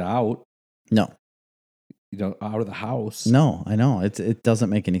take it out. No. Out of the house. No, I know. It doesn't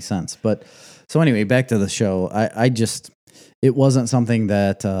make any sense. But so anyway, back to the show. It wasn't something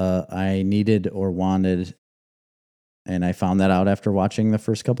that I needed or wanted, and I found that out after watching the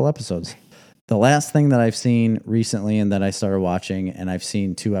first couple episodes. The last thing that I've seen recently and that I started watching, and I've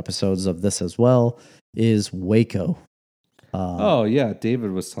seen 2 episodes of this as well, is Waco. Oh yeah,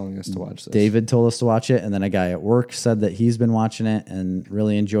 David was telling us to watch this. David told us to watch it, and then a guy at work said that he's been watching it and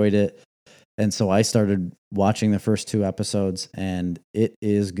really enjoyed it. And so I started watching the first 2 episodes, and it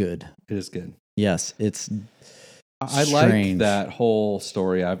is good. It is good. Yes, it's I like that whole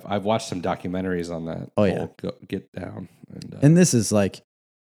story. I've watched some documentaries on that. Oh yeah, Get Down. And this is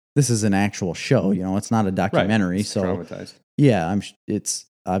an actual show. You know, it's not a documentary. Right. It's so traumatized. Yeah, it's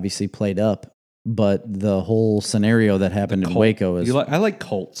obviously played up, but the whole scenario that happened in Waco is. I like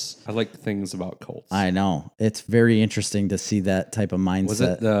cults. I like things about cults. I know, it's very interesting to see that type of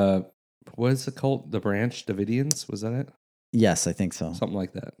mindset. What is the cult? The Branch Davidians? Was that it? Yes, I think so. Something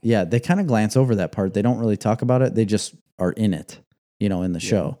like that. Yeah, they kind of glance over that part. They don't really talk about it. They just are in it, in the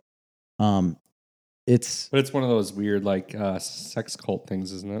show. But it's one of those weird sex cult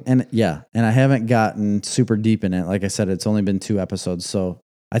things, isn't it? And I haven't gotten super deep in it. Like I said, it's only been 2 episodes, so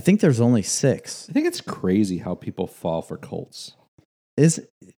I think there's only 6. I think it's crazy how people fall for cults.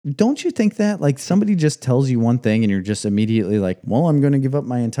 Don't you think that like somebody just tells you one thing and you're just immediately like, well, I'm going to give up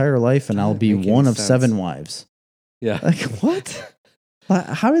my entire life and I'll be one of 7 wives. Yeah. Like what?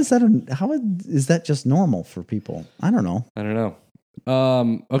 How is that just normal for people? I don't know.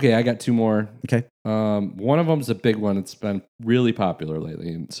 Okay, I got 2 more. Okay. One of them's a big one. It's been really popular lately.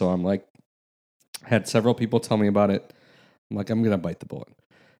 And so I'm like, had several people tell me about it. I'm like, I'm going to bite the bullet.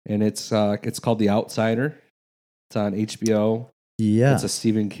 And it's called The Outsider. It's on HBO. Yeah. It's a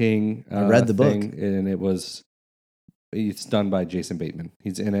Stephen King I read the book. And it's done by Jason Bateman.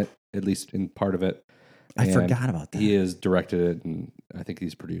 He's in it, at least in part of it. I forgot about that. He has directed it, and I think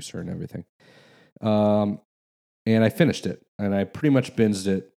he's producer and everything. And I finished it, and I pretty much binged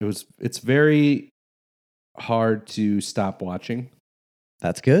it. It's very hard to stop watching.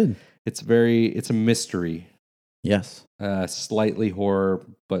 That's good. It's a mystery. Yes. Slightly horror,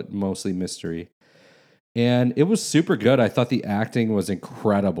 but mostly mystery. And it was super good. I thought the acting was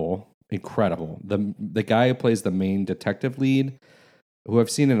incredible. Incredible. The guy who plays the main detective lead, who I've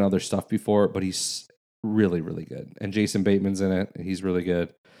seen in other stuff before, but he's really, really good. And Jason Bateman's in it. He's really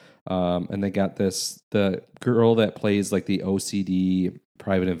good. And they got the girl that plays like the OCD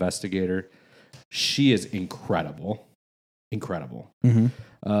private investigator. She is incredible. Incredible. Mm-hmm.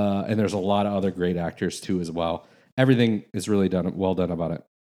 And there's a lot of other great actors too as well. Everything is really well done about it.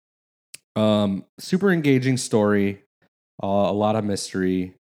 Super engaging story. A lot of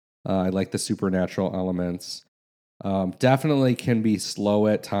mystery. I like the supernatural elements. Definitely can be slow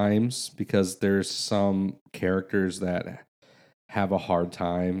at times because there's some characters that have a hard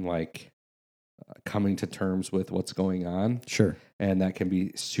time coming to terms with what's going on. Sure. And that can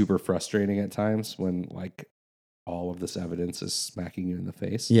be super frustrating at times when all of this evidence is smacking you in the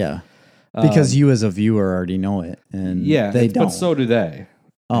face. Yeah. Because you as a viewer already know it. And they don't. But so do they.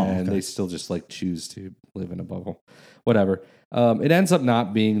 Oh, and okay. they still just choose to live in a bubble. Whatever. It ends up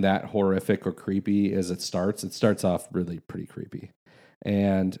not being that horrific or creepy as it starts. It starts off really pretty creepy.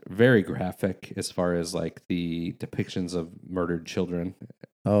 and very graphic as far as like the depictions of murdered children.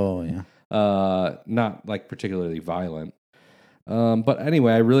 Oh yeah. Not like particularly violent. But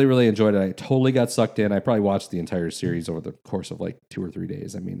anyway, I really, really enjoyed it. I totally got sucked in. I probably watched the entire series over the course of like 2 or 3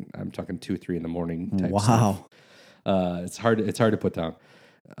 days. I mean, I'm talking 2, 3 in the morning type stuff. Wow. It's hard to put down.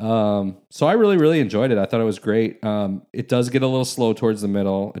 So I really, really enjoyed it. I thought it was great. It does get a little slow towards the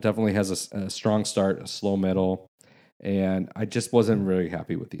middle. It definitely has a strong start, a slow middle, and I just wasn't really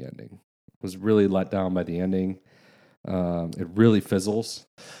happy with the ending. Was really let down by the ending. It really fizzles.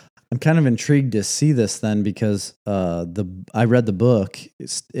 I'm kind of intrigued to see this then because I read the book,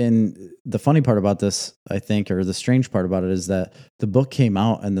 and the funny part about this, I think, or the strange part about it, is that the book came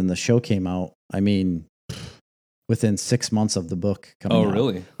out and then the show came out. I mean, within 6 months of the book coming out. Oh,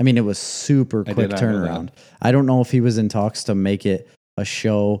 really? I mean, it was super quick turnaround. I don't know if he was in talks to make it a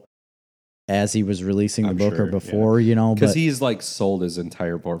show as he was releasing the book or before, because he's like sold his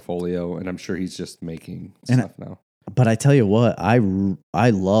entire portfolio, and I'm sure he's just making stuff now. But I tell you what, I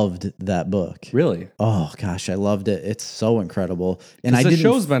loved that book. Really? Oh gosh, I loved it. It's so incredible. And the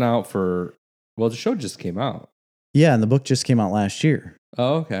show's been out the show just came out. Yeah, and the book just came out last year.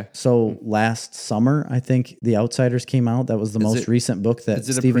 Oh, okay. So last summer, I think The Outsiders came out. That was the most recent book that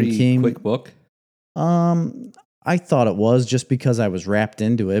Stephen King. Quick book? I thought it was just because I was wrapped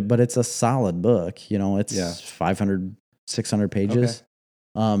into it, but it's a solid book. It's 500, 600 pages.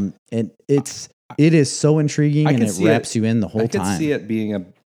 Okay. And it is so intriguing, and it wraps you in the whole time. I could see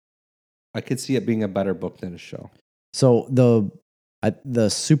it being a better book than a show. So the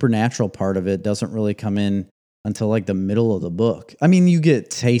supernatural part of it doesn't really come in until like the middle of the book. I mean, you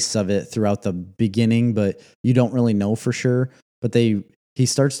get tastes of it throughout the beginning, but you don't really know for sure. But he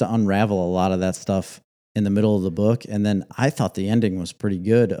starts to unravel a lot of that stuff in the middle of the book, and then I thought the ending was pretty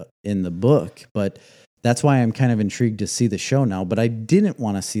good in the book, but that's why I'm kind of intrigued to see the show now. But I didn't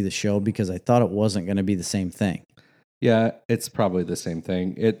want to see the show because I thought it wasn't going to be the same thing. Yeah, it's probably the same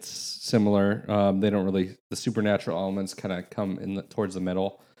thing. It's similar. They don't really, the supernatural elements kind of come in towards the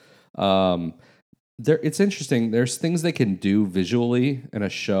middle. It's interesting. There's things they can do visually in a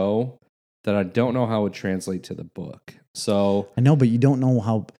show that I don't know how it would translate to the book. So I know, but you don't know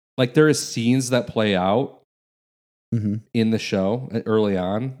how. Like there is scenes that play out in the show early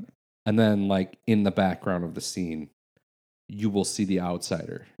on. And then, like, in the background of the scene, you will see the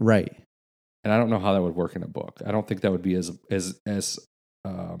outsider. Right. And I don't know how that would work in a book. I don't think that would be as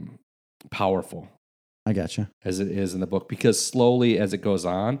powerful. I gotcha. As it is in the book. Because slowly, as it goes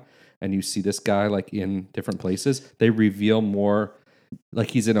on, and you see this guy, like, in different places, they reveal more, like,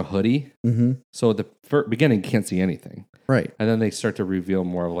 he's in a hoodie. Mm-hmm. So the beginning, you can't see anything. Right. And then they start to reveal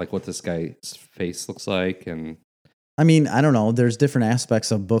more of, like, what this guy's face looks like, and... I mean, I don't know. There's different aspects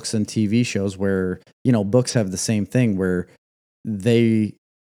of books and TV shows where, books have the same thing where they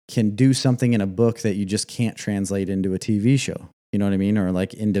can do something in a book that you just can't translate into a TV show. You know what I mean? Or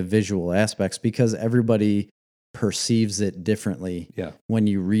like individual aspects because everybody perceives it differently when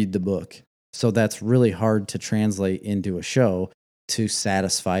you read the book. So that's really hard to translate into a show to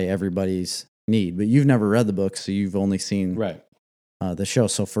satisfy everybody's need. But you've never read the book, so you've only seen the show.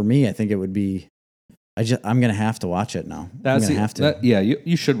 So for me, I think it would be... I'm gonna have to watch it now. I'm gonna have to.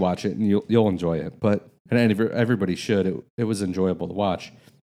 You should watch it and you'll enjoy it. But everybody should. It was enjoyable to watch.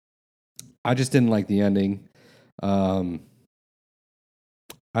 I just didn't like the ending. I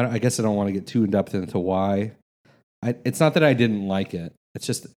guess I don't want to get too in depth into why. It's not that I didn't like it. It's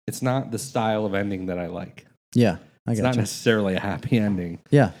just it's not the style of ending that I like. Yeah, it's not necessarily a happy ending.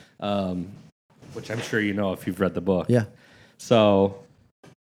 Yeah, which I'm sure you know if you've read the book. Yeah, so.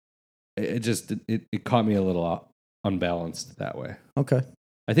 It caught me a little unbalanced that way. Okay.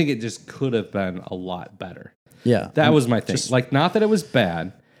 I think it just could have been a lot better. Yeah. That was my thing. Not that it was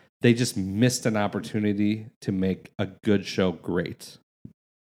bad. They just missed an opportunity to make a good show great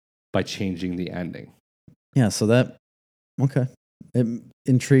by changing the ending. Yeah. So okay. It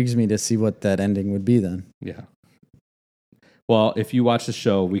intrigues me to see what that ending would be then. Yeah. Well, if you watch the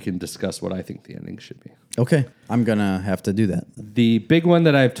show, we can discuss what I think the ending should be. Okay. I'm going to have to do that. The big one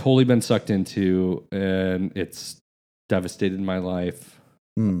that I've totally been sucked into, and it's devastated my life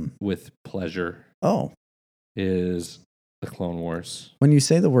with pleasure, is the Clone Wars. When you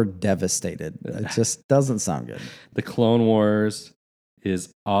say the word devastated, it just doesn't sound good. The Clone Wars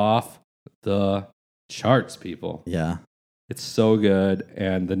is off the charts, people. Yeah. It's so good.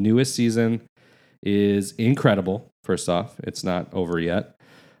 And the newest season is incredible. First off, it's not over yet.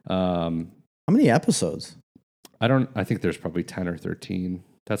 How many episodes? I think there's probably 10 or 13.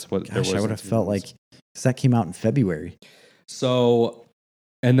 That's what there was. I would have felt like, because that came out in February. So,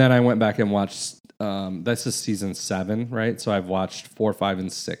 and then I went back and watched This is season 7, right? So I've watched 4, 5,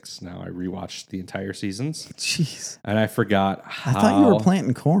 and 6. Now I rewatched the entire seasons, Jeez. and I forgot how. I thought you were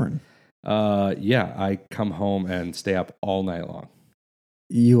planting corn. Yeah, I come home and stay up all night long.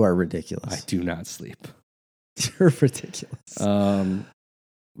 You are I ridiculous. do not sleep. You're ridiculous.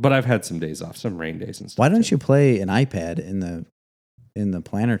 But I've had some days off, some rain days and stuff. Why don't you play an iPad in the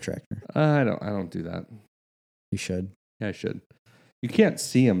planter tractor? I don't do that. You should. Yeah, I should. You can't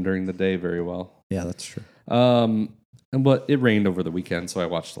see them during the day very well. Yeah, that's true. But it rained over the weekend, so I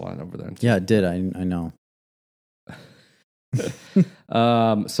watched a lot over there. Yeah, it did. I know.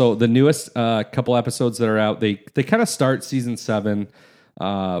 So the newest couple episodes that are out, they kind of start season 7,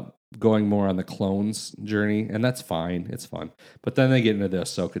 going more on the clones journey, and that's fine. It's fun. But then they get into the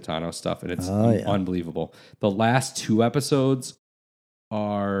Ahsoka Tano stuff, and it's unbelievable. The last 2 episodes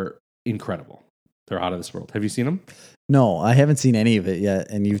are incredible. They're out of this world. Have you seen them? No, I haven't seen any of it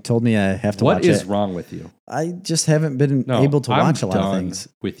yet, and you've told me I have to watch it. What is wrong with you? I just haven't been able to watch a lot of things.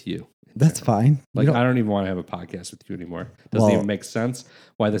 With you. That's fine. Like, I don't even want to have a podcast with you anymore. Doesn't even make sense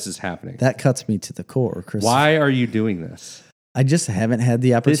why this is happening. That cuts me to the core, Chris. Why are you doing this? I just haven't had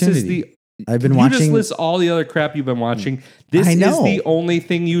the opportunity. I've been watching. You watching. just list all the other crap you've been watching. This I know. is the only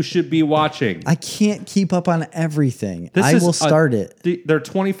thing you should be watching. I can't keep up on everything. I will start it. They're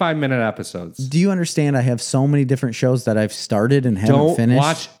 25-minute episodes. Do you understand? I have so many different shows that I've started and haven't finished. Don't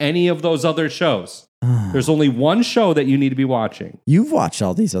watch any of those other shows. There's only one show that you need to be watching. You've watched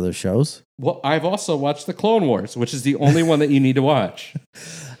all these other shows. Well, I've also watched the Clone Wars, which is the only one that you need to watch.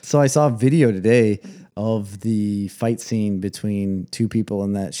 So I saw a video today of the fight scene between 2 people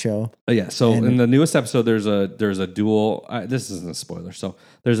in that show. Yeah. So in the newest episode, there's a duel. This isn't a spoiler. So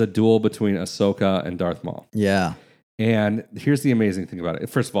there's a duel between Ahsoka and Darth Maul. Yeah. And here's the amazing thing about it.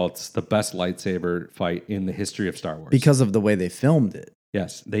 First of all, it's the best lightsaber fight in the history of Star Wars. Because of the way they filmed it.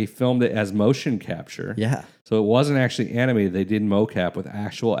 Yes. They filmed it as motion capture. Yeah. So it wasn't actually animated. They did mocap with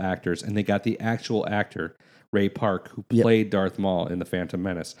actual actors, and they got the actual actor, Ray Park, who played Darth Maul in The Phantom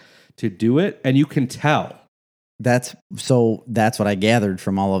Menace, to do it. And you can tell. That's what I gathered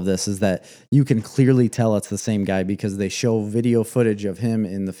from all of this is that you can clearly tell it's the same guy because they show video footage of him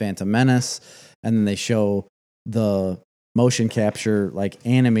in The Phantom Menace, and then they show the motion capture, like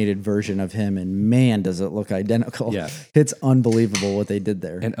animated version of him, and man, does it look identical. Yeah. It's unbelievable what they did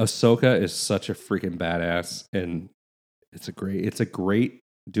there. And Ahsoka is such a freaking badass, and it's a great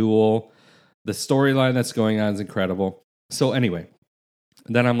duel. The storyline that's going on is incredible. So anyway,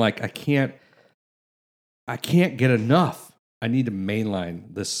 then I'm like, I can't get enough. I need to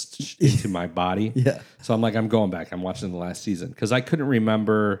mainline this into my body. Yeah. So I'm like, I'm going back. I'm watching the last season because I couldn't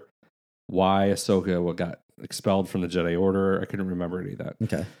remember why Ahsoka got expelled from the Jedi Order. I couldn't remember any of that.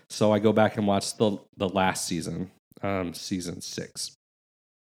 Okay. So I go back and watch the last season, season 6,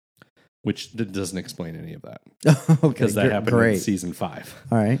 which doesn't explain any of that. Okay, because that happened in season 5.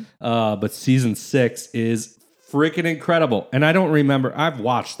 All right. But season 6 is freaking incredible. And I don't remember. I've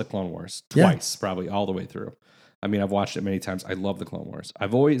watched the Clone Wars twice, probably all the way through. I mean, I've watched it many times. I love the Clone Wars. I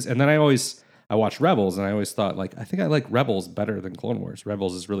watched Rebels, and I always thought, like, I think I like Rebels better than Clone Wars.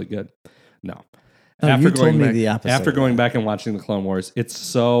 Rebels is really good. No. You told me the opposite. After going back and watching the Clone Wars, it's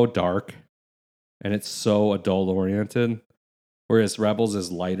so dark and it's so adult oriented. Whereas Rebels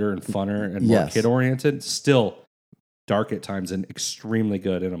is lighter and funner and more kid oriented. Still dark at times and extremely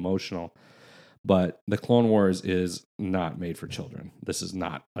good and emotional. But the Clone Wars is not made for children. This is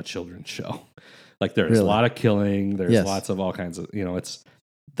not a children's show. Like, there's a lot of killing. There's lots of all kinds of, it's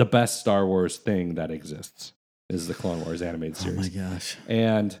the best Star Wars thing that exists is the Clone Wars animated series. Oh my gosh.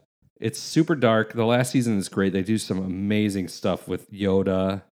 And it's super dark. The last season is great. They do some amazing stuff with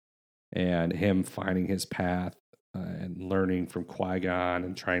Yoda and him finding his path and learning from Qui-Gon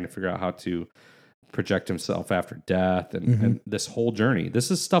and trying to figure out how to project himself after death and this whole journey.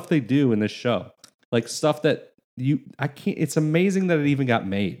 This is stuff they do in this show. Like stuff that it's amazing that it even got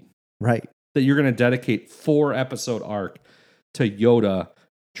made. Right. That you're going to dedicate 4-episode arc to Yoda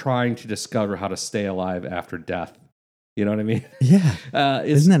trying to discover how to stay alive after death. You know what I mean? Yeah.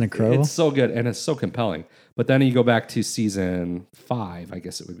 Isn't that incredible? It's so good and it's so compelling. But then you go back to season 5, I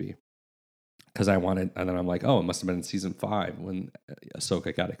guess it would be. Because and then I'm like, oh, it must have been in season 5 when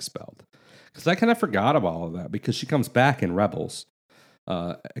Ahsoka got expelled. Because I kind of forgot about all of that because she comes back in Rebels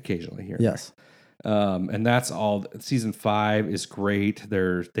occasionally here. Yes. And that's all. Season 5 is great.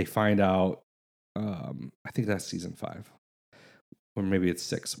 They find out, I think that's season 5. Or maybe it's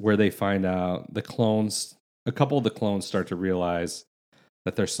 6, where they find out the clones, a couple of the clones start to realize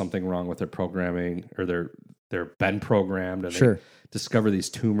that there's something wrong with their programming, or they're been programmed, and they discover these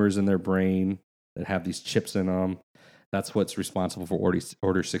tumors in their brain that have these chips in them, That's what's responsible for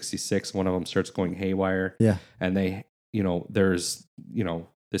Order 66. One of them starts going haywire. Yeah. And they, there's,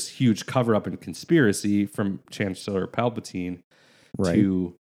 this huge cover up and conspiracy from Chancellor Palpatine Right.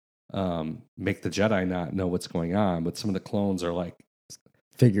 to make the Jedi not know what's going on. But some of the clones are like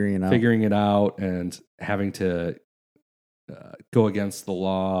Figuring it out and having to go against the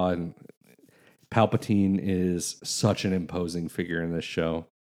law. And Palpatine is such an imposing figure in this show.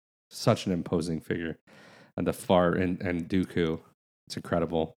 Such an imposing figure. And the and Dooku. It's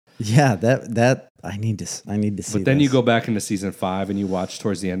incredible. Yeah, that I need to see. But then you go back into season 5 and you watch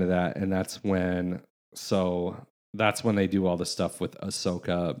towards the end of that, and that's when they do all the stuff with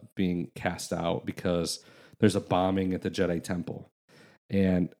Ahsoka being cast out because there's a bombing at the Jedi Temple.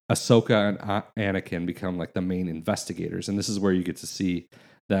 And Ahsoka and Anakin become like the main investigators, and this is where you get to see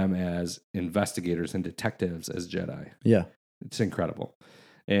them as investigators and detectives as Jedi. Yeah. It's incredible.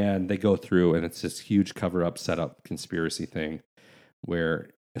 And they go through, and it's this huge cover-up, set-up conspiracy thing where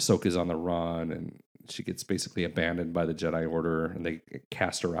Ahsoka's on the run, and she gets basically abandoned by the Jedi Order, and they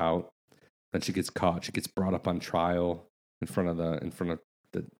cast her out. Then she gets caught. She gets brought up on trial in front of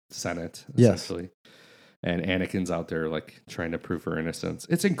the Senate, essentially. Yes. And Anakin's out there like trying to prove her innocence.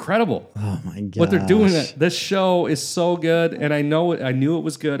 It's incredible. Oh my god! What they're doing. This show is so good, and I knew it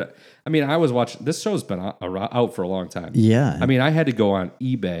was good. I mean, I was watching. This show's been out for a long time. Yeah. I mean, I had to go on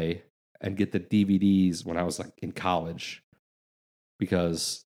eBay and get the DVDs when I was like in college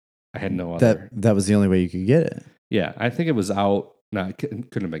because I had no other. That was the only way you could get it. Yeah, I think it was out. No, it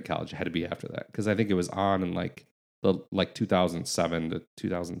couldn't have been college. It had to be after that because I think it was on in like the 2007 to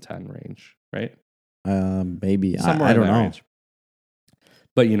 2010 range, right? Maybe. Somewhere I don't know. Range.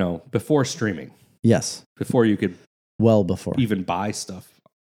 But before streaming. Yes. Before you could before even buy stuff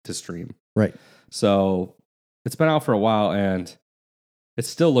to stream. Right. So it's been out for a while and it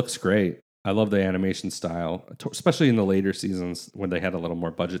still looks great. I love the animation style, especially in the later seasons when they had a little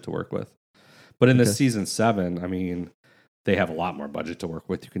more budget to work with. But in this season 7, I mean, they have a lot more budget to work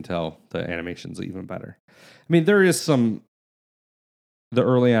with. You can tell the animation's even better. I mean, there is the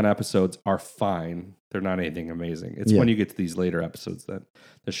early on episodes are fine. They're not anything amazing. It's when you get to these later episodes that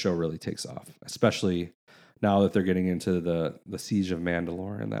the show really takes off, especially now that they're getting into the Siege of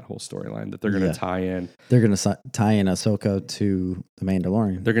Mandalore and that whole storyline that they're going to tie in. They're going to tie in Ahsoka to the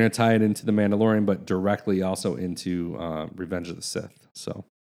Mandalorian. They're going to tie it into the Mandalorian, but directly also into Revenge of the Sith. So,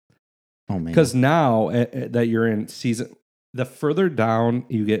 because now that you're in season, the further down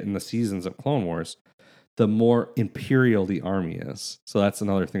you get in the seasons of Clone Wars, the more imperial the army is. So that's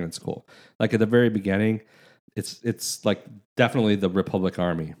another thing that's cool. Like at the very beginning, it's like definitely the Republic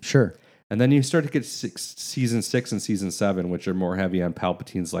army. Sure. And then you start to get season 6 and season 7, which are more heavy on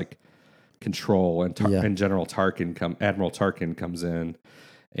Palpatine's like control, and Admiral Tarkin comes in,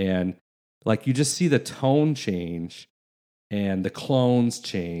 and like you just see the tone change, and the clones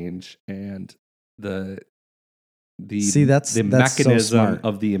change, and the mechanism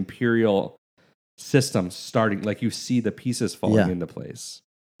of the Imperial system starting, like you see the pieces falling into place.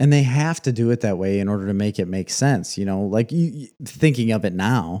 And they have to do it that way in order to make it make sense, like you thinking of it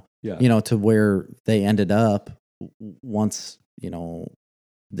now, to where they ended up once,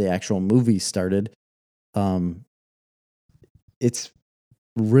 the actual movie started. It's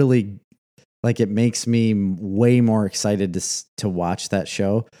really like, it makes me way more excited to watch that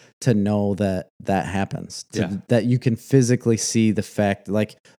show, to know that happens, that you can physically see the fact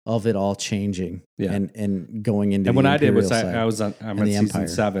like of it all changing and going into. And when I did was I'm in season Empire.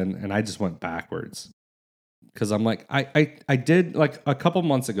 7, and I just went backwards because I'm like I did like a couple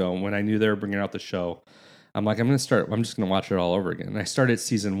months ago when I knew they were bringing out the show. I'm like I'm just going to watch it all over again. And I started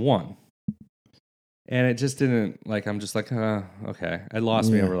season 1. And it just didn't, like, I'm just like, okay. It lost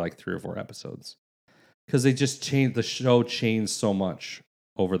me over like 3 or 4 episodes. Because they just changed, the show changed so much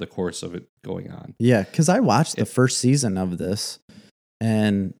over the course of it going on. Yeah, because I watched the first season of this,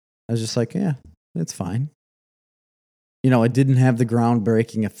 and I was just like, yeah, it's fine. It didn't have the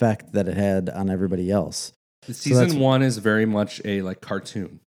groundbreaking effect that it had on everybody else. Season 1 is very much a like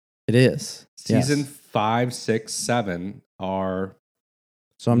cartoon. It is. Season 5, 6, 7 are...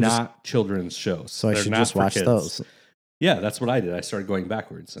 So I'm not children's shows. So I should just watch those. Yeah, that's what I did. I started going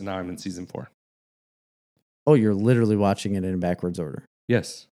backwards, and now I'm in season 4. Oh, you're literally watching it in backwards order?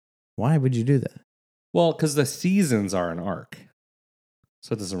 Yes. Why would you do that? Well, because the seasons are an arc.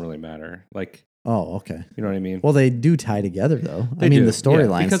 So it doesn't really matter. Like, oh, okay. You know what I mean? Well, they do tie together, though. The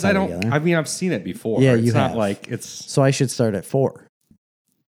storylines because tie together. I mean, I've seen it before. Yeah, it's you not have. like it's... So I should start at 4.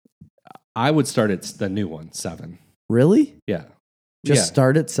 I would start at the new one, 7. Really? Yeah. Just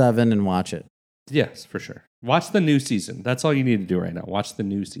start at 7 and watch it. Yes, for sure. Watch the new season. That's all you need to do right now. Watch the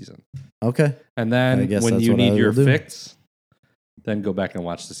new season. Okay. And I then guess when that's you what I need your will do. fix, then go back and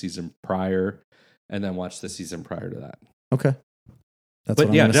watch the season prior, and then watch the season prior to that. Okay. That's But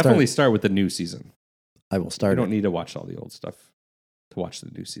what yeah, I'm gonna definitely start. start with the new season. I will You start don't it. need to watch all the old stuff to watch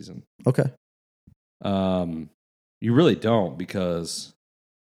the new season. Okay. You really don't, because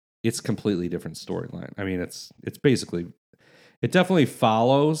it's completely different storyline. I mean, it's basically, it definitely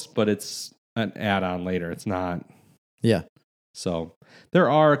follows, but it's an add-on later. It's not. Yeah. So there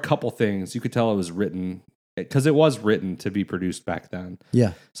are a couple things you could tell it was written, because it was written to be produced back then.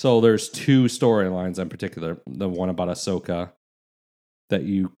 Yeah. So there's two storylines in particular. The one about Ahsoka that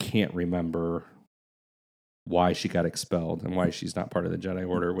you can't remember why she got expelled and why she's not part of the Jedi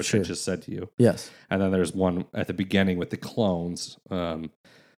Order, which I Sure. just said to you. Yes. And then there's one at the beginning with the clones,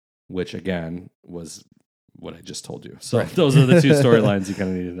 which again was what I just told you. So Right. those are the two storylines you kind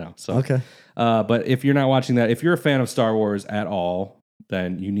of need to know. So, Okay. but if you're not watching that, if you're a fan of Star Wars at all,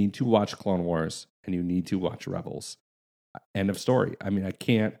 then you need to watch Clone Wars and you need to watch Rebels. End of story. I mean, I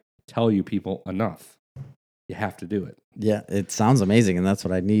can't tell you people enough. You have to do it. Yeah. It sounds amazing, and that's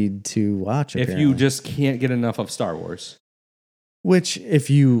what I need to watch. If apparently. you just can't get enough of Star Wars, Which, if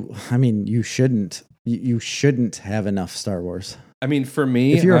you, I mean, you shouldn't. You shouldn't have enough Star Wars. I mean, for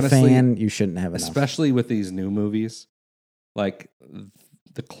me, If you're honestly, a fan, you shouldn't have enough. especially with these new movies, like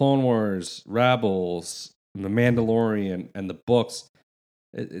the Clone Wars, Rebels, The Mandalorian, and the books.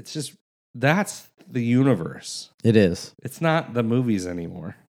 It's just, that's the universe. It is. It's not the movies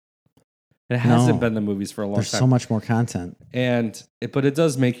anymore. It hasn't No. been the movies for a long There's time. so much more content. But it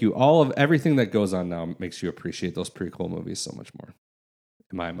does make you, everything that goes on now makes you appreciate those prequel movies so much more,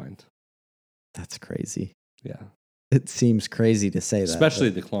 in my mind. That's crazy. Yeah. It seems crazy to say that. Especially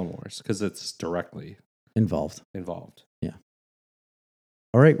but the Clone Wars, because it's directly involved. involved.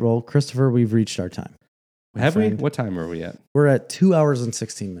 All right, well, Christopher, we've reached our time. my Have we? friend. What time are we at? We're at 2 hours and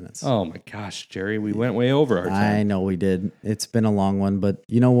 16 minutes. Oh my gosh, Jerry, we went way over our I time. know we did. It's been a long one, but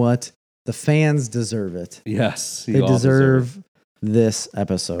you know what? The fans deserve it. Yes, you They all deserve this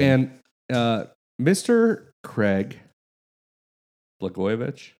episode. it. And Mr. Craig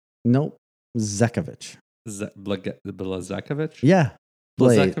Blagojevich, Nope. Zekovich. Blazekowicz, Yeah.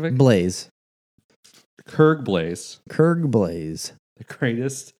 Blazekovic? Blaze. Kurg Blaze, Kurg Blaze. the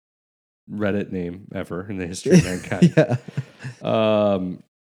greatest Reddit name ever in the history of mankind. Yeah.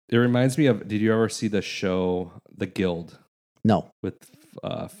 It reminds me of. Did you ever see the show The Guild No. with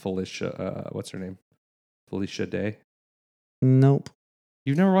Felicia? What's her name? Felicia Day. Nope.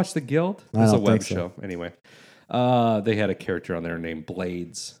 You've never watched The Guild? I It's a don't web think so. show. Anyway, they had a character on there named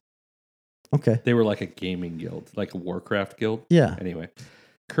Blades. Okay. They were like a gaming guild, like a Warcraft guild. Yeah. Anyway,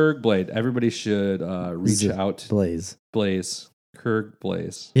 Kurg Blade. Everybody should reach Z- out. Blaze. Blaze. Kurg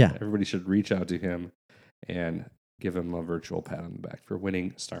Blaze. Yeah. Everybody should reach out to him and give him a virtual pat on the back for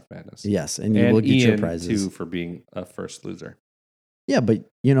winning Stark Madness. Yes. And you And will get Ian, your prizes. too, for being a first loser. Yeah, but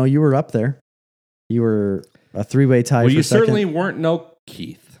you know, you were up there. You were a 3-way tie. Well, for you second. certainly weren't no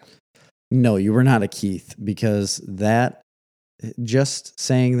Keith. No, you were not a Keith, because that, just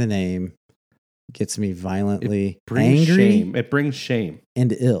saying the name, gets me violently Brings angry shame. It brings shame.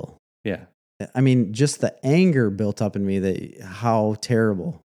 and ill. Yeah. I mean, just the anger built up in me that how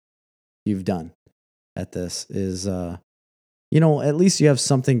terrible you've done at this is, you know, at least you have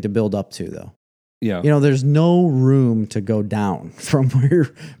something to build up to, though. Yeah. You know, there's no room to go down from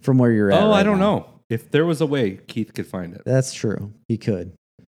where you're at. Oh, right I don't now. know. If there was a way, Keith could find it. That's true. He could.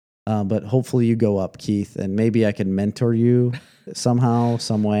 But hopefully you go up, Keith, and maybe I can mentor you somehow,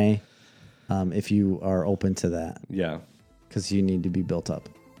 some way, if you are open to that, Yeah. because you need to be built up.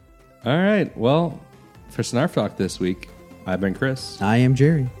 All right. Well, for Snarf Talk this week, I've been Chris. I am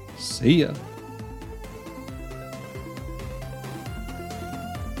Jerry. See ya.